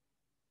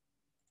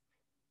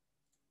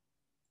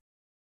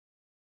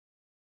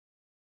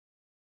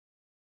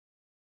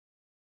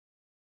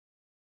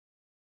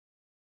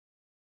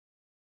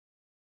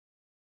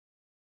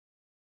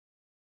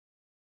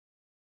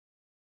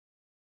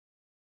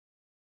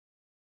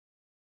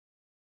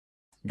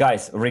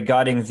 Guys,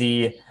 regarding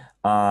the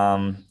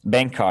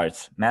bank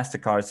cards,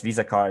 MasterCards,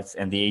 Visa cards,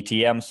 and the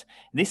ATMs,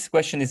 this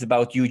question is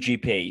about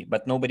UGPay,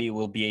 but nobody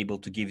will be able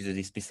to give you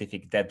the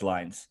specific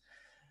deadlines.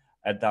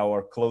 At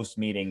our closed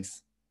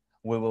meetings,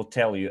 we will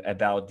tell you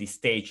about the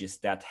stages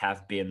that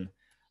have been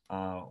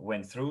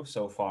went through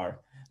so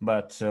far,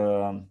 but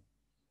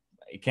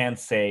I can't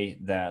say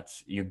that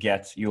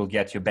you'll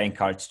get your bank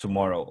cards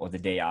tomorrow or the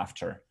day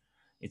after.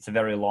 It's a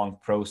very long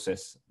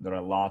process. There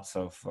are lots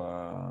of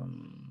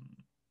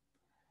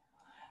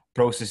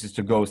processes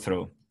to go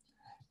through.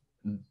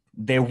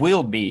 There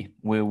will be,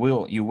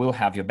 you will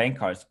have your bank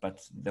cards,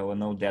 but there were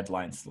no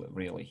deadlines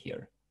really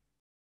here.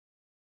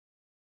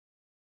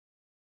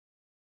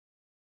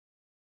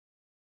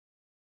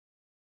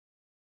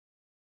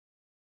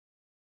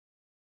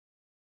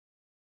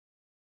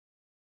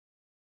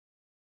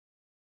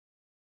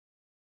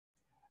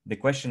 The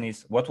question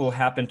is, what will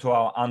happen to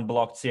our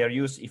unblocked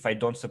CRUs if I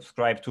don't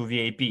subscribe to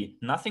VIP?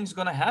 Nothing's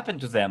going to happen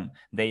to them.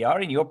 They are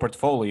in your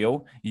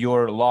portfolio,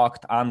 your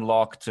locked,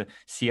 unlocked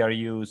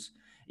CRUs.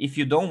 If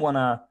you don't want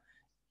to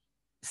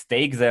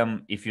stake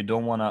them, if you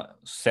don't want to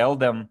sell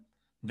them,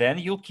 then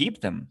you'll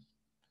keep them.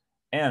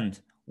 And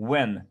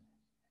when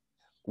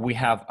we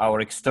have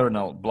our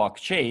external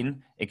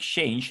blockchain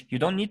exchange, you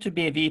don't need to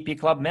be a VIP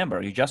club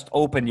member. You just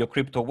open your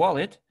crypto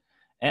wallet,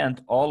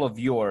 and all of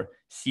your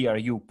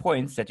CRU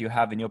points that you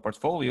have in your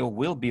portfolio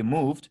will be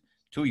moved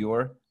to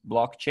your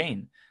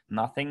blockchain.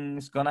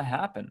 Nothing's gonna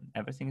happen.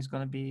 Everything is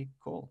gonna be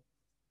cool.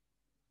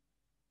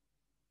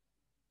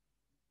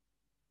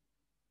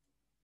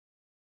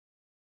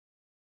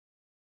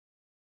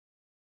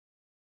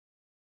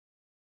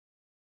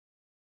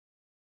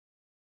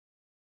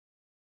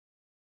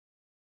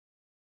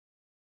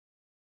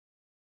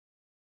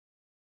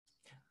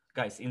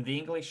 Guys, in the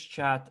English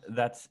chat,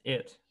 that's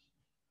it.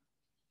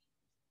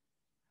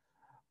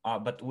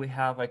 But we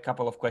have a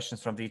couple of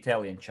questions from the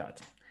Italian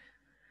chat.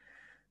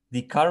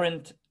 The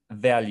current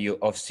value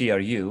of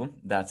CRU,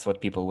 that's what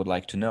people would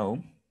like to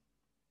know.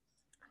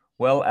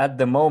 Well, at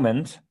the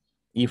moment,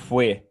 if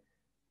we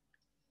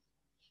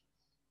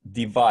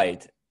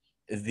divide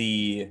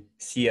the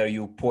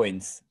CRU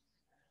points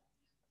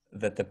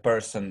that the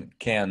person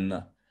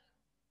can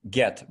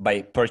get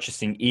by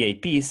purchasing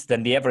EAPs,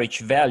 then the average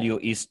value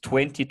is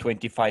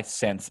 20-25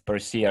 cents per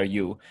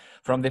CRU.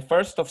 From the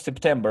 1st of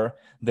September,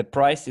 the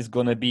price is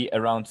going to be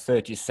around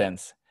 30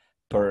 cents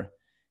per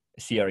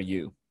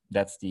CRU.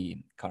 That's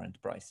the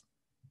current price.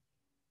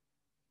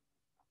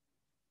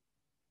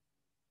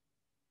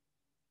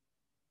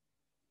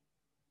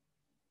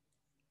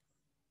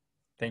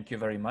 Thank you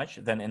very much.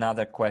 Then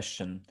another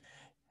question.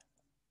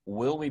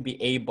 Will we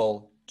be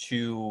able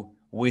to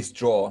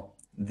withdraw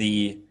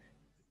the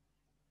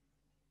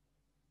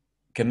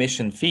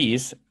commission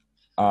fees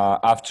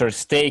after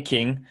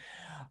staking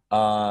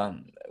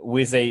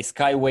with a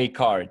Skyway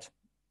card?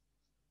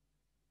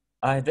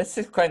 This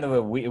is kind of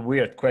a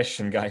weird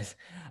question, guys.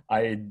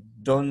 I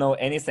don't know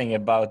anything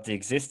about the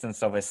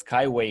existence of a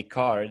Skyway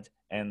card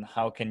and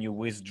how can you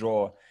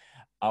withdraw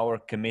our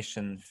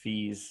commission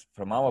fees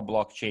from our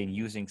blockchain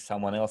using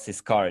someone else's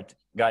card.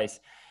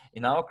 Guys,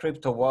 in our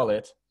crypto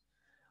wallet,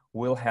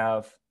 we'll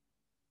have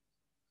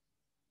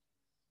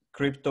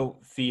crypto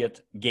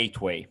fiat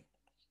gateway.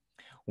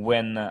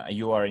 When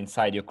you are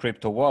inside your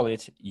crypto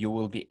wallet, you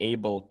will be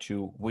able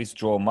to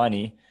withdraw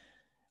money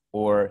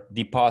or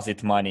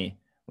deposit money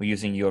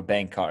using your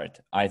bank card,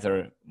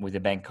 either with the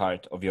bank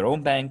card of your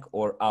own bank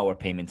or our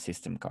payment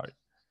system card.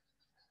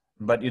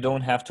 But you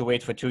don't have to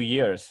wait for 2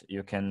 years.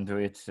 You can do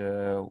it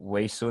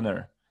way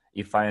sooner,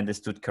 if I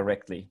understood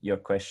correctly your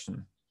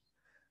question.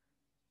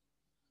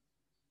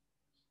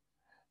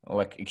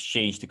 Like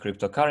exchange the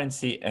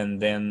cryptocurrency and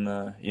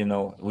then, you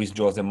know,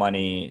 withdraw the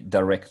money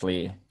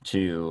directly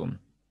to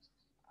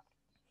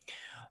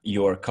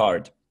your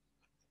card.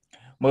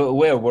 Well,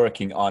 we're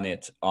working on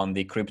it on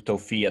the crypto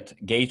fiat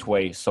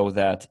gateway so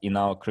that in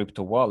our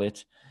crypto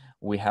wallet,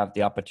 we have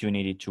the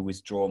opportunity to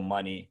withdraw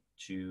money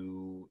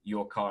to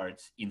your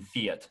cards in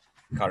fiat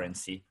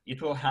currency.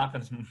 It will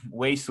happen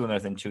way sooner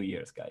than 2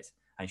 years, guys.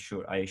 I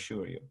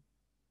assure you.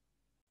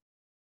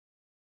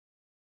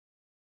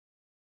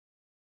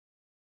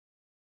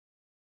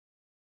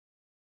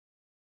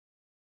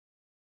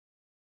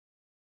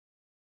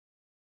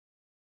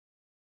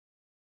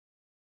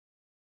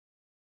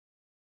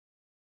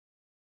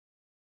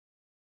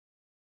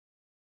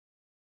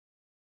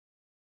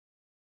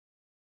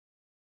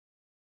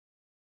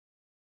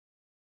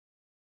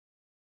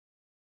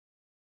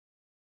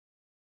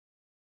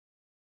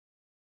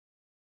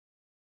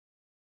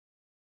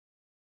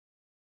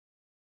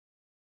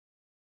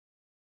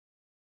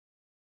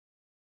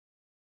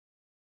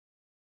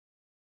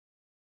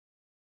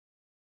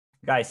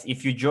 Guys,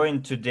 if you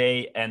join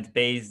today and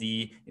pay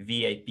the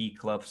VIP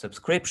Club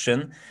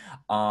subscription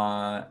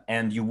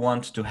and you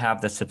want to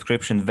have the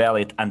subscription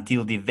valid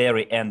until the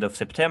very end of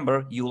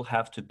September, you'll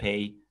have to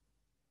pay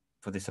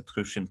for the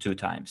subscription 2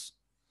 times.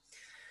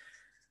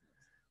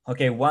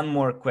 Okay, one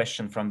more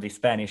question from the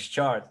Spanish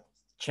chat.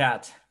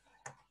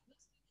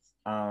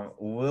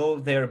 Will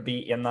there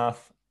be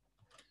enough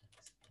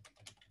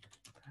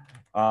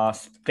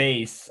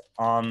space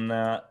on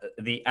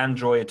the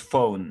Android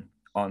phone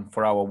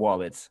for our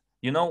wallets?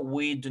 You know,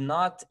 we do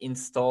not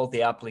install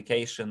the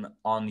application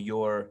on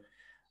your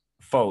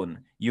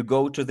phone. You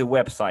go to the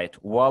website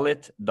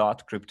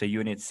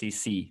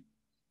wallet.cryptounit.cc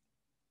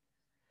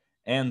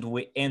and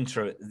we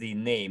enter the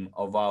name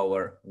of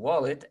our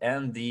wallet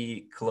and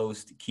the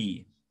closed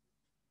key.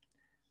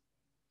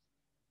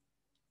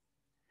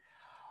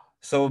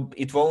 So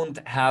it won't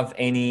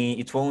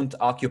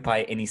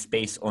occupy any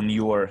space on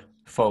your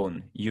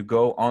phone. You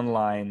go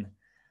online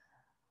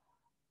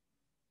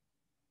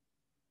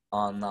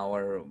on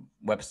our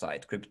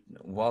website,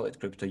 wallet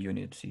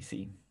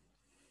CryptoUnit.cc.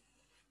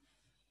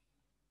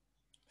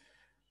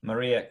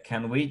 Maria,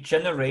 can we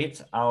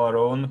generate our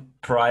own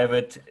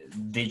private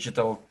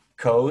digital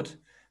code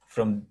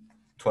from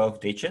 12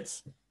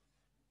 digits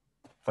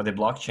for the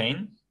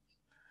blockchain?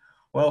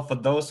 Well, for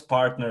those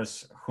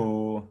partners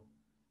who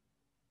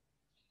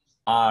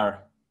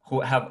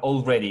have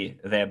already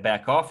their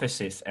back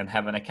offices and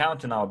have an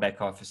account in our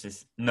back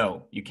offices,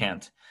 no, you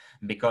can't,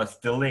 because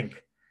the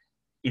link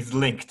is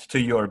linked to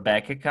your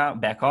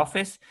back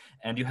office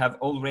and you have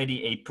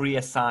already a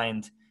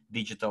pre-assigned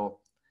digital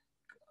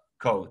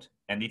code.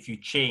 And if you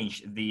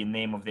change the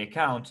name of the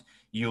account,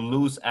 you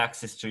lose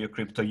access to your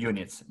crypto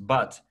units.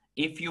 But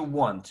if you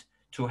want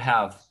to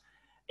have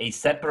a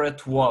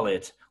separate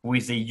wallet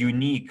with a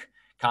unique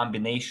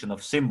combination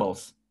of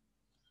symbols,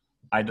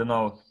 I don't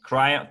know,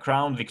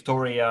 Crown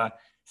Victoria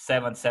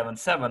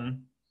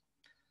 777,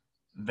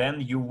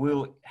 then you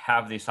will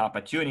have this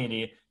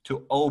opportunity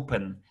to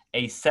open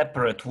a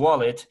separate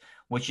wallet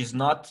which is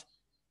not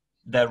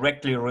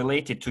directly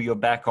related to your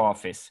back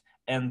office.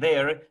 And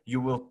there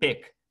you will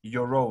pick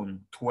your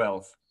own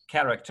 12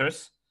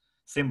 characters,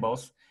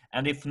 symbols.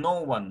 And if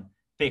no one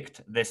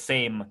picked the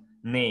same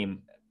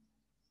name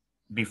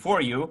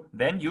before you,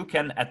 then you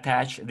can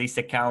attach this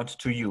account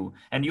to you.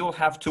 And you'll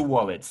have two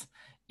wallets.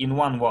 In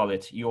one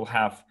wallet, you'll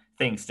have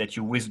things that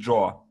you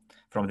withdraw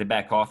from the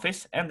back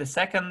office, and the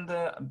second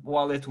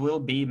wallet will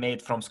be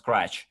made from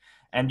scratch.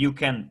 And you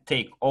can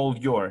take all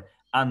your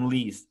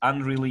unreleased,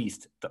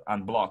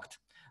 unblocked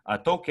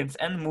tokens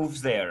and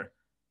move there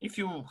if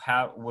you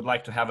would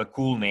like to have a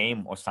cool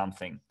name or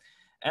something.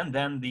 And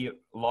then the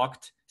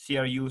locked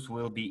CRUs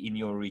will be in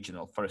your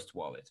original first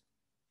wallet.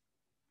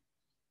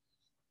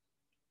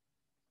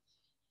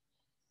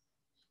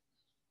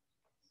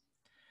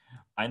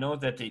 I know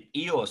that the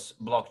EOS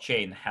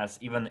blockchain has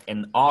even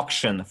an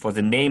auction for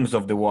the names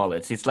of the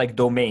wallets. It's like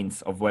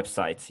domains of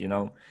websites, you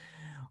know,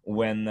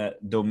 when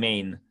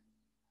domain.com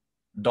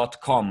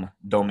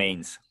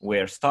domains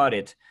were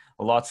started,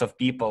 lots of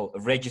people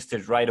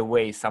registered right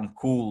away some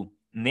cool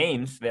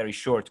names, very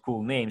short,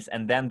 cool names,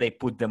 and then they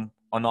put them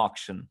on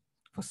auction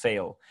for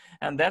sale.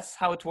 And that's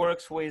how it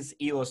works with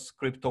EOS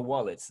crypto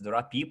wallets. There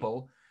are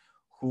people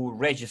who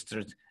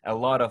registered a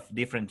lot of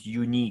different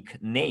unique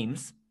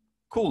names,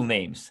 cool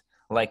names,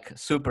 like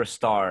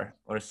Superstar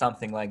or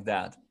something like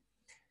that.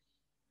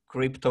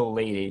 Crypto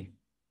Lady,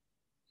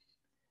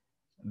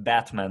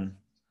 Batman,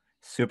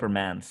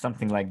 Superman,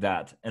 something like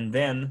that. And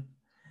then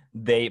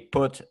they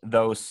put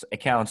those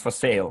accounts for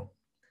sale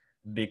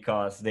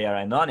because they are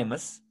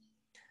anonymous.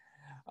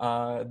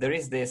 There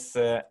is this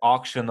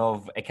auction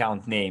of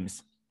account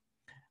names.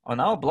 On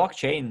our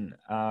blockchain,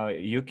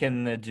 you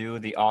can do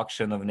the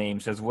auction of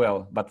names as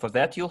well. But for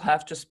that, you'll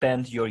have to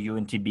spend your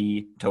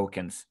UNTB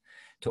tokens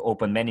to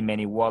open many,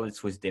 many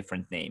wallets with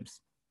different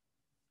names.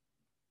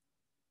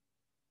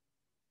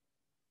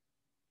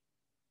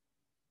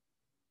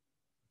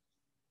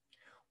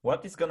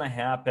 What is going to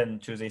happen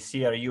to the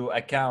CRU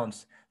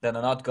accounts that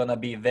are not going to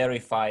be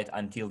verified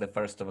until the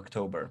 1st of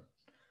October?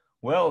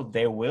 Well,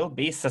 they will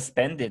be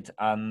suspended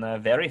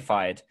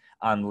unverified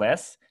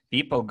unless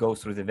people go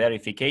through the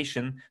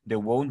verification. They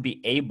won't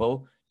be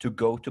able to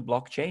go to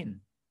blockchain.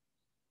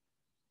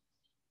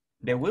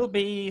 They will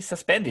be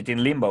suspended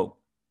in limbo.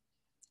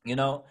 You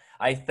know,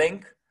 I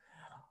think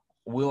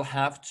we'll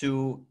have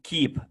to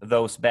keep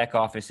those back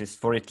offices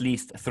for at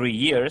least 3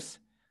 years.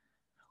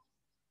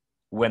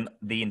 When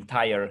the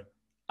entire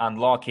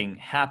unlocking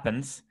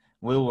happens,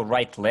 we'll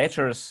write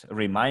letters,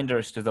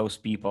 reminders to those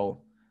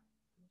people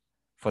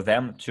for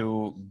them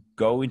to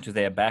go into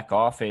their back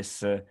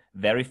office,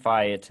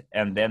 verify it,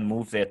 and then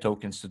move their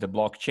tokens to the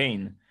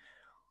blockchain.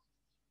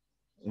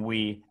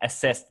 We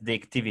assessed the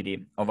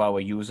activity of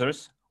our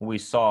users. We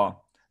saw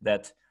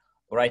that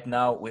right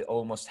now we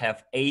almost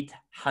have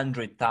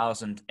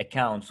 800,000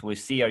 accounts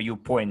with CRU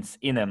points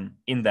in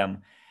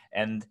them,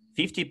 and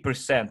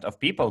 50% of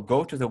people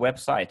go to the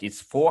website.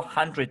 It's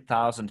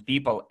 400,000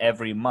 people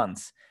every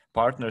month.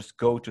 Partners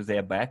go to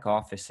their back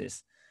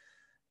offices,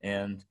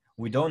 and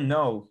we don't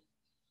know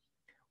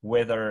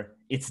whether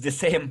it's the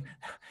same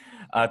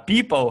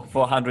people,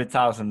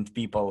 400,000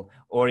 people,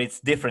 or it's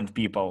different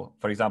people.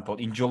 For example,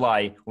 in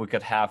July, we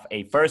could have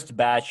a first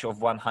batch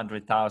of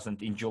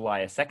 100,000, in July,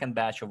 a second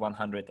batch of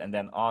 100, and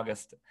then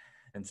August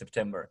and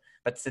September.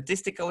 But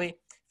statistically,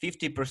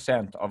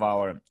 50% of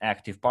our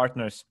active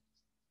partners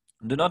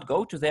do not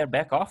go to their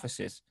back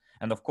offices.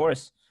 And of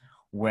course,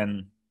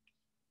 when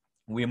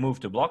we move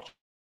to blockchain,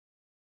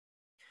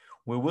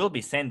 we will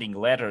be sending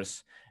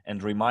letters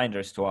and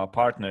reminders to our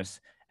partners.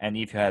 And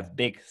if you have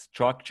big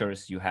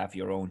structures, you have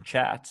your own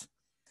chat,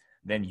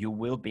 then you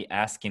will be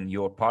asking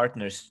your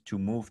partners to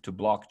move to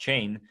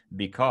blockchain,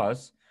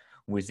 because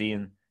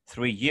within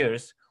 3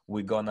 years,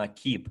 we're gonna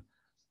keep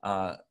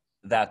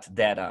that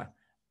data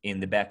in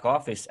the back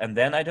office. And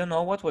then I don't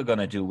know what we're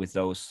gonna do with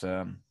those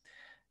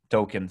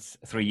tokens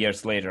 3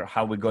 years later,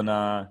 how we're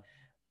gonna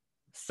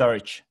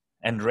search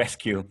and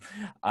rescue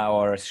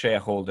our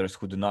shareholders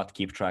who do not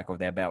keep track of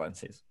their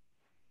balances.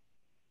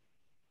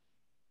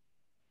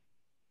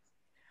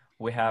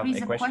 We have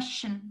a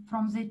question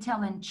from the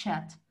Italian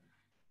chat.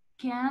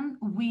 Can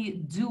we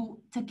do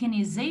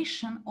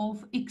tokenization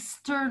of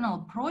external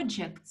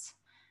projects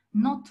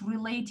not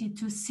related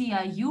to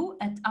CRU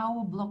at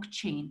our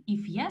blockchain?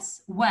 If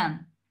yes,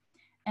 when?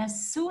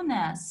 As soon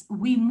as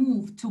we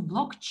move to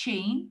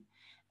blockchain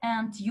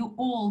and you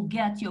all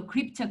get your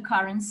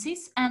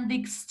cryptocurrencies and the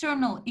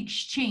external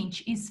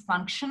exchange is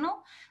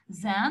functional,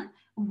 then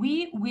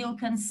we will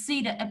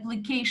consider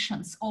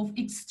applications of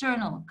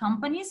external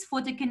companies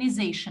for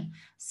tokenization.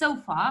 So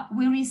far,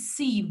 we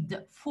received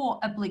 4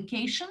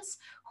 applications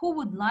who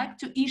would like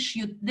to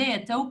issue their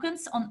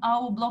tokens on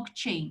our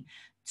blockchain.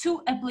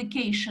 2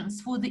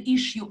 applications for the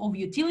issue of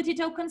utility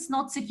tokens,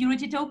 not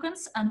security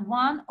tokens, and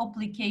 1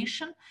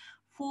 application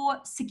for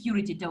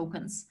security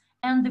tokens.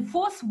 And the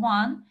 4th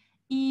one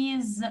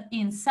is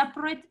in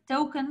separate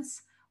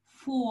tokens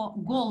for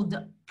gold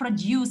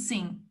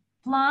producing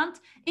plant.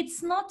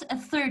 It's not a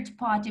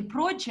third-party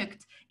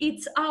project,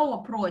 it's our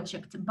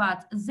project,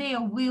 but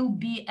there will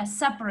be a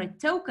separate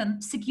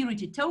token,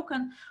 security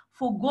token,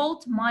 for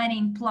gold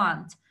mining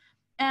plant.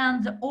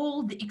 And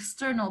all the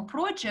external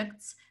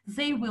projects,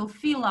 they will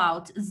fill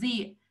out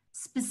the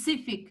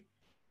specific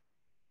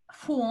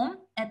form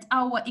at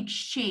our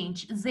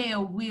exchange. There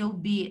will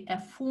be a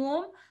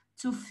form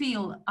to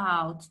fill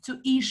out,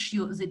 to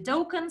issue the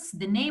tokens,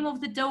 the name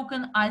of the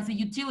token, either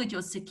utility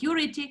or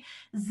security,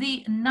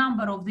 the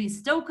number of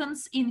these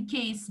tokens in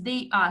case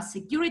they are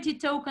security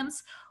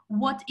tokens,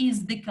 what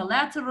is the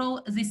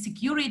collateral, the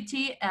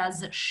security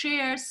as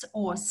shares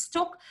or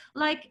stock,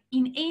 like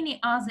in any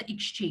other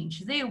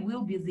exchange. There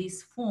will be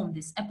this form,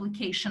 this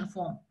application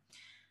form.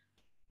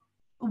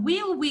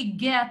 Will we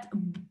get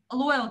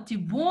loyalty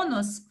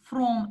bonus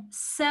from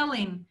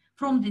selling,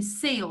 from the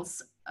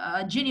sales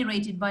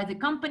generated by the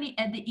company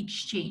at the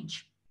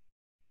exchange?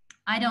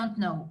 I don't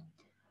know.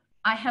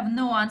 I have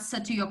no answer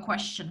to your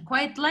question.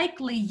 Quite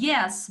likely,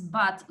 yes,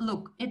 but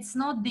look, it's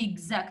not the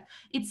exact,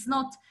 it's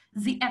not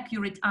the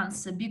accurate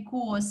answer,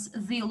 because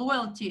the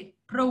loyalty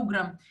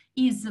program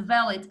is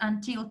valid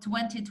until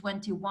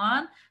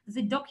 2021.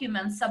 The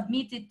document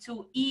submitted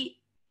to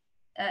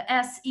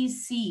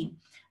SEC.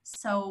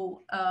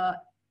 So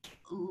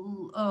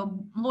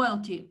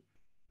loyalty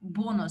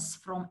bonus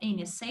from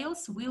any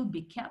sales will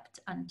be kept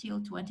until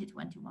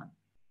 2021.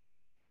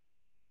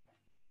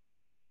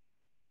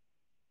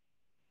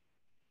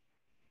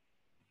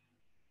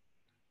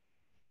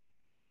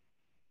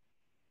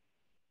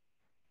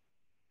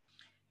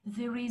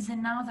 There is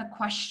another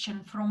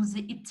question from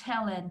the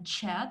Italian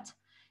chat.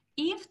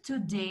 If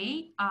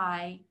today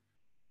I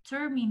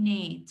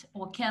terminate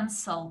or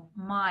cancel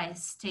my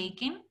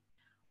staking,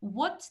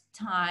 what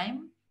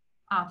time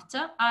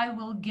after I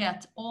will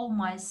get all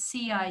my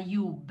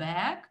CRU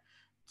back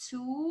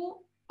to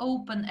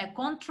open a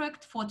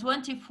contract for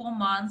 24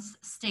 months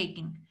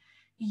staking?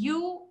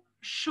 You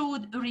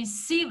should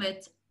receive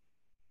it.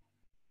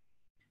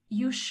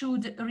 You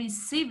should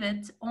receive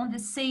it on the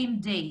same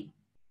day.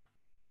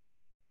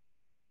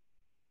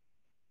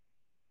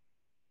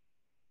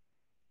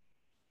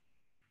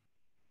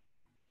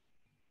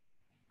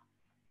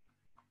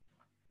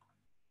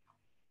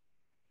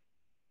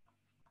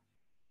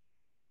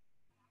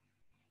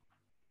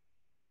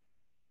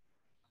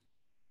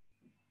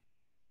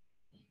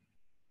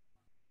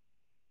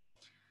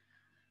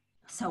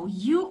 So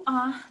you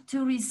are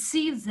to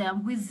receive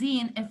them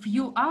within a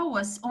few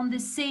hours on the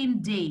same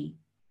day,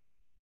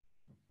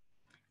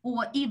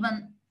 or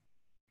even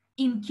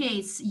in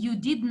case you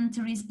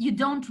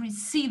don't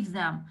receive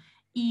them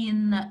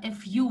in a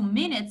few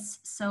minutes,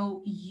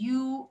 so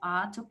you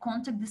are to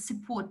contact the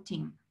support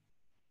team.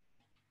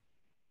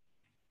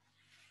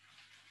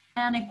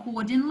 And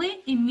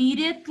accordingly,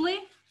 immediately,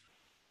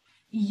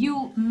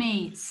 you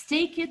may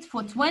stake it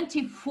for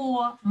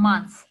 24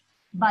 months.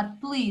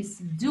 But please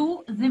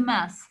do the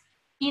math.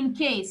 In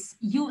case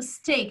you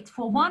staked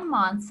for 1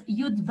 month,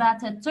 you'd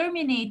better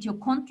terminate your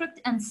contract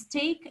and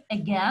stake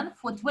again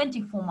for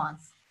 24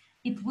 months.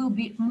 It will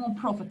be more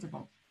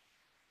profitable.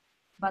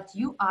 But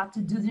you are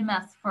to do the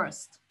math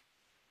first.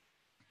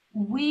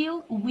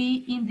 Will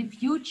we in the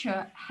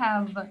future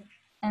have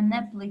an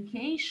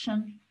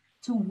application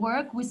to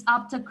work with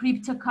after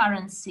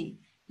cryptocurrency?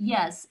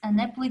 Yes, an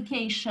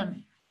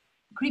application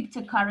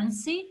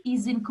cryptocurrency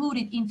is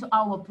included into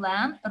our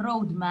plan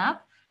roadmap.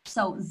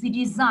 So the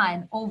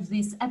design of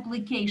this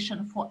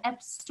application for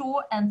App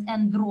Store and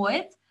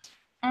Android,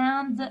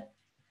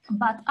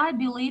 but I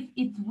believe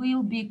it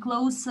will be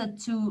closer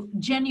to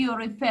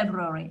January,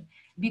 February,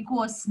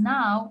 because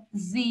now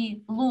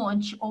the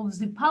launch of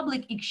the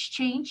public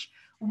exchange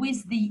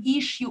with the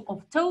issue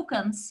of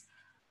tokens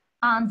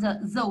under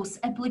those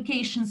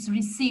applications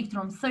received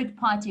from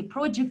third-party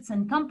projects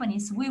and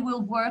companies, we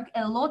will work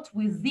a lot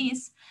with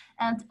this,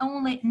 and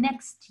only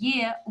next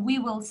year we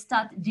will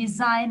start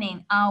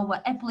designing our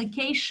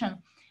application,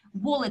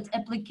 wallet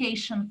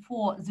application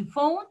for the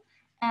phone,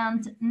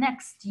 and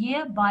next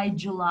year by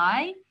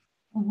July,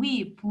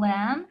 we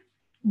plan,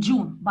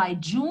 by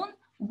June,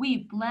 we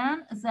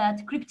plan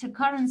that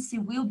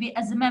cryptocurrency will be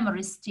as a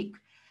memory stick,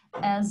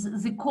 as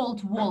the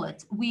cold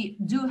wallet. We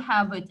do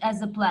have it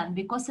as a plan,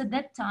 because at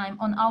that time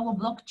on our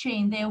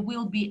blockchain there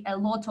will be a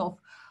lot of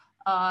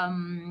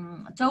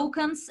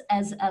tokens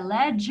as a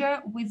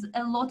ledger with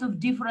a lot of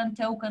different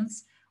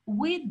tokens.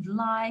 We'd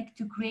like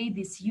to create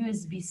this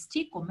USB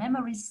stick or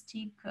memory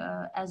stick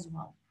as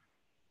well.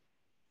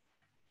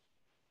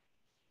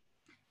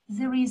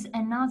 There is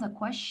another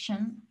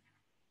question.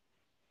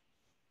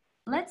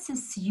 Let's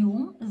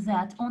assume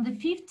that on the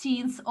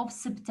 15th of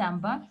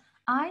September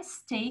I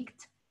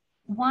staked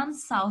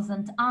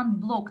 1,000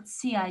 unblocked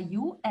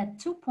CRU at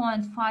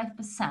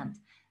 2.5%.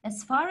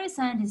 As far as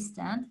I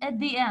understand, at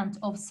the end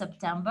of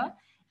September,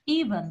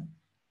 even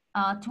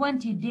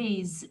 20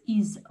 days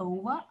is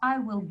over, I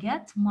will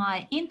get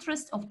my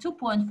interest of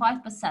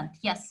 2.5%.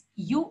 Yes,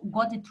 you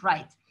got it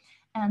right.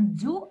 And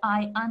do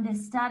I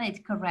understand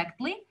it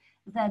correctly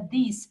that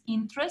this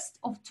interest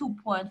of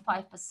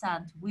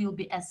 2.5% will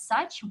be as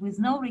such with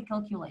no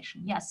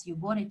recalculation? Yes, you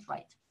got it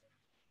right.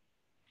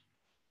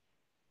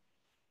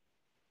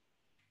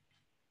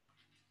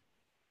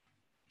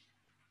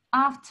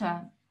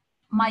 After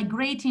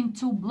migrating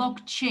to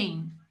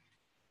blockchain,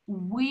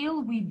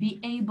 will we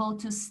be able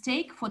to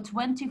stake for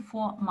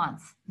 24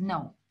 months?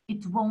 No,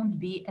 it won't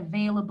be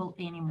available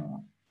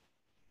anymore.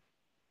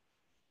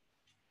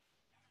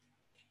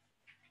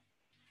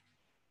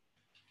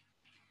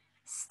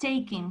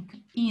 Staking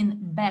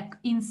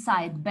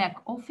inside back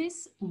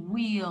office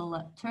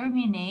will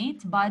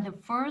terminate by the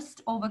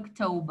 1st of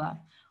October.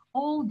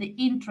 All the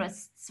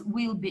interests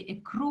will be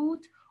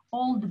accrued,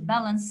 all the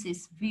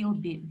balances will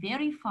be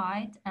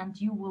verified, and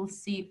you will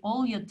see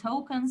all your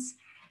tokens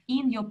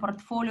in your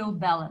portfolio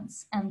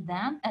balance. And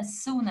then as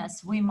soon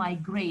as we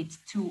migrate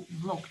to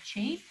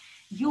blockchain,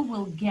 you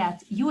will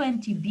get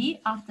UNTB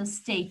after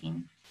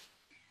staking.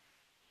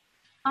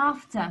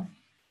 After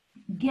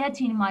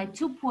getting my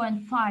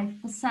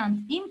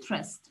 2.5%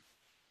 interest,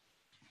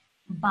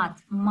 but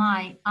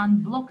my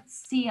unblocked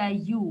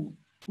CRU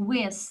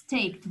were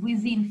staked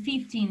within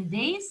 15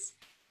 days,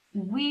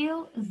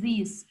 will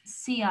these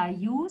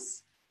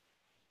CRUs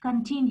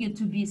continue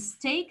to be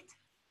staked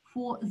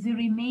for the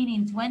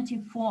remaining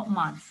 24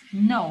 months?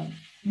 No,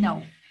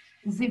 no.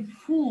 The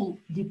full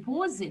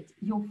deposit,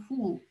 your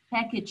full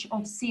package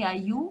of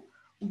CRU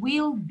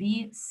will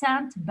be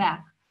sent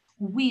back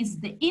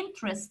with the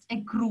interest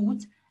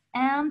accrued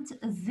and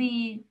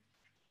the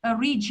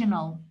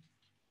original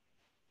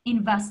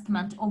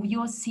investment of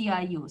your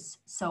CRUs.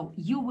 So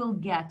you will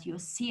get your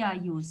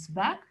CRUs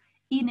back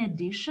in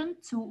addition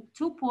to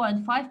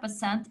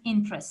 2.5%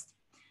 interest.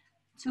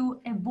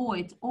 To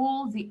avoid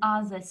all the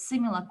other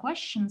similar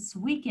questions,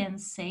 we can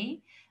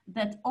say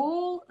that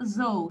all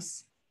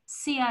those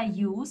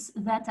CRUs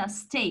that are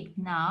staked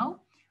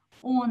now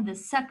on the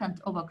 2nd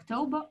of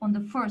October, on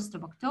the 1st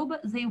of October,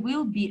 they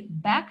will be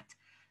backed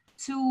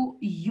to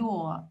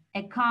your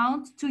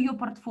account, to your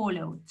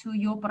portfolio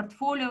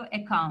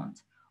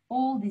account.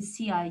 All the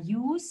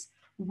CRUs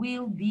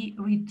will be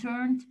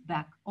returned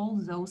back, all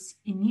those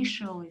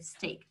initially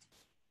staked.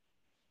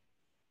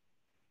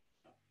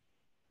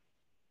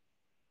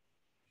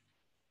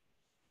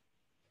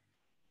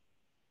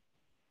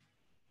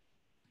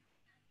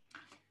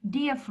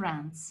 Dear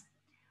friends,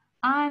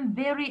 I'm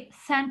very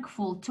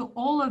thankful to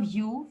all of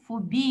you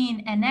for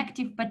being an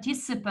active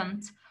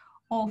participant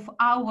of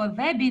our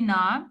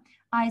webinar.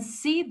 I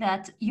see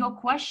that your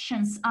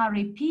questions are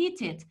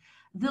repeated.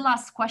 The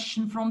last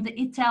question from the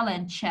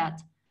Italian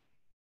chat.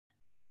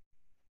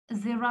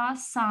 There are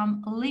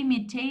some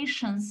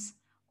limitations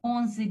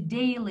on the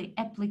daily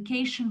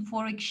application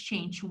for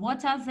exchange.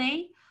 What are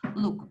they?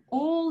 Look,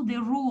 all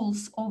the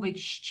rules of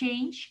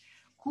exchange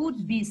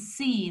could be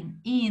seen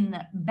in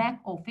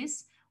back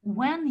office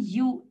when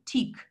you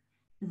tick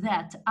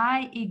that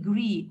I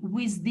agree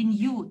with the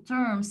new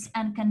terms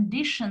and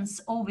conditions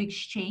of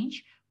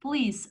exchange.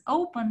 Please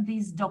open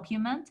this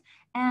document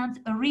and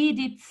read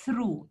it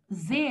through.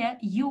 There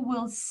you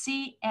will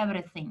see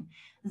everything.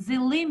 The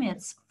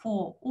limits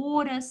for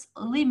orders,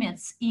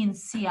 limits in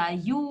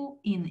CRU,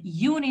 in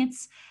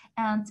units,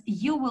 and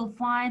you will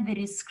find the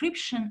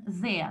description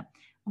there.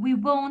 We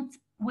won't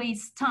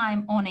waste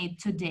time on it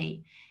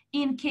today.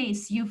 In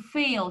case you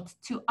failed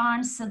to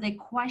answer the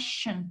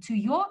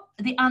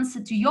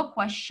answer to your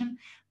question,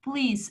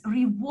 please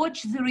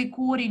rewatch the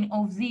recording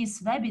of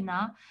this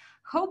webinar.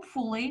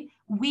 Hopefully,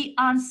 we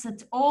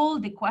answered all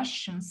the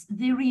questions.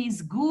 There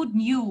is good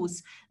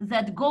news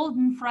that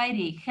Golden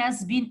Friday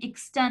has been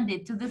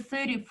extended to the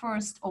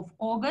 31st of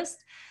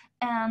August,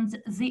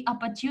 and the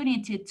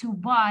opportunity to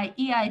buy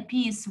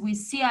EIPs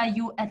with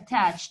CRU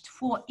attached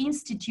for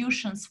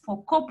institutions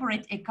for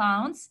corporate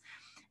accounts,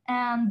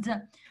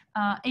 and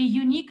a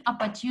unique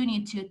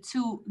opportunity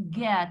to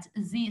get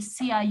these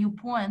CRU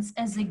points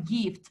as a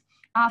gift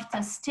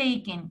after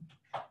staking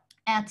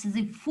at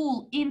the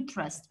full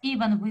interest,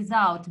 even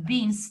without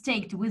being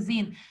staked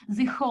within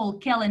the whole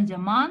calendar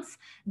month.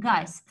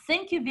 Guys,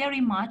 thank you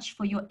very much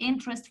for your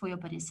interest, for your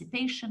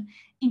participation.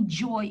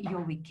 Enjoy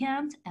your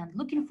weekend and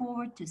looking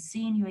forward to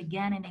seeing you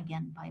again and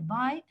again.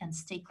 Bye-bye and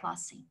stay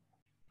classy.